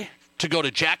guy to go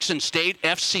to Jackson State,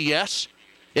 FCS,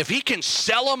 if he can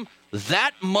sell him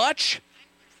that much,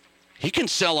 he can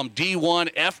sell him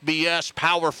D1, FBS,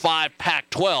 Power 5,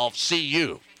 Pac-12,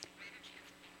 CU.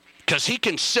 Because he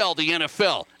can sell the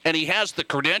NFL, and he has the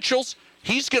credentials.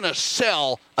 He's going to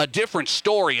sell a different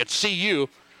story at CU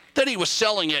than he was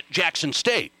selling at Jackson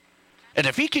State. And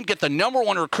if he can get the number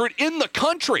one recruit in the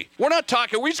country, we're not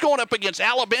talking, he's going up against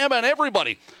Alabama and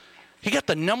everybody. He got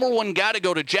the number one guy to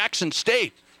go to Jackson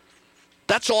State.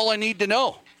 That's all I need to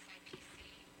know.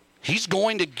 He's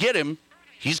going to get him.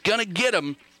 He's going to get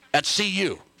him at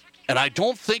CU. And I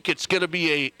don't think it's going to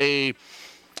be a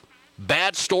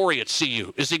bad story at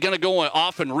CU. Is he going to go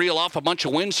off and reel off a bunch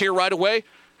of wins here right away?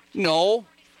 No.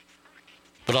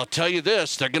 But I'll tell you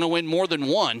this, they're going to win more than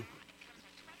one.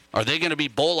 Are they going to be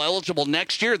bowl eligible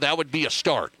next year? That would be a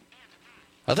start.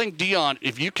 I think, Deion,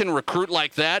 if you can recruit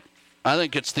like that, I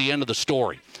think it's the end of the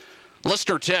story.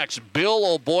 Listener text,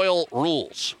 Bill O'Boyle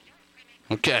rules.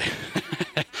 Okay.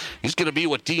 He's going to be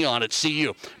with Deion at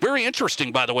CU. Very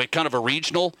interesting, by the way, kind of a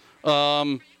regional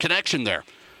connection there.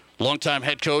 Longtime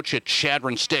head coach at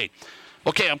Chadron State.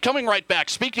 Okay, I'm coming right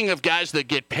back. Speaking of guys that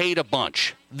get paid a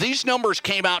bunch, these numbers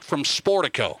came out from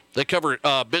Sportico. They cover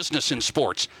business in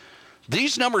sports.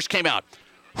 These numbers came out.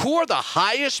 Who are the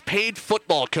highest paid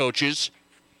football coaches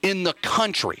in the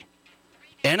country?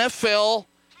 NFL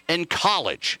and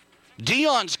college.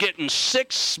 Deion's getting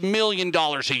 $6 million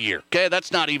a year. Okay,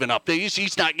 that's not even up there.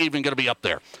 He's not even going to be up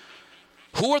there.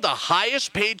 Who are the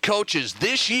highest paid coaches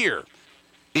this year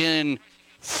in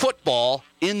football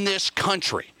in this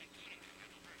country?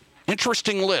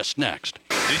 Interesting list next.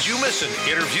 Did you miss an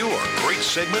interview or great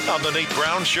segment on The Nate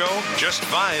Brown Show? Just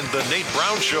find The Nate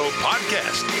Brown Show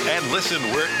podcast and listen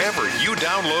wherever you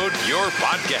download your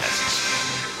podcasts.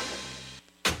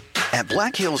 At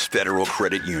Black Hills Federal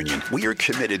Credit Union, we are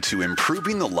committed to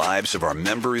improving the lives of our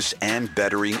members and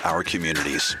bettering our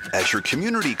communities. As your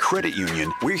community credit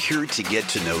union, we're here to get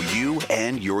to know you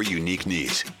and your unique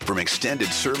needs. From extended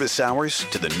service hours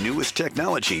to the newest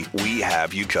technology, we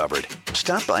have you covered.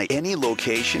 Stop by any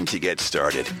location to get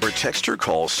started or text or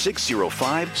call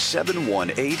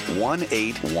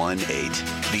 605-718-1818.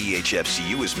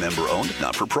 BHFCU is member-owned,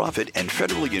 not-for-profit, and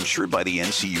federally insured by the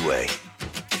NCUA.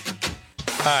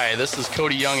 Hi, this is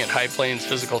Cody Young at High Plains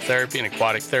Physical Therapy and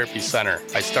Aquatic Therapy Center.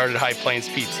 I started High Plains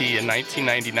PT in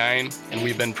 1999, and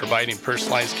we've been providing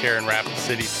personalized care in Rapid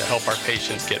City to help our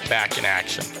patients get back in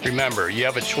action. Remember, you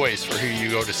have a choice for who you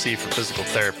go to see for physical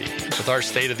therapy. With our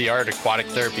state-of-the-art Aquatic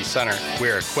Therapy Center, we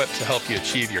are equipped to help you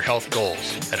achieve your health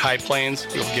goals. At High Plains,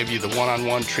 we'll give you the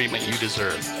one-on-one treatment you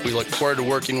deserve. We look forward to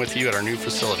working with you at our new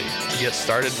facility. To get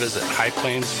started, visit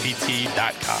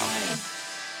highplainspt.com.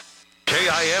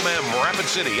 KIMM Rapid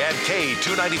City and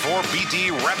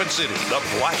K294BT Rapid City, the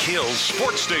Black Hills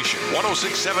Sports Station,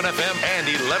 106.7 FM and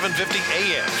 1150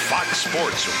 AM, Fox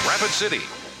Sports Rapid City.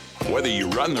 Whether you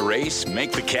run the race,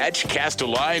 make the catch, cast a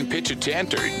line, pitch a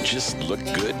tent, or just look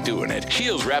good doing it,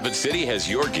 Shields Rapid City has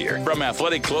your gear. From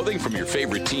athletic clothing from your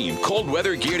favorite team, cold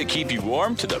weather gear to keep you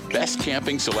warm, to the best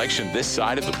camping selection this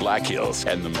side of the Black Hills,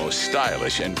 and the most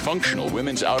stylish and functional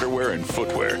women's outerwear and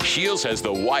footwear. Shields has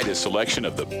the widest selection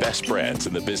of the best brands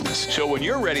in the business. So when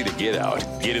you're ready to get out,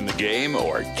 get in the game,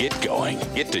 or get going,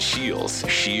 get to Shields.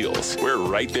 Shields, we're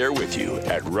right there with you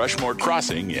at Rushmore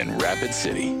Crossing in Rapid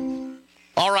City.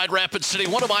 All right, Rapid City,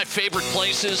 one of my favorite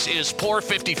places is Pour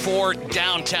 54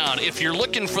 downtown. If you're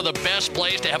looking for the best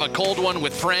place to have a cold one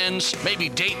with friends, maybe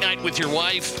date night with your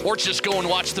wife, or just go and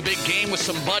watch the big game with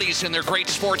some buddies in their great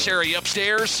sports area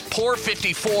upstairs, Pour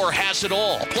 54 has it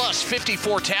all. Plus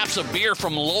 54 taps of beer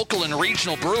from local and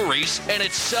regional breweries, and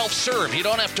it's self-serve. You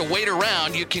don't have to wait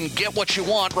around. You can get what you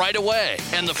want right away.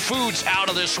 And the food's out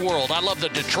of this world. I love the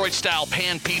Detroit-style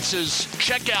pan pizzas.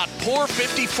 Check out Pour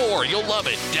 54. You'll love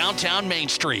it. Downtown Main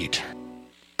Street.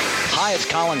 Hi, it's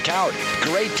Colin Coward.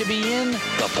 Great to be in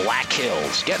the Black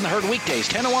Hills. Getting heard weekdays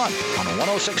 10 to 1 on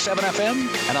 106.7 FM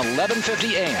and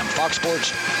 1150 AM. Fox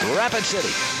Sports Rapid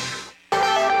City.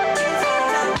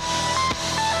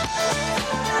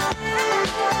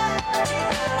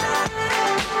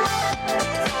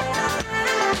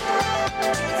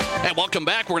 Hey, welcome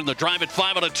back. We're in the Drive at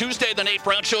 5 on a Tuesday. The Nate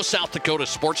Brown Show, South Dakota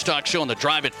Sports Talk Show, and the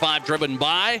Drive at 5 driven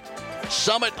by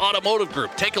Summit Automotive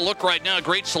Group. Take a look right now.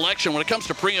 Great selection when it comes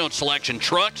to pre-owned selection.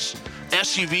 Trucks,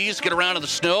 SUVs, get around in the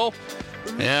snow.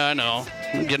 Yeah, I know.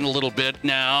 I'm getting a little bit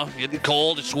now. Getting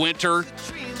cold. It's winter.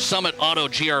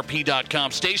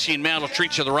 SummitAutoGRP.com. Stacy and Matt will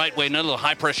treat you the right way. None of the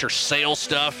high-pressure sales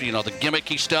stuff, you know, the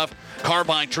gimmicky stuff.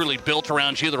 Carbine truly built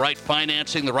around you, the right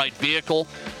financing, the right vehicle,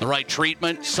 the right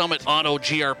treatment.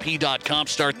 SummitAutoGRP.com.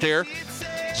 Start there.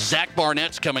 Zach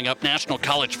Barnett's coming up, national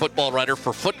college football writer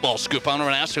for Football Scoop. I'm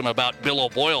going to ask him about Bill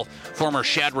O'Boyle, former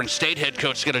Chadron State head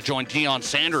coach, is going to join Deion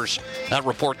Sanders. That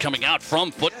report coming out from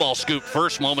Football Scoop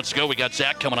first moments ago. We got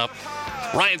Zach coming up.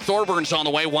 Ryan Thorburn's on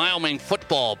the way, Wyoming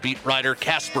football beat writer,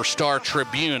 Casper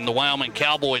Star-Tribune. The Wyoming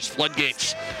Cowboys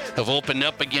floodgates have opened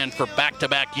up again for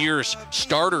back-to-back years.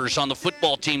 Starters on the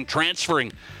football team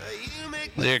transferring.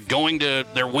 They're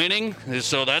winning,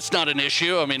 so that's not an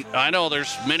issue. I mean, I know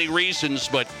there's many reasons,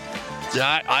 but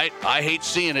I hate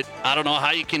seeing it. I don't know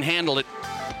how you can handle it.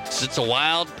 It's a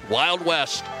wild, wild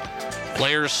west.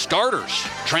 Players, starters,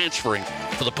 transferring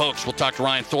for the Pokes. We'll talk to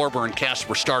Ryan Thorburn,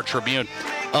 Casper Star-Tribune.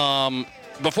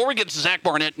 Before we get to Zach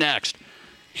Barnett next,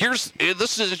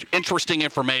 this is interesting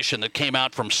information that came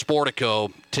out from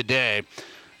Sportico today.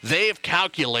 They have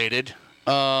calculated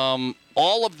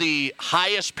all of the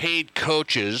highest paid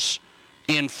coaches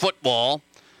in football,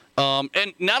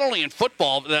 and not only in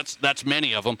football, that's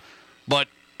many of them, but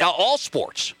all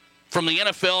sports, from the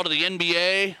NFL to the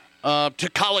NBA to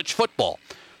college football.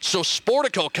 So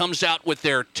Sportico comes out with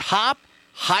their top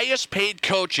highest paid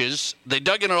coaches. They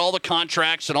dug into all the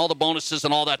contracts and all the bonuses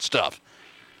and all that stuff.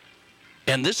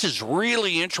 And this is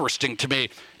really interesting to me.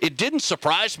 It didn't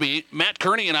surprise me. Matt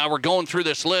Kearney and I were going through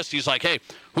this list. He's like, hey,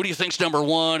 who do you think's number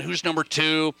one? Who's number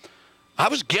two? I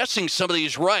was guessing some of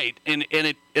these right, and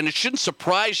it shouldn't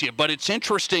surprise you, but it's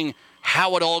interesting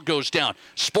how it all goes down.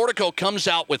 Sportico comes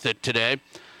out with it today.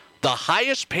 The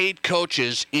highest paid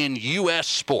coaches in U.S.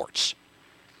 sports.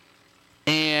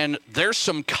 And there's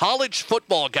some college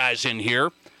football guys in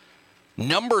here.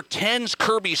 Number 10's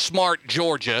Kirby Smart,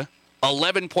 Georgia,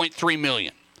 $11.3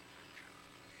 million.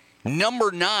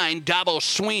 Number 9, Dabo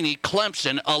Swinney,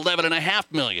 Clemson,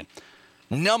 $11.5 million.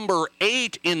 Number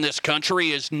 8 in this country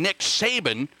is Nick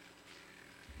Saban.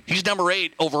 He's number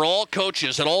 8 overall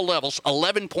coaches at all levels,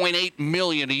 $11.8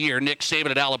 million a year. Nick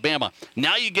Saban at Alabama.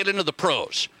 Now you get into the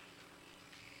pros.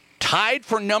 Tied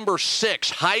for number 6,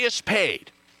 highest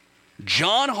paid,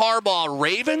 John Harbaugh,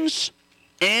 Ravens,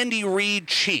 Andy Reid,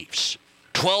 Chiefs,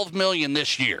 $12 million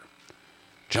this year.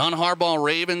 John Harbaugh,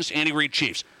 Ravens, Andy Reid,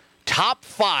 Chiefs. Top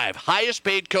 5 highest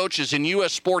paid coaches in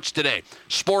U.S. sports today.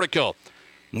 Sportico.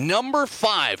 Number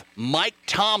 5, Mike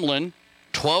Tomlin,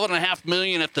 $12.5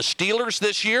 million at the Steelers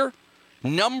this year.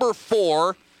 Number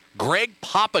 4, Greg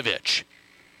Popovich,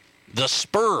 the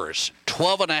Spurs,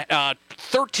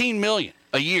 $13 million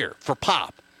a year for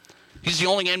Pop. He's the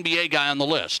only NBA guy on the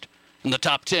list in the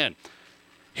top 10.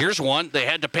 Here's one. They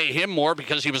had to pay him more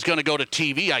because he was going to go to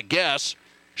TV, I guess.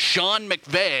 Sean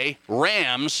McVay,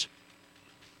 Rams.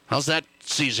 How's that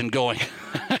season going?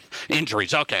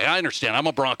 Injuries. Okay, I understand. I'm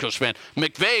a Broncos fan.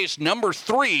 McVay's number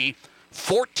 3,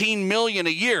 $14 million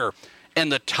a year.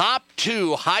 And the top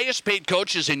 2 highest paid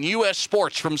coaches in U.S.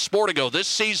 sports from Sportico this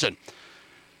season.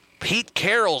 Pete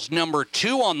Carroll's number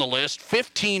 2 on the list,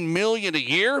 $15 million a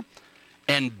year.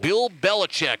 And Bill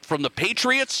Belichick from the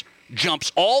Patriots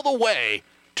jumps all the way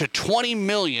to $20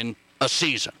 million a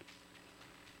season.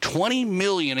 $20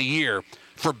 million a year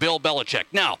for Bill Belichick.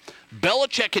 Now,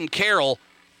 Belichick and Carroll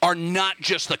are not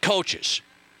just the coaches.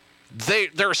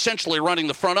 They're essentially running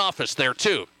the front office there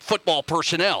too, football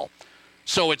personnel.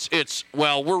 So it's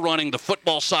we're running the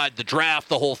football side, the draft,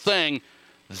 the whole thing.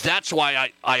 That's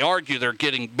why I argue they're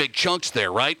getting big chunks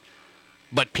there, right?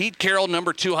 But Pete Carroll,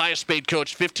 number 2 highest paid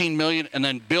coach, $15 million, and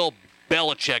then Bill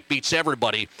Belichick beats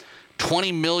everybody,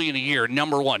 $20 million a year,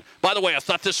 number 1. By the way, I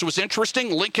thought this was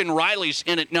interesting. Lincoln Riley's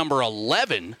in at number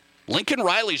 11. Lincoln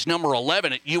Riley's number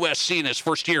 11 at USC in his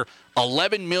first year,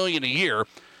 $11 million a year.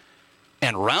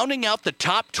 And rounding out the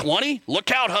top 20,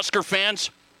 look out, Husker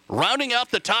fans. Rounding out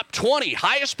the top 20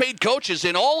 highest paid coaches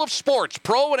in all of sports,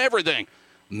 pro and everything.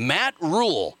 Matt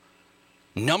Rule,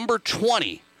 number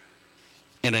 20,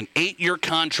 in an 8-year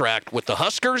contract with the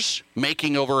Huskers,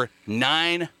 making over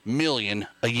 $9 million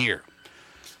a year.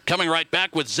 Coming right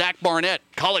back with Zach Barnett,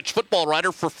 college football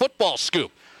writer for Football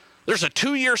Scoop. There's a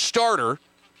 2-year starter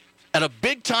at a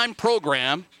big-time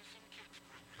program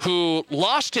who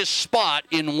lost his spot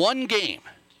in one game.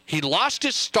 He lost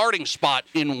his starting spot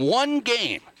in one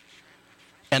game.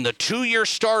 And the 2-year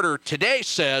starter today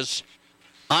says,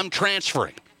 I'm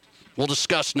transferring. We'll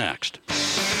discuss next.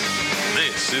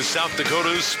 This is South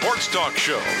Dakota's Sports Talk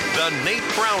Show, The Nate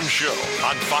Brown Show,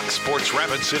 on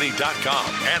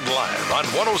FoxSportsRapidCity.com and live on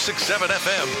 106.7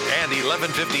 FM and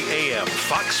 1150 AM,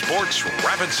 Fox Sports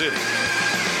Rapid City.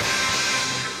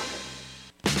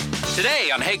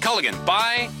 Today on Hey Culligan,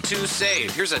 buy to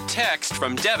save. Here's a text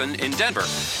from Devin in Denver.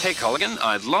 Hey Culligan,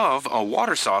 I'd love a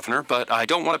water softener, but I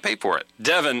don't want to pay for it.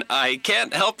 Devin, I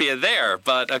can't help you there,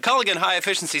 but a Culligan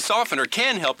high-efficiency softener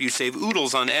can help you save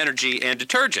oodles on energy and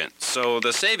detergent, so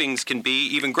the savings can be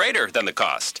even greater than the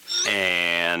cost.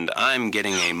 And I'm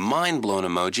getting a mind-blown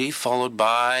emoji followed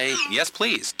by, yes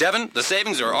please. Devin, the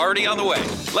savings are already on the way.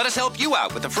 Let us help you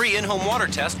out with a free in-home water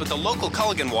test with the local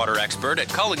Culligan water expert at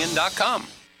Culligan.com.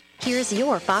 Here's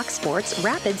your Fox Sports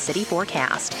Rapid City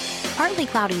forecast. Partly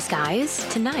cloudy skies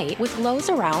tonight with lows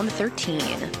around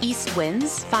 13. East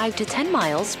winds 5 to 10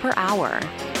 miles per hour.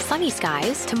 Sunny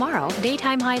skies tomorrow,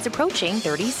 daytime highs approaching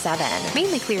 37.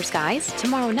 Mainly clear skies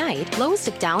tomorrow night, lows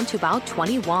dip down to about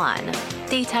 21.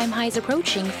 Daytime highs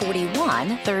approaching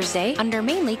 41 Thursday under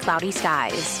mainly cloudy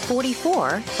skies.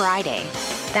 44 Friday.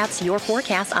 That's your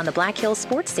forecast on the Black Hills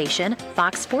Sports Station,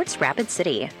 Fox Sports Rapid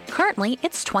City. Currently,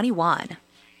 it's 21.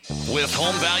 With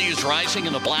home values rising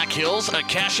in the Black Hills, a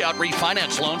cash-out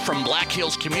refinance loan from Black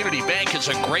Hills Community Bank is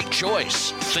a great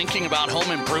choice. Thinking about home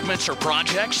improvements or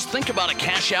projects? Think about a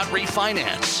cash-out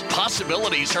refinance.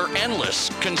 Possibilities are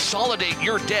endless. Consolidate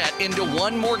your debt into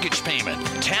one mortgage payment.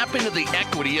 Tap into the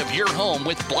equity of your home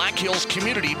with Black Hills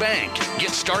Community Bank. Get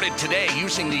started today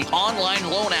using the online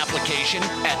loan application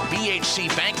at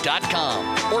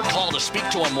bhcbank.com or call to speak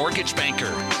to a mortgage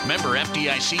banker. Member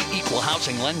FDIC Equal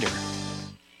Housing Lender.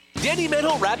 Danny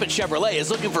Menholt Rapid Chevrolet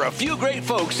is looking for a few great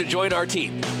folks to join our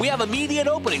team. We have immediate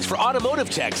openings for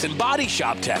automotive techs and body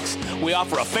shop techs. We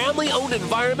offer a family-owned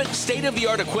environment,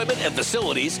 state-of-the-art equipment and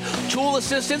facilities, tool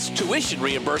assistance, tuition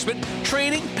reimbursement,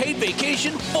 training, paid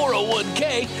vacation,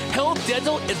 401k, health,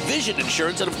 dental, and vision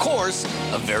insurance, and of course,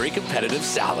 a very competitive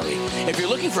salary. If you're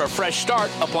looking for a fresh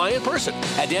start, apply in person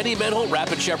at Danny Menholt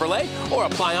Rapid Chevrolet or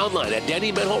apply online at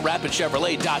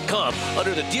DannyMenholtRapidChevrolet.com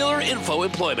under the Dealer Info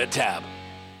Employment tab.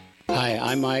 Hi,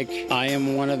 I'm Mike. I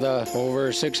am one of the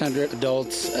over 600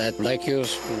 adults at Black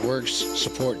Hills Works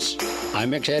Supports.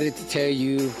 I'm excited to tell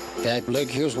you that Black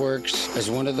Hills Works is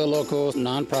one of the local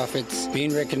nonprofits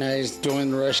being recognized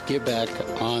during the Rush Give Back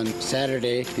on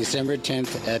Saturday, December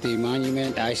 10th at the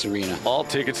Monument Ice Arena. All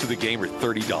tickets to the game are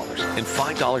 $30, and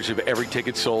 $5 of every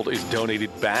ticket sold is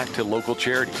donated back to local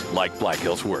charities like Black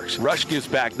Hills Works. Rush Gives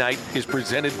Back Night is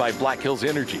presented by Black Hills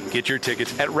Energy. Get your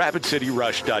tickets at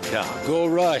RapidCityRush.com. Go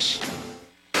Rush!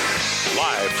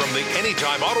 Live from the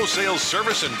Anytime Auto Sales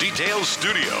Service and Details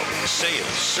Studio. Sales,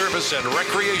 service, and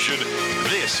recreation.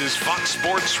 This is Fox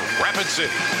Sports Rapid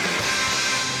City.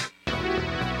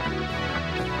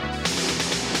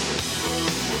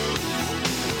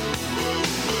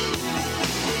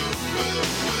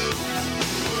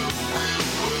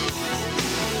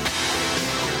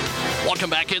 Welcome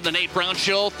back in the Nate Brown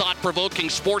Show, thought-provoking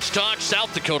sports talk,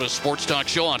 South Dakota Sports Talk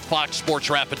Show on Fox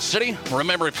Sports Rapid City.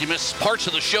 Remember, if you miss parts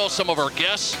of the show, some of our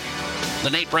guests,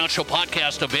 the Nate Brown Show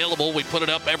podcast available. We put it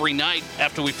up every night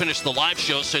after we finish the live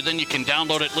show, so then you can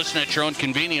download it, listen at your own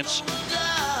convenience.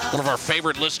 One of our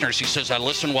favorite listeners, he says, I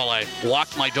listen while I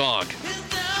walk my dog.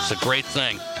 It's a great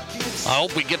thing. I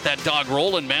hope we get that dog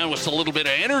rolling, man, with a little bit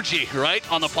of energy, right,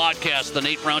 on the podcast, the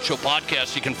Nate Brown Show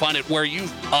podcast. You can find it where you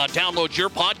download your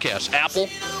podcast, Apple,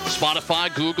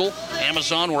 Spotify, Google,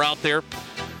 Amazon. We're out there.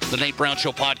 The Nate Brown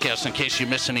Show podcast. In case you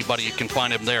miss anybody, you can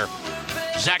find him there.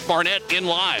 Zach Barnett in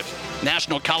live,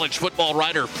 National College Football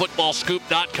writer,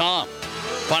 footballscoop.com.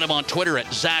 Find him on Twitter at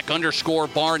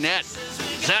Zach_Barnett.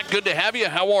 Zach, good to have you.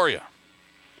 How are you?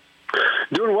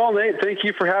 Doing well, Nate. Thank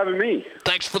you for having me.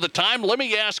 Thanks for the time. Let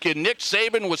me ask you, Nick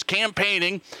Saban was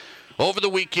campaigning over the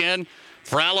weekend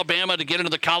for Alabama to get into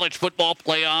the college football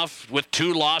playoff with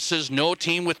 2 losses. No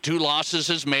team with 2 losses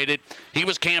has made it. He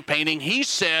was campaigning. He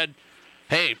said,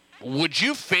 hey, would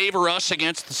you favor us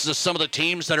against some of the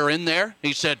teams that are in there?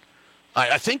 He said,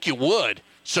 I think you would.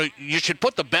 So you should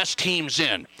put the best teams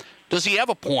in. Does he have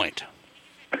a point?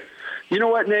 You know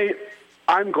what, Nate?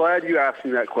 I'm glad you asked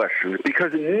me that question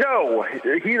because, no,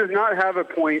 he does not have a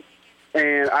point,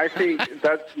 and I think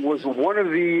that was one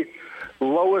of the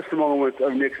lowest moments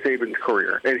of Nick Saban's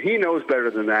career, and he knows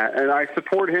better than that, and I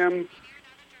support him.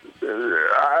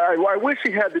 I wish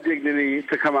he had the dignity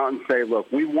to come out and say, look,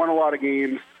 we won a lot of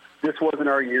games. This wasn't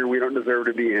our year. We don't deserve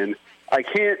to be in. I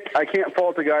can't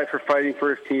fault the guy for fighting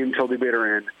for his team until the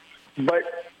bitter end, but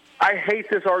I hate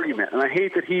this argument, and I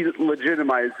hate that he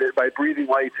legitimized it by breathing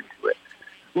life into it.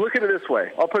 Look at it this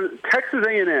way. I'll put it, Texas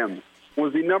A&M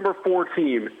was the number 4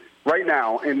 team right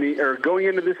now going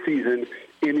into this season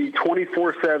in the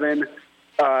 24/7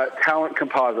 talent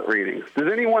composite ratings.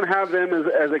 Does anyone have them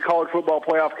as a college football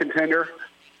playoff contender?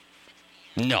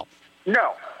 No.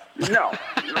 No.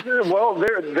 Well,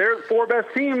 they're 4 best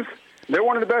teams. They're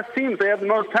one of the best teams. They have the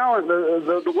most talent.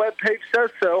 The web page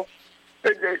says so.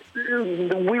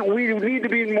 We need to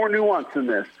be more nuanced in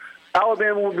this.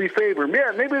 Alabama will be favored.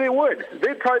 Yeah, maybe they would.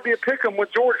 They'd probably be a pick-em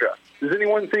with Georgia. Does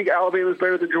anyone think Alabama's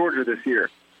better than Georgia this year?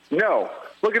 No.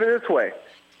 Look at it this way.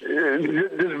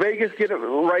 Does Vegas get it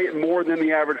right more than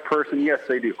the average person? Yes,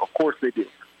 they do. Of course they do.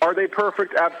 Are they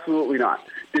perfect? Absolutely not.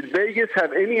 Did Vegas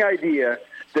have any idea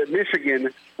that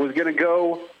Michigan was going to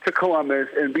go to Columbus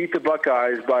and beat the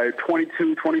Buckeyes by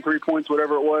 22, 23 points,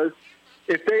 whatever it was?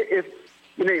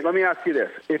 Nate, let me ask you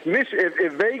this.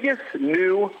 If Vegas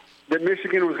knew that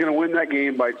Michigan was going to win that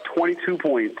game by 22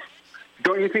 points,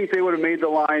 don't you think they would have made the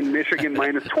line Michigan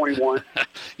minus 21?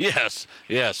 Yes.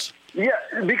 Yeah,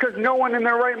 because no one in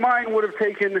their right mind would have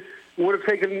taken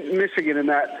Michigan in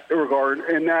that regard,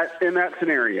 in that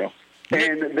scenario.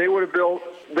 And they would have built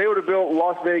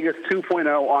Las Vegas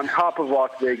 2.0 on top of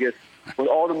Las Vegas with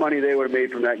all the money they would have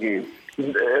made from that game.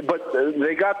 But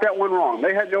they got that one wrong.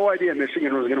 They had no idea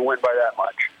Michigan was going to win by that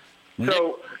much.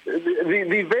 So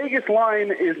the Vegas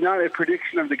line is not a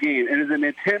prediction of the game. It is an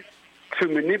attempt to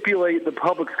manipulate the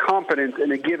public's confidence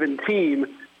in a given team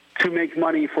to make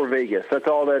money for Vegas. That's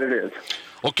all that it is.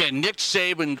 Okay, Nick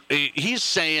Saban, he's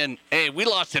saying, hey, we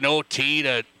lost an OT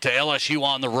to LSU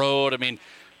on the road. I mean,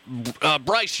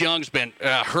 Bryce Young's been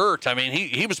hurt. I mean,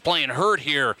 he was playing hurt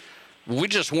here. We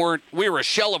just weren't – we were a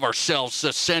shell of ourselves,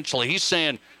 essentially. He's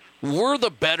saying we're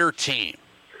the better team.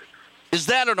 Is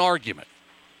that an argument?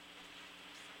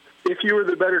 If you were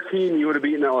the better team, you would have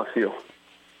beaten LSU.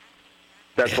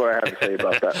 That's what I have to say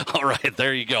about that. All right,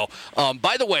 there you go.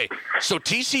 By the way, so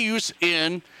TCU's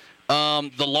in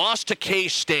the loss to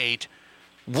K-State.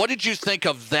 What did you think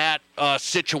of that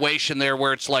situation there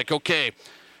where it's like, okay,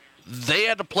 they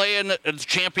had to play in the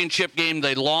championship game.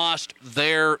 They lost.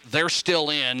 They're still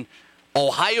in.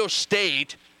 Ohio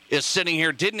State is sitting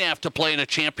here, didn't have to play in a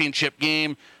championship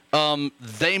game.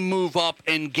 They move up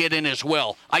and get in as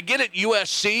well. I get it,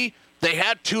 USC, they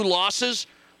had 2 losses,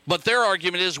 but their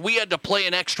argument is we had to play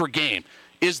an extra game.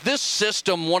 Is this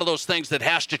system one of those things that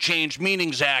has to change,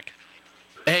 meaning, Zach,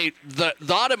 hey, the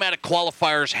automatic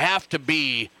qualifiers have to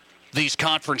be these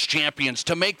conference champions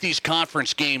to make these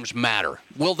conference games matter?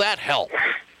 Will that help?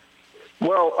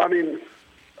 Well, I mean,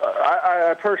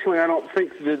 I personally, I don't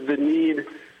think I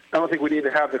don't think we need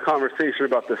to have the conversation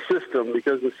about the system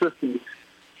because the system's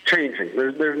changing.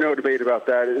 There's no debate about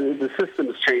that. The system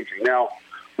is changing. Now,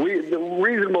 the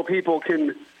reasonable people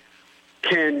can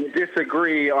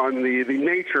disagree on the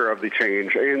nature of the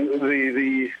change. And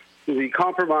the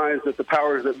compromise that the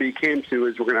powers that be came to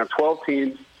is we're going to have 12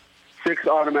 teams, 6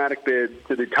 automatic bids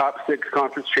to the top 6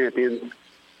 conference champions,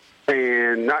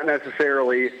 and not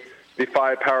necessarily the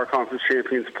 5 power conference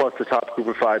champions plus the top group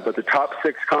of 5, but the top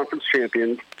 6 conference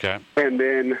champions, okay, and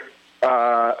then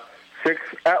 6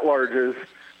 at-larges,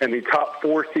 and the top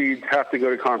 4 seeds have to go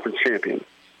to conference champions.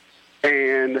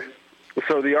 And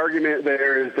so the argument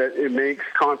there is that it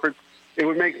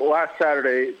would make last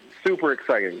Saturday super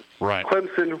exciting. Right.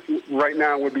 Clemson right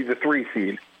now would be the 3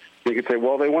 seed. You could say,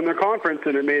 well, they won their conference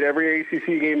and it made every ACC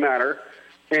game matter.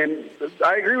 And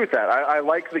I agree with that. I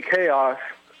like the chaos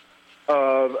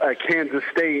of Kansas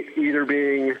State either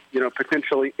being,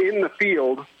 potentially in the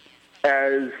field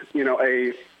as,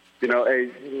 what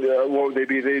would they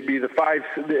be? They'd be the 5.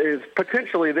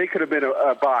 Potentially, they could have been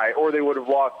a bye, or they would have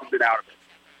lost and been out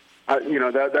of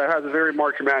it. That has a very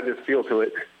March Madness feel to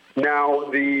it. Now,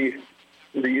 the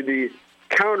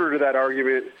counter to that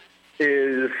argument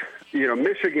is,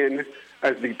 Michigan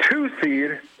as the 2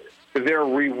 seed. Their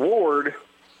reward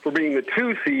for being the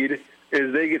 2 seed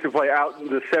is they get to play out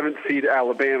the 7th seed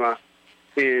Alabama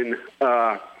they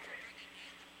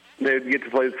get to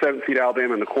play the 7th seed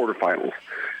Alabama in the quarterfinals.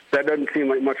 That doesn't seem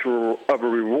like much of a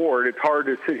reward. It's hard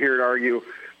to sit here and argue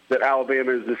that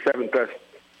Alabama is the 7th best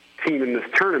team in this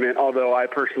tournament, although I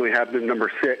personally have them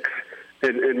number 6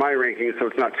 in my rankings, so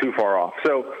it's not too far off.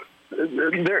 So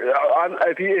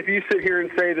if you sit here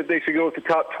and say that they should go with the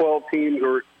top 12 teams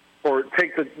or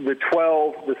take the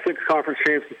 12, the 6 conference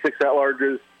champs, the 6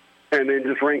 at-larges, and then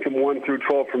just rank them 1 through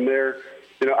 12 from there,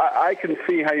 I can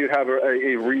see how you'd have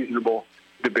a reasonable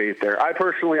debate there. I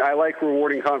like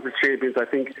rewarding conference champions. I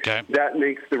think that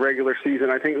makes the regular season.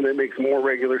 I think that makes more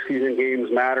regular season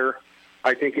games matter.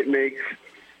 I think it makes,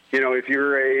 if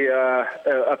you're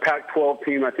a Pac-12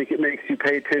 team, I think it makes you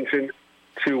pay attention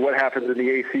to what happens in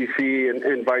the ACC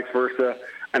and vice versa.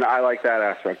 And I like that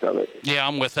aspect of it. Yeah,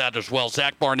 I'm with that as well.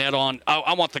 Zach Barnett on.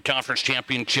 I want the conference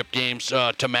championship games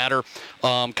to matter.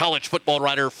 College football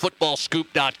writer,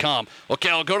 footballscoop.com. Okay,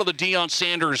 I'll go to the Deion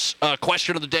Sanders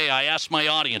question of the day. I asked my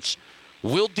audience,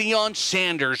 will Deion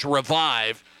Sanders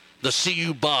revive the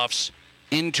CU Buffs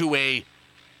into a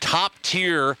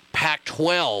top-tier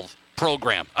Pac-12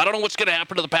 program. I don't know what's going to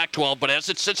happen to the Pac-12, but as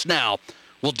it sits now,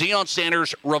 will Deion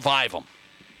Sanders revive them?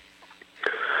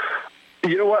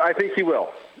 You know what? I think he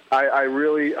will. I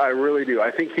really do.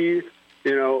 I think he,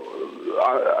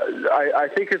 I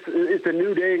think it's a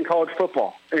new day in college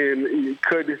football. And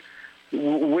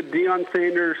would Deion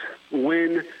Sanders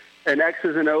win an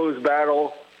X's and O's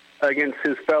battle against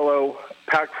his fellow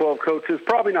Pac-12 coaches?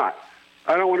 Probably not.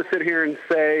 I don't want to sit here and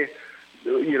say,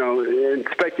 and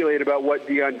speculate about what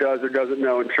Deion does or doesn't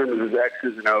know in terms of his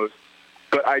X's and O's.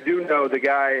 But I do know the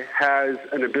guy has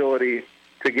an ability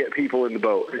to get people in the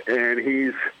boat, and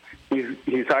he's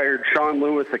hired Sean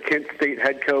Lewis, a Kent State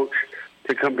head coach,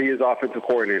 to come be his offensive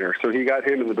coordinator. So he got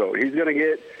him in the boat. He's going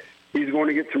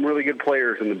to get some really good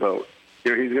players in the boat.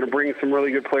 He's going to bring some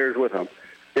really good players with him,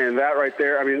 and that right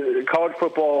there. I mean, college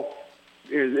football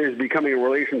is becoming a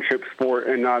relationship sport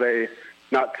and not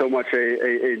so much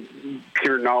a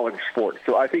pure knowledge sport.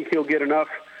 So I think he'll get enough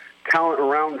talent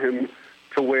around him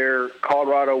to where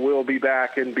Colorado will be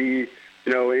back and be,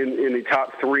 in the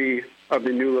top 3 of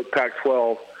the new look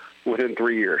Pac-12 within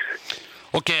 3 years.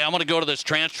 Okay, I'm going to go to this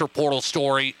transfer portal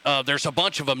story. There's a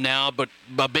bunch of them now, but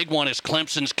a big one is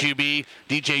Clemson's QB,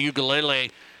 DJ Uiagalelei.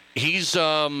 He's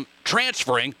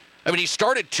transferring. I mean, he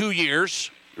started 2 years.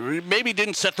 Maybe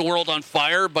didn't set the world on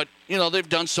fire, but, they've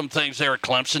done some things there at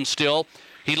Clemson still.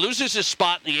 He loses his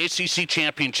spot in the ACC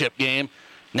championship game.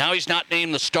 Now he's not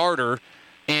named the starter.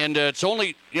 And it's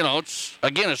only,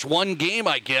 it's one game,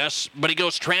 I guess, but he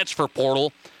goes transfer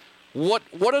portal. What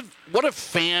are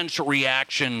fans'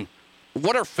 reaction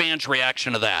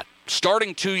to that?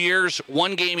 Starting 2 years,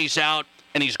 one game he's out,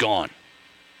 and he's gone.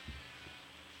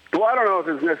 Well, I don't know if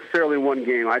it's necessarily one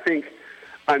game. This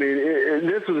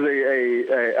was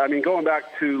going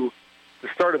back to the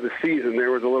start of the season,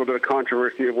 there was a little bit of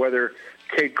controversy of whether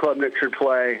Cade Klubnik should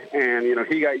play, and,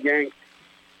 he got yanked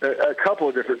a couple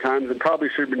of different times and probably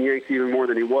should have been yanked even more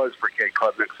than he was for Cade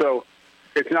Klubnik. So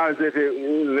it's not as if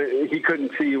he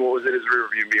couldn't see what was in his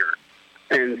rearview mirror.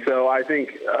 And so I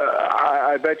think,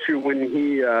 I bet you when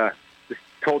he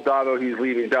told Dabo he's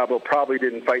leaving, Dabo probably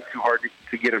didn't fight too hard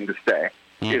to get him to stay.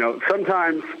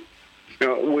 Sometimes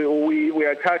we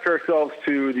attach ourselves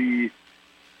to the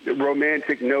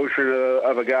romantic notion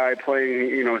of a guy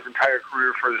playing, his entire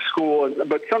career for the school.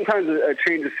 But sometimes a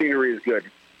change of scenery is good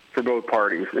for both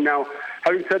parties. And now,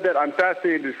 having said that, I'm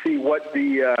fascinated to see what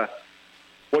the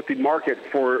market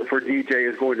for DJ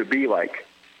is going to be like,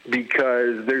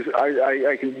 because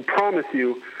I can promise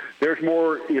you there's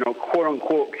more quote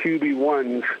unquote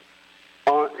QB1s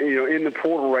in the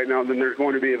portal right now than there's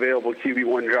going to be available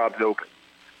QB1 jobs open.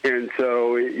 And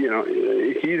so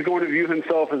he's going to view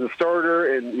himself as a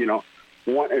starter and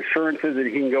want assurances that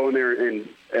he can go in there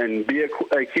and be a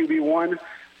QB1.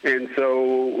 And so,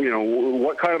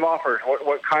 what kind of offers,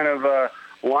 what kind of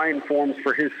line forms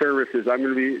for his services, I'm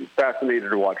going to be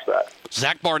fascinated to watch that.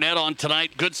 Zach Barnett on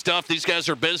tonight. Good stuff. These guys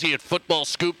are busy at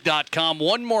footballscoop.com.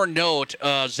 One more note,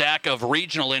 Zach, of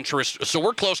regional interest. So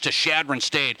we're close to Shadron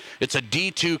State. It's a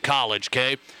D2 college,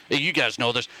 okay? You guys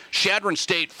know this. Shadron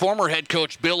State, former head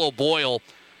coach Bill O'Boyle,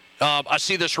 I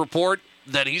see this report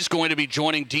that he's going to be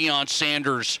joining Deion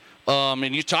Sanders.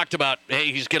 And you talked about,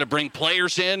 hey, he's going to bring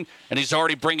players in, and he's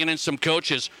already bringing in some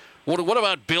coaches. What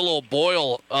about Bill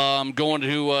O'Boyle going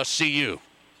to CU?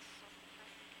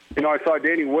 I saw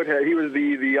Danny Woodhead. He was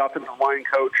the offensive line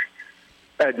coach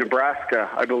at Nebraska,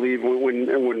 I believe,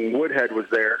 when Woodhead was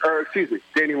there. Or excuse me,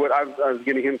 Danny Wood. I was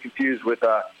getting him confused with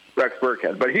Rex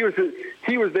Burkhead, but he was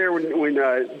there when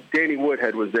Danny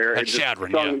Woodhead was there. At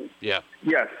Shadron, yeah.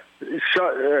 Yes, he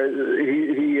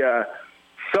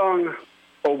sung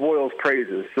O'Boyle's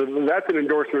praises. So that's an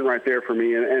endorsement right there for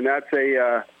me, and that's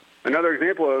another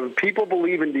example of people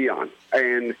believe in Deion,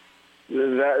 and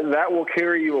that will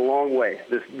carry you a long way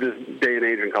this day and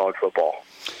age in college football.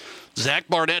 Zach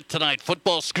Barnett tonight,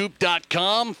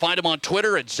 footballscoop.com. Find him on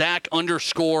Twitter at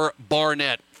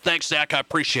Zach_Barnett. Thanks, Zach. I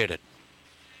appreciate it.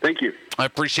 Thank you. I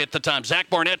appreciate the time. Zach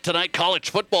Barnett tonight, college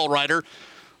football writer.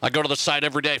 I go to the site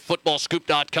every day,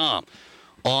 footballscoop.com.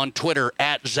 On Twitter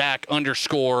at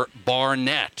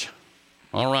Zach_Barnett.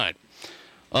 All right.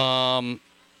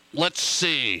 Let's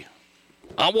see.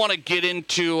 I want to get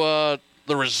into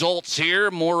the results here.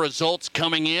 More results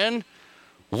coming in.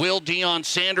 Will Deion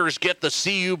Sanders get the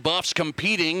CU Buffs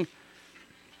competing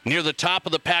near the top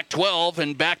of the Pac-12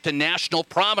 and back to national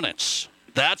prominence?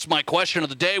 That's my question of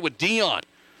the day with Deion.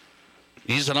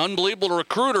 He's an unbelievable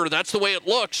recruiter. That's the way it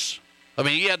looks. I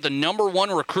mean, he had the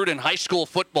 #1 recruit in high school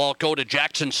football go to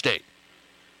Jackson State.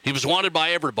 He was wanted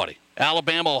by everybody.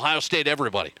 Alabama, Ohio State,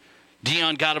 everybody.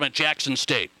 Deion got him at Jackson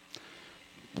State.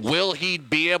 will he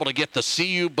be able to get the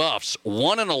CU Buffs,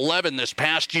 1-11 this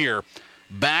past year,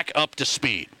 back up to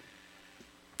speed?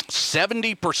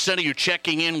 70% of you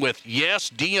checking in with, yes,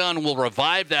 Dion will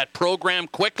revive that program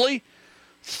quickly.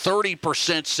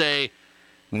 30% say,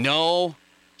 no,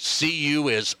 CU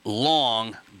is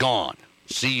long gone.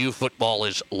 CU football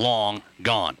is long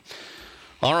gone.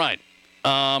 All right.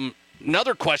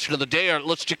 Another question of the day.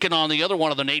 Let's check in on the other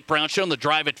one of the Nate Brown Show and the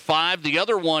Drive at 5. The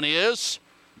other one is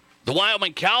the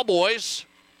Wyoming Cowboys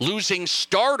losing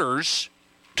starters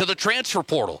to the transfer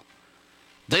portal.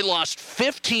 They lost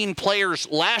 15 players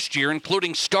last year,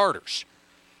 including starters.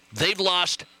 They've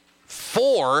lost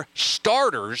 4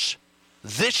 starters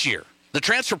this year. The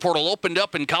transfer portal opened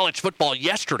up in college football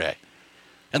yesterday.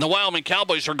 And the Wyoming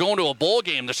Cowboys are going to a bowl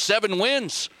game. There's 7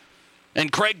 wins.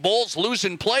 And Craig Bowles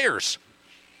losing players.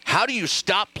 How do you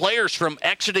stop players from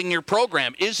exiting your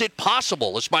program? Is it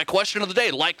possible? It's my question of the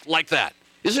day, like that.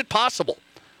 Is it possible?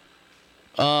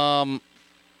 90%.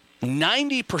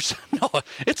 No,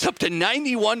 it's up to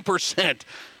 91%.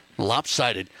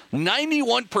 Lopsided.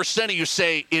 91% of you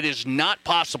say it is not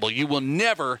possible. You will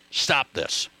never stop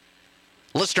this.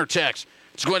 Listener text,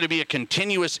 it's going to be a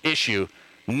continuous issue.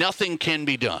 Nothing can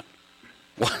be done.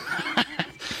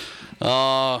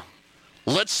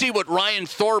 Let's see what Ryan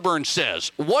Thorburn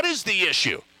says. What is the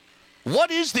issue? What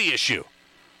is the issue?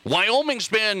 Wyoming's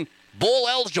been bowl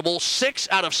eligible 6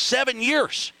 out of 7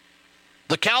 years.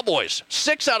 The Cowboys,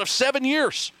 6 out of 7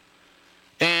 years.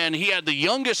 And he had the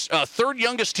youngest, third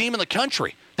youngest team in the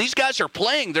country. These guys are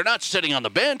playing. They're not sitting on the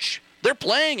bench. They're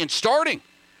playing and starting.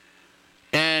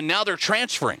 And now they're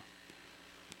transferring.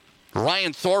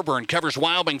 Ryan Thorburn covers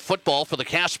Wyoming football for the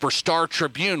Casper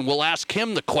Star-Tribune. We'll ask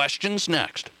him the questions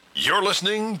next. You're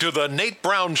listening to The Nate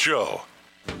Brown Show.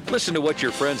 Listen to what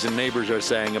your friends and neighbors are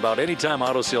saying about Anytime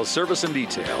Auto Sales Service and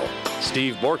Detail.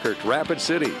 Steve Borkert, Rapid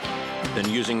City. Been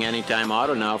using Anytime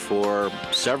Auto now for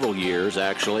several years,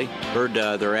 actually. Heard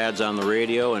their ads on the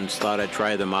radio and thought I'd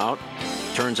try them out.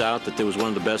 Turns out that it was one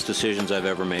of the best decisions I've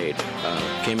ever made.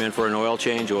 Came in for an oil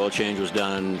change. Oil change was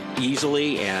done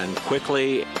easily and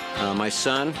quickly. My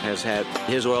son has had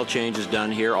his oil changes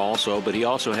done here also, but he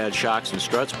also had shocks and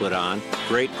struts put on.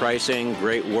 Great pricing,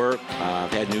 great work.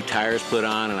 Had new tires put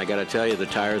on, and I got to tell you, the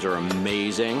tires are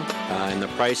amazing. And the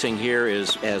pricing here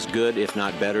is as good, if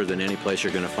not better, than any place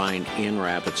you're going to find in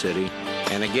Rapid City.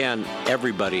 And again,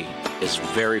 everybody is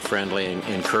very friendly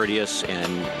and courteous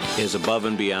and is above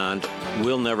and beyond.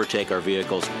 We'll never take our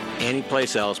vehicles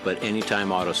anyplace else but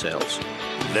Anytime Auto Sales.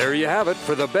 There you have it.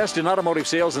 For the best in automotive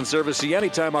sales and service, see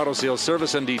Anytime Auto Sales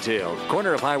Service and Detail.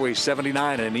 Corner of Highway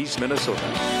 79 in East Minnesota.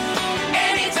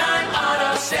 Anytime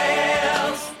Auto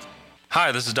Sales.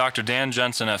 Hi, this is Dr. Dan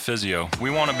Jensen at Physio.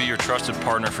 We want to be your trusted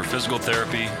partner for physical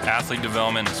therapy, athlete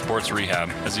development, and sports rehab.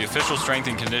 As the official strength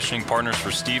and conditioning partners for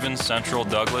Stevens, Central,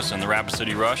 Douglas, and the Rapid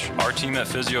City Rush, our team at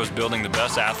Physio is building the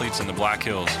best athletes in the Black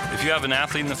Hills. If you have an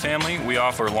athlete in the family, we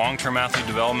offer long-term athlete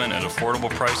development at affordable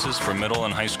prices for middle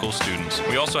and high school students.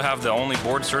 We also have the only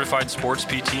board-certified sports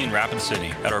PT in Rapid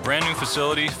City. At our brand new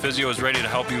facility, Physio is ready to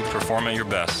help you perform at your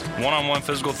best. One-on-one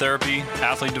physical therapy,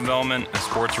 athlete development, and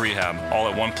sports rehab, all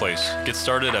at one place. Get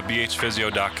started at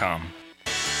bhphysio.com.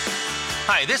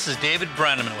 Hi, this is David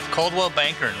Brenneman with Coldwell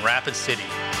Banker in Rapid City.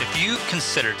 If you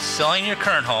considered selling your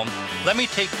current home, let me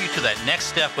take you to that next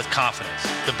step with confidence.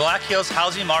 The Black Hills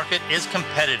housing market is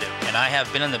competitive, and I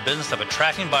have been in the business of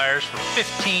attracting buyers for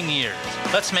 15 years.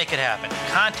 Let's make it happen.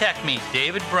 Contact me,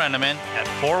 David Brenneman, at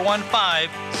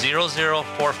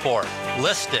 415-0044.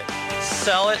 List it,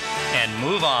 sell it, and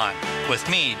move on. With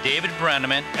me, David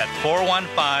Brenneman, at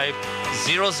 415-0044.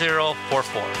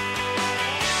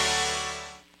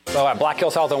 So at Black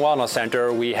Hills Health and Wellness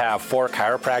Center, we have 4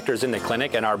 chiropractors in the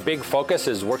clinic, and our big focus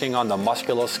is working on the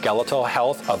musculoskeletal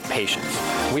health of patients.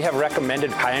 We have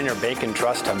recommended Pioneer Bank and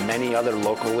Trust to many other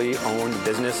locally owned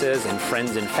businesses and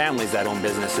friends and families that own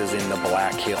businesses in the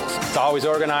Black Hills. It's always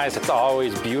organized, it's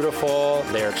always beautiful,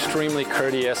 they're extremely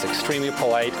courteous, extremely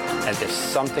polite, and if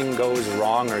something goes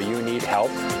wrong or you need help,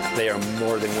 they are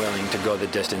more than willing to go the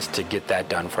distance to get that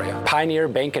done for you. Pioneer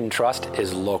Bank and Trust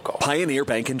is local. Pioneer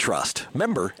Bank and Trust,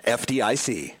 member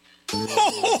FDIC. Ho,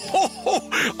 ho, ho, ho.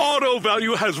 Auto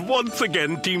Value has once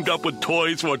again teamed up with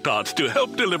Toys for Tots to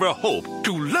help deliver hope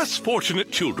to less fortunate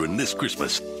children this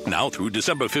Christmas. Now through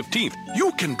December 15th,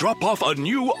 you can drop off a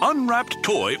new unwrapped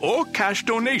toy or cash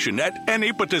donation at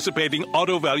any participating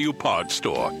Auto Value parts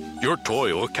store. Your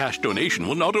toy or cash donation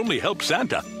will not only help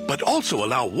Santa, but also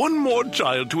allow one more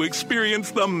child to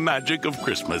experience the magic of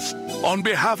Christmas. On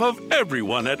behalf of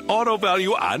everyone at Auto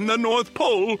Value and the North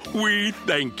Pole, we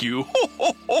thank you. Ho,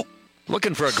 ho, ho.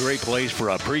 Looking for a great place for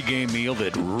a pregame meal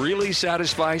that really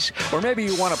satisfies? Or maybe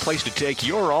you want a place to take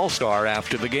your all-star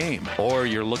after the game. Or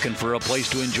you're looking for a place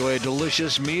to enjoy a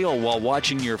delicious meal while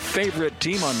watching your favorite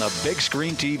team on the big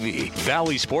screen TV.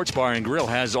 Valley Sports Bar and Grill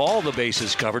has all the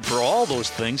bases covered for all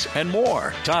those things and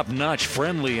more. Top-notch,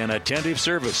 friendly, and attentive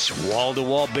service.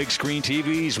 Wall-to-wall big screen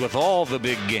TVs with all the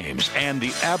big games. And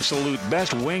the absolute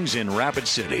best wings in Rapid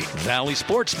City. Valley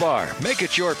Sports Bar. Make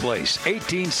it your place.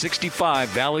 1865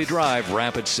 Valley Drive,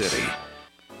 Rapid City.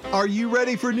 Are you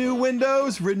ready for new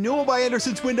windows? Renewal by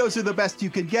Anderson's windows are the best you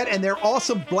can get, and their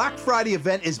awesome Black Friday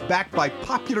event is backed by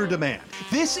popular demand.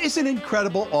 This is an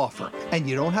incredible offer, and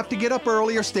you don't have to get up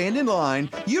early or stand in line.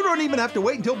 You don't even have to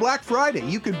wait until Black Friday.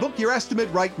 You can book your estimate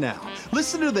right now.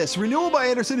 Listen to this. Renewal by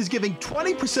Anderson is giving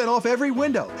 20% off every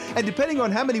window, and depending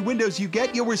on how many windows you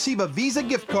get, you'll receive a Visa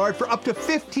gift card for up to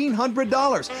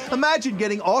 $1,500. Imagine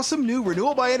getting awesome new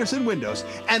Renewal by Anderson windows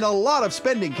and a lot of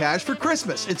spending cash for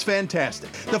Christmas. It's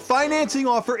fantastic. The financing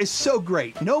offer is so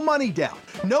great. No money down,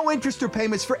 no interest or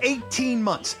payments for 18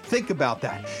 months. Think about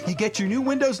that. You get your new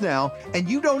windows now, and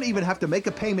you don't even have to make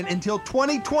a payment until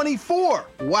 2024.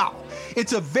 Wow.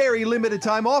 It's a very limited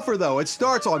time offer, though. It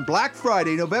starts on Black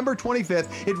Friday, November 25th.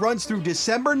 It runs through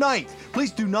December 9th.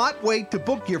 Please do not wait to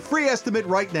book your free estimate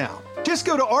right now. Just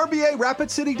go to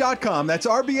RBARapidCity.com. That's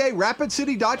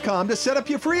RBARapidCity.com to set up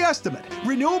your free estimate.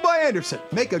 Renewal by Anderson.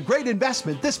 Make a great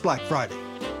investment this Black Friday.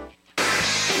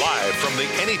 Live from the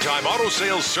Anytime Auto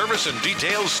Sales Service and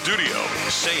Details Studio.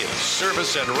 Sales,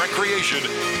 service, and recreation.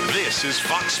 This is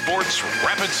Fox Sports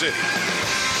Rapid City.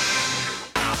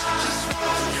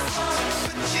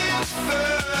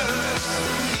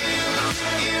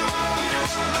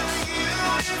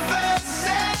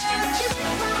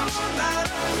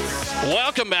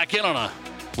 Welcome back in on a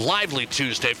lively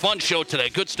Tuesday. Fun show today.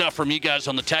 Good stuff from you guys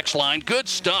on the text line. Good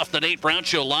stuff. The Nate Brown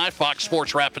Show live, Fox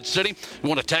Sports Rapid City. You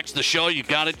want to text the show, you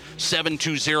got it.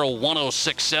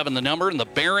 720-1067, the number. And the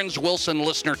Barron's Wilson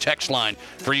listener text line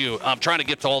for you. I'm trying to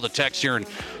get to all the texts here and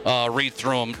read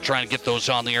through them, trying to get those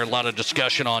on the air. A lot of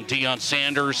discussion on Deion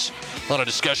Sanders, a lot of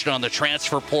discussion on the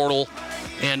transfer portal.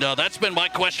 And that's been my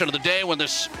question of the day when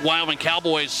this Wyoming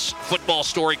Cowboys football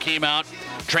story came out.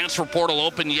 Transfer portal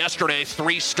opened yesterday.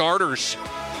 3 starters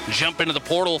jump into the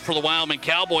portal for the Wyoming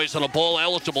Cowboys on a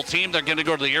bowl-eligible team. They're going to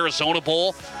go to the Arizona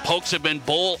Bowl. Pokes have been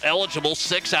bowl-eligible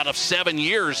 6 out of 7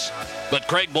 years. But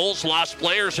Craig Bowles lost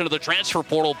players into the transfer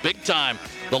portal big time.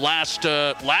 The last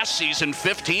season,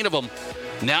 15 of them.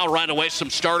 Now right away some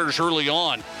starters early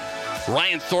on.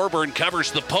 Ryan Thorburn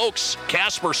covers the Pokes,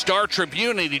 Casper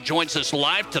Star-Tribune, and he joins us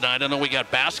live tonight. I know we got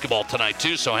basketball tonight,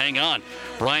 too, so hang on.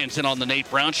 Ryan's in on the Nate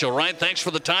Brown Show. Ryan, thanks for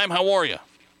the time. How are you?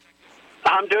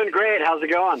 I'm doing great. How's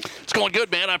it going? It's going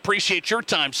good, man. I appreciate your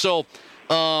time. So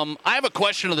I have a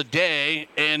question of the day,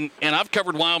 and I've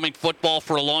covered Wyoming football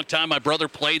for a long time. My brother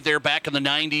played there back in the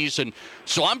 90s, and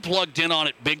so I'm plugged in on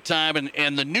it big time,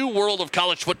 and the new world of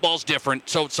college football is different,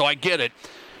 so I get it.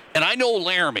 And I know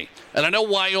Laramie, and I know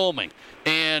Wyoming,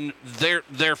 and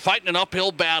they're fighting an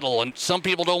uphill battle, and some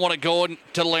people don't want to go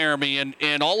to Laramie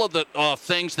and all of the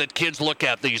things that kids look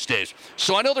at these days.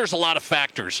 So I know there's a lot of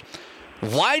factors.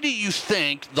 Why do you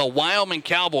think the Wyoming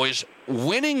Cowboys,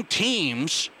 winning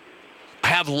teams,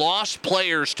 have lost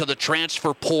players to the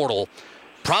transfer portal?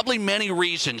 Probably many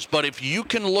reasons, but if you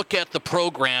can look at the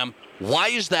program, why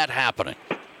is that happening?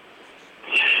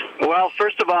 Well,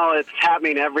 first of all, it's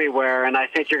happening everywhere, and I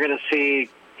think you're going to see,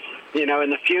 in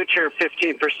the future,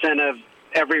 15% of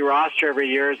every roster every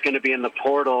year is going to be in the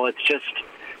portal. It's just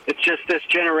this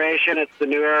generation. It's the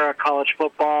new era of college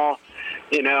football.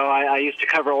 I used to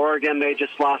cover Oregon. They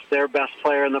just lost their best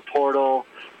player in the portal.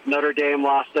 Notre Dame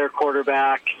lost their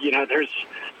quarterback. There's,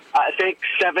 I think,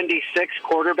 76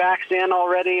 quarterbacks in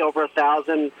already, over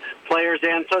 1,000 players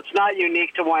in. So it's not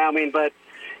unique to Wyoming, but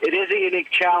it is a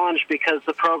unique challenge because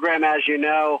the program, as you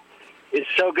know, is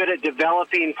so good at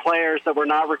developing players that were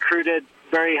not recruited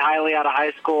very highly out of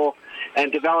high school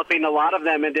and developing a lot of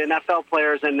them into NFL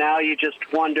players. And now you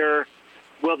just wonder,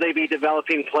 will they be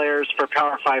developing players for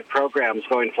Power 5 programs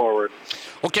going forward?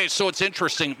 Okay, so it's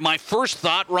interesting. My first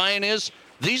thought, Ryan, is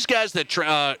these guys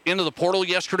that into the portal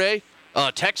yesterday,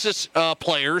 Texas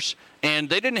players, and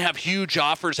they didn't have huge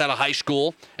offers out of high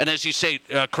school. And as you say,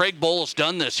 Craig Bowles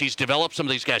done this. He's developed some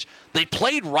of these guys. They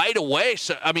played right away.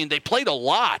 So, they played a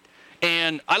lot.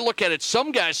 And I look at it,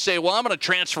 some guys say, well, I'm going to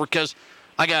transfer because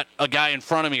I got a guy in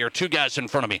front of me or 2 guys in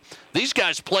front of me. These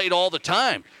guys played all the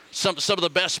time. Some of the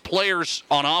best players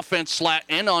on offense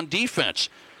and on defense.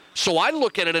 So I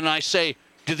look at it and I say,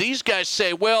 do these guys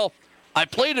say, well, I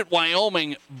played at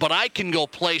Wyoming, but I can go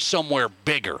play somewhere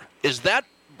bigger?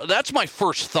 That's my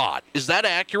first thought. Is that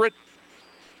accurate?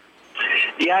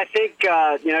 Yeah, I think,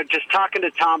 just talking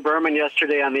to Tom Berman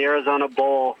yesterday on the Arizona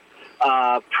Bowl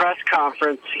press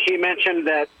conference, he mentioned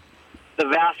that the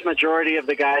vast majority of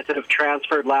the guys that have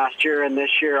transferred last year and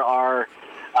this year are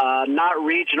not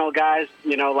regional guys,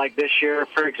 like this year,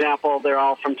 for example. They're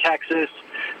all from Texas.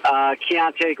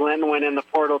 Keontae Glenn went in the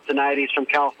portal tonight. He's from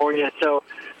California. So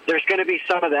there's going to be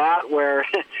some of that where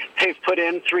they've put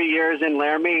in 3 years in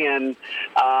Laramie and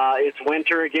it's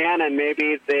winter again, and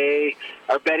maybe they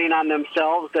are betting on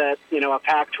themselves that, a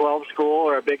Pac-12 school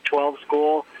or a Big 12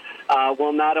 school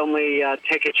will not only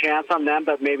take a chance on them,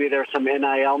 but maybe there's some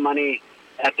NIL money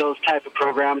at those type of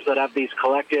programs that have these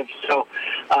collectives. So,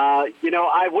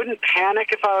 I wouldn't panic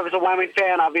if I was a Wyoming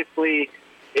fan. Obviously,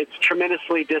 it's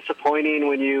tremendously disappointing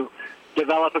when you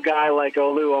develop a guy like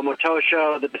Olu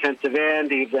Omotosho, the defensive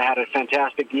end. He's had a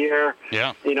fantastic year.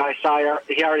 Yeah. I saw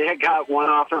he already had got one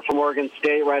offer from Oregon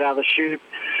State right out of the chute.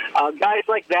 Guys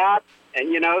like that,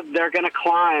 they're going to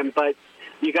climb, but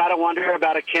you got to wonder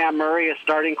about a Cam Murray, a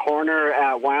starting corner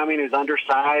at Wyoming who's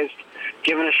undersized,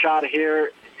 given a shot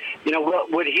here.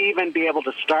 Would he even be able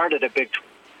to start at a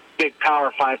big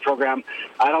Power 5 program?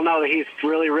 I don't know that he's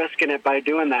really risking it by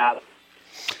doing that.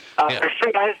 There's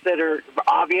some guys that are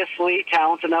obviously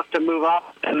talented enough to move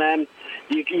up, and then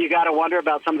you got to wonder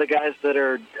about some of the guys that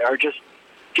are just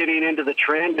getting into the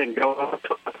trend and go up.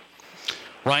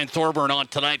 Ryan Thorburn on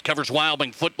tonight covers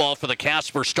Wyoming football for the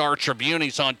Casper Star-Tribune.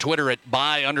 He's on Twitter at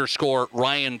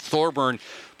 @by_Ryan Thorburn.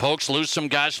 Pokes lose some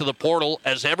guys to the portal,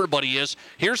 as everybody is.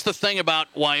 Here's the thing about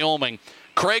Wyoming.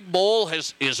 Craig Bohl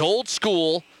is old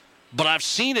school, but I've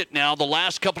seen it now the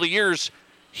last couple of years.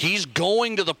 He's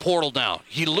going to the portal now.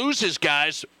 He loses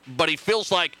guys, but he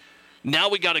feels like now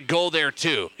we got to go there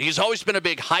too. He's always been a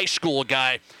big high school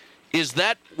guy. Is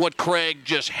that what Craig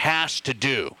just has to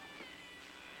do?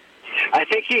 I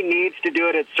think he needs to do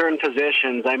it at certain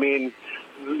positions. I mean,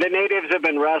 the natives have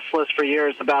been restless for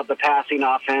years about the passing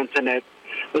offense, and it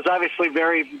was obviously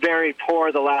very, very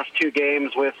poor the last two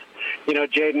games with,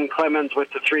 Jaden Clemens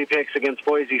with the 3 picks against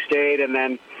Boise State, and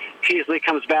then Peasley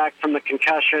comes back from the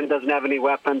concussion, doesn't have any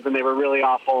weapons, and they were really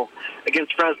awful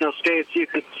against Fresno State. So you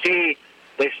can see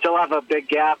they still have a big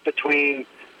gap between,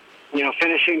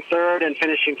 finishing third and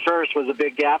finishing first was a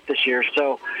big gap this year.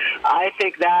 So I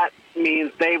think that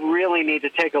means they really need to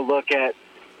take a look at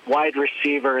wide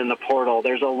receiver in the portal.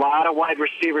 There's a lot of wide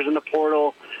receivers in the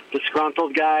portal,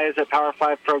 disgruntled guys at Power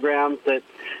 5 programs that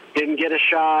didn't get a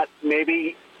shot.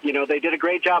 Maybe, they did a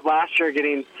great job last year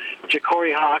getting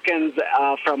Ja'Cory Hawkins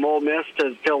from Ole Miss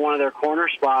to fill one of their corner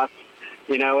spots,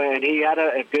 and he had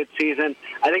a good season.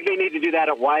 I think they need to do that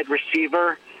at wide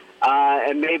receiver,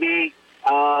 and maybe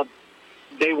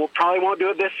they probably won't do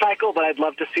it this cycle, but I'd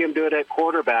love to see them do it at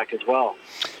quarterback as well.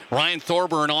 Ryan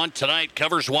Thorburn on tonight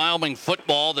covers Wyoming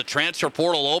football. The transfer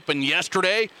portal opened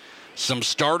yesterday. Some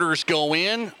starters go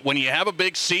in. When you have a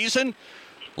big season,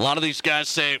 a lot of these guys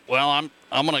say, well, I'm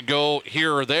going to go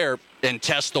here or there and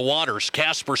test the waters.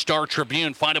 Casper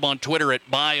Star-Tribune. Find him on Twitter at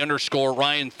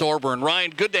 @by_Ryan Thorburn.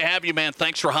 Ryan, good to have you, man.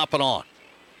 Thanks for hopping on.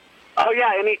 Oh,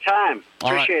 yeah, anytime.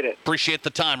 Appreciate it. Appreciate the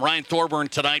time. Ryan Thorburn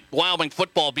tonight, Wyoming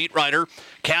football beat writer,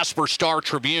 Casper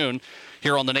Star-Tribune,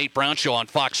 here on the Nate Brown Show on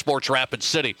Fox Sports Rapid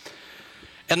City.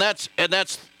 And that's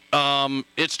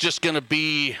it's just going to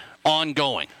be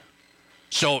ongoing.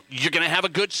 So you're going to have a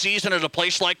good season at a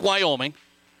place like Wyoming.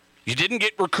 You didn't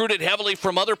get recruited heavily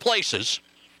from other places.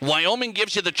 Wyoming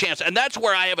gives you the chance, and that's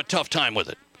where I have a tough time with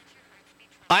it.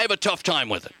 That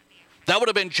would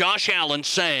have been Josh Allen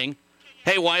saying,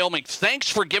 hey, Wyoming, thanks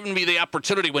for giving me the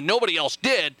opportunity when nobody else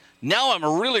did. Now I'm a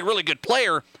really, really good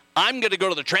player. I'm going to go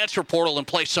to the transfer portal and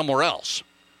play somewhere else.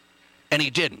 And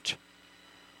he didn't.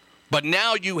 But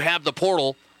now you have the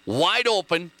portal wide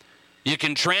open. You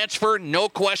can transfer, no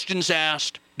questions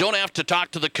asked. Don't have to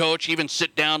talk to the coach, even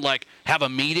sit down, have a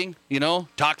meeting,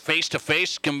 talk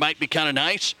face-to-face might be kind of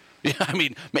nice. I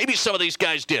mean, maybe some of these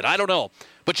guys did. I don't know.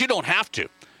 But you don't have to.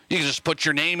 You can just put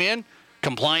your name in,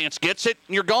 compliance gets it,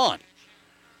 and you're gone.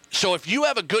 So if you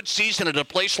have a good season at a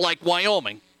place like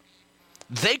Wyoming,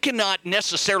 they cannot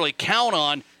necessarily count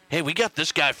on, hey, we got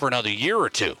this guy for another year or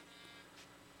two.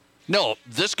 No,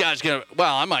 this guy's going to,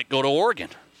 I might go to Oregon.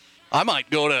 I might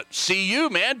go to CU,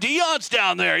 man. Dion's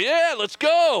down there. Yeah, let's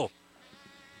go.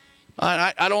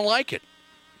 I don't like it.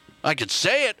 I could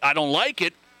say it. I don't like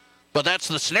it. But that's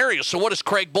the scenario. So what does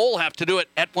Craig Bohl have to do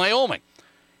at Wyoming?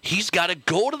 He's got to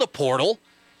go to the portal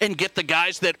and get the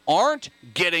guys that aren't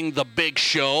getting the big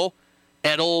show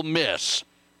at Ole Miss,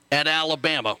 at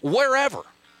Alabama, wherever,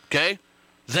 okay?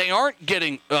 They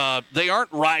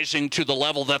aren't rising to the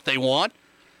level that they want.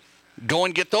 Go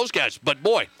and get those guys. But,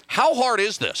 boy, how hard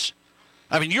is this?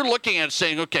 I mean, you're looking at it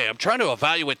saying, okay, I'm trying to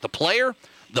evaluate the player,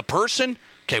 the person.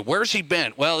 Okay, where's he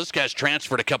been? Well, this guy's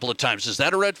transferred a couple of times. Is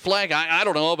that a red flag? I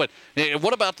don't know, but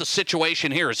what about the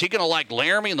situation here? Is he going to like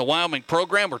Laramie and the Wyoming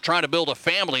program? We're trying to build a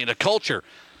family and a culture.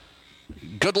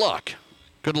 Good luck.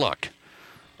 Good luck.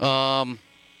 Hard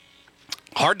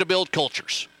to build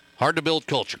cultures.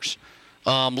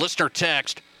 Listener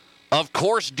text, of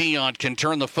course Dion can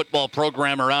turn the football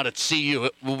program around at CU,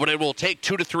 but it will take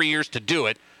 2 to 3 years to do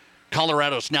it.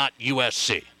 Colorado's not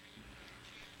USC.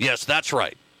 Yes, that's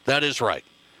right. That is right.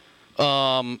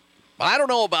 I don't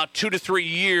know about 2 to 3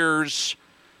 years.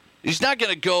 He's not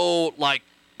going to go like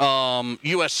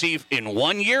USC in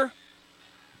 1 year.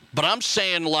 But I'm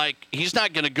saying, like, he's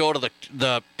not going to go to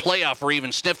the playoff or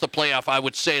even sniff the playoff, I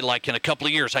would say, like, in a couple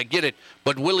of years. I get it.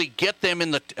 But will he get them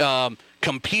in the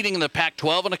competing in the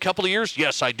Pac-12 in a couple of years?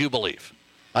 Yes, I do believe.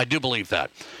 I do believe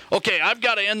that. Okay, I've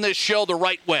got to end this show the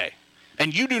right way.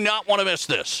 And you do not want to miss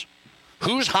this.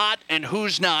 Who's hot and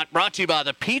who's not, brought to you by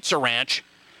the Pizza Ranch.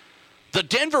 The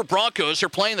Denver Broncos are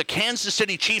playing the Kansas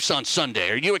City Chiefs on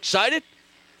Sunday. Are you excited?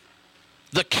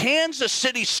 The Kansas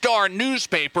City Star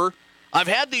newspaper, I've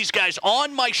had these guys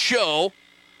on my show.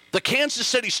 The Kansas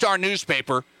City Star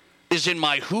newspaper is in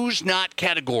my Who's Not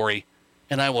category,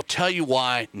 and I will tell you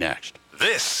why next.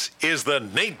 This is the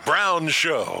Nate Brown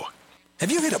Show.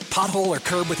 Have you hit a pothole or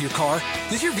curb with your car?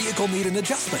 Does your vehicle need an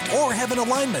adjustment or have an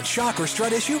alignment, shock, or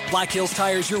strut issue? Black Hills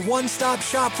Tire is your one-stop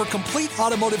shop for complete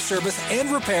automotive service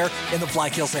and repair in the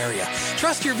Black Hills area.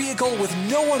 Trust your vehicle with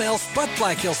no one else but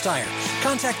Black Hills Tire.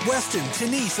 Contact Weston,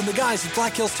 Denise, and the guys at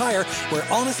Black Hills Tire, where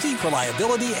honesty,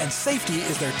 reliability, and safety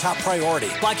is their top priority.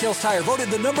 Black Hills Tire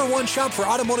voted the #1 shop for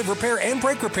automotive repair and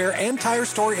brake repair and tire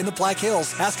store in the Black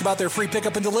Hills. Ask about their free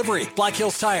pickup and delivery. Black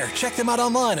Hills Tire. Check them out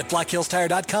online at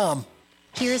blackhillstire.com.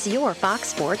 Here's your Fox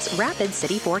Sports Rapid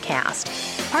City forecast.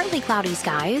 Partly cloudy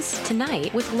skies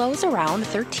tonight with lows around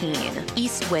 13.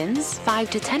 East winds 5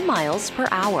 to 10 miles per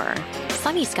hour.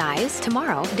 Sunny skies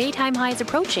tomorrow, daytime highs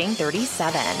approaching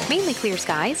 37. Mainly clear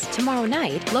skies tomorrow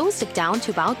night, lows dip down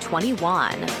to about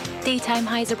 21. Daytime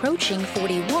highs approaching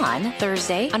 41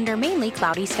 Thursday under mainly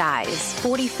cloudy skies.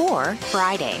 44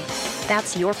 Friday.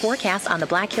 That's your forecast on the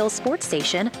Black Hills Sports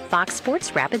Station, Fox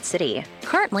Sports Rapid City.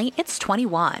 Currently, it's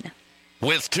 21.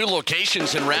 With 2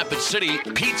 locations in Rapid City,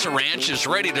 Pizza Ranch is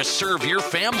ready to serve your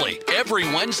family. Every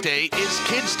Wednesday is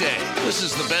Kids Day. This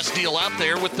is the best deal out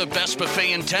there with the best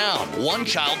buffet in town. One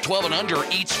child 12 and under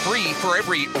eats free for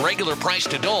every regular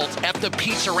priced adult at the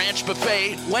Pizza Ranch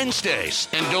Buffet Wednesdays.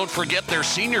 And don't forget their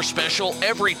senior special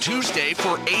every Tuesday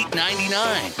for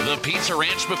 $8.99. The Pizza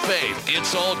Ranch Buffet.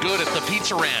 It's all good at the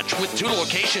Pizza Ranch with 2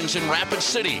 locations in Rapid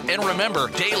City. And remember,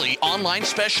 daily online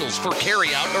specials for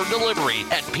carryout or delivery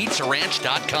at PizzaRanch.com. Live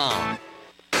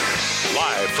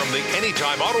from the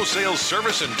Anytime Auto Sales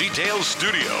Service and Details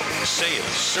Studio. Sales,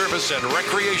 service, and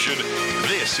recreation.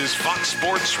 This is Fox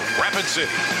Sports Rapid City.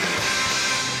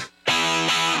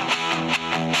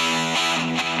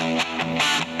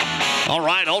 All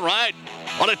right.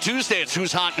 On a Tuesday, it's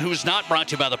Who's Hot and Who's Not, brought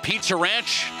to you by the Pizza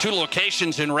Ranch. 2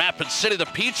 locations in Rapid City. The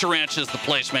Pizza Ranch is the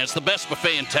place, man. It's the best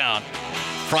buffet in town.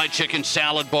 Fried chicken,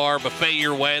 salad bar, buffet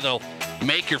your way. They'll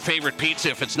make your favorite pizza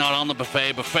if it's not on the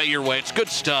buffet. Buffet your way. It's good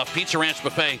stuff. Pizza Ranch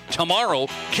Buffet tomorrow,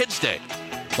 Kids Day.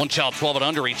 One child 12 and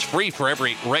under eats free for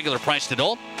every regular priced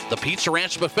adult. The Pizza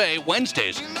Ranch Buffet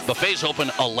Wednesdays. Buffets open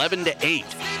 11 to 8.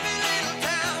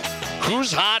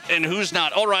 Who's hot and who's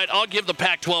not? All right, I'll give the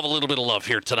Pac-12 a little bit of love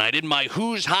here tonight. In my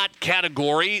Who's Hot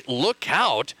category, look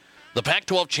out. The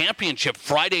Pac-12 championship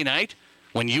Friday night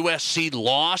when USC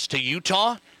lost to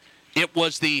Utah. It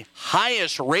was the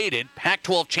highest rated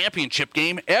Pac-12 championship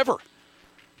game ever.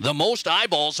 The most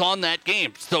eyeballs on that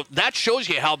game. So that shows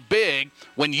you how big,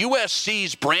 when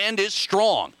USC's brand is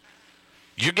strong,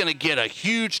 you're going to get a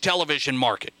huge television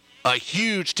market. A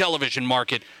huge television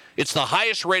market. It's the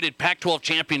highest rated Pac-12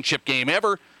 championship game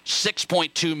ever.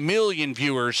 6.2 million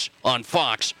viewers on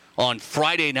Fox on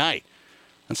Friday night.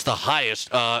 That's the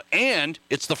highest. And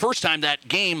it's the first time that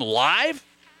game live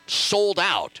sold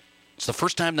out. It's the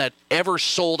first time that ever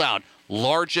sold out.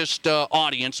 Largest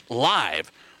audience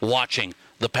live watching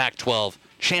the Pac-12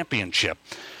 championship.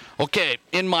 Okay,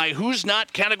 in my Who's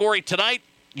Not category tonight,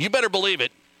 you better believe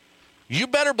it. You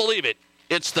better believe it.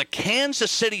 It's the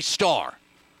Kansas City Star.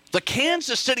 The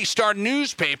Kansas City Star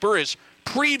newspaper is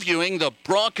previewing the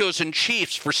Broncos and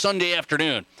Chiefs for Sunday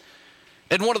afternoon.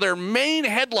 And one of their main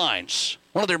headlines,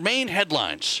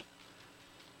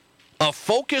 a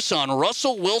focus on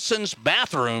Russell Wilson's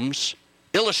bathrooms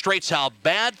illustrates how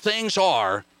bad things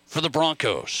are for the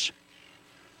Broncos.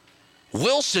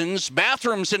 Wilson's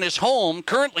bathrooms in his home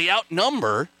currently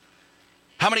outnumber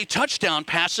how many touchdown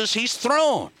passes he's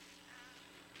thrown.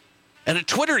 And a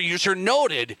Twitter user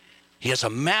noted he has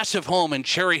a massive home in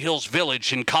Cherry Hills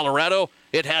Village in Colorado.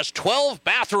 It has 12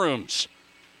 bathrooms.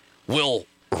 Will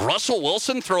Russell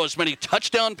Wilson throw as many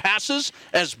touchdown passes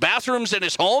as bathrooms in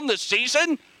his home this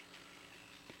season?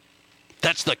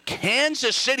 That's the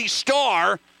Kansas City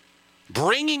Star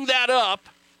bringing that up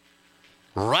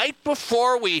right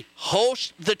before we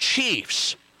host the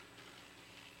Chiefs.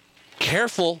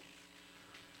 Careful.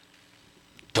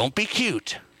 Don't be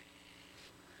cute.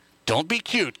 Don't be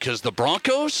cute, because the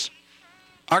Broncos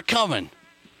are coming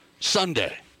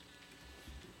Sunday.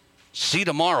 See you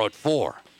tomorrow at 4.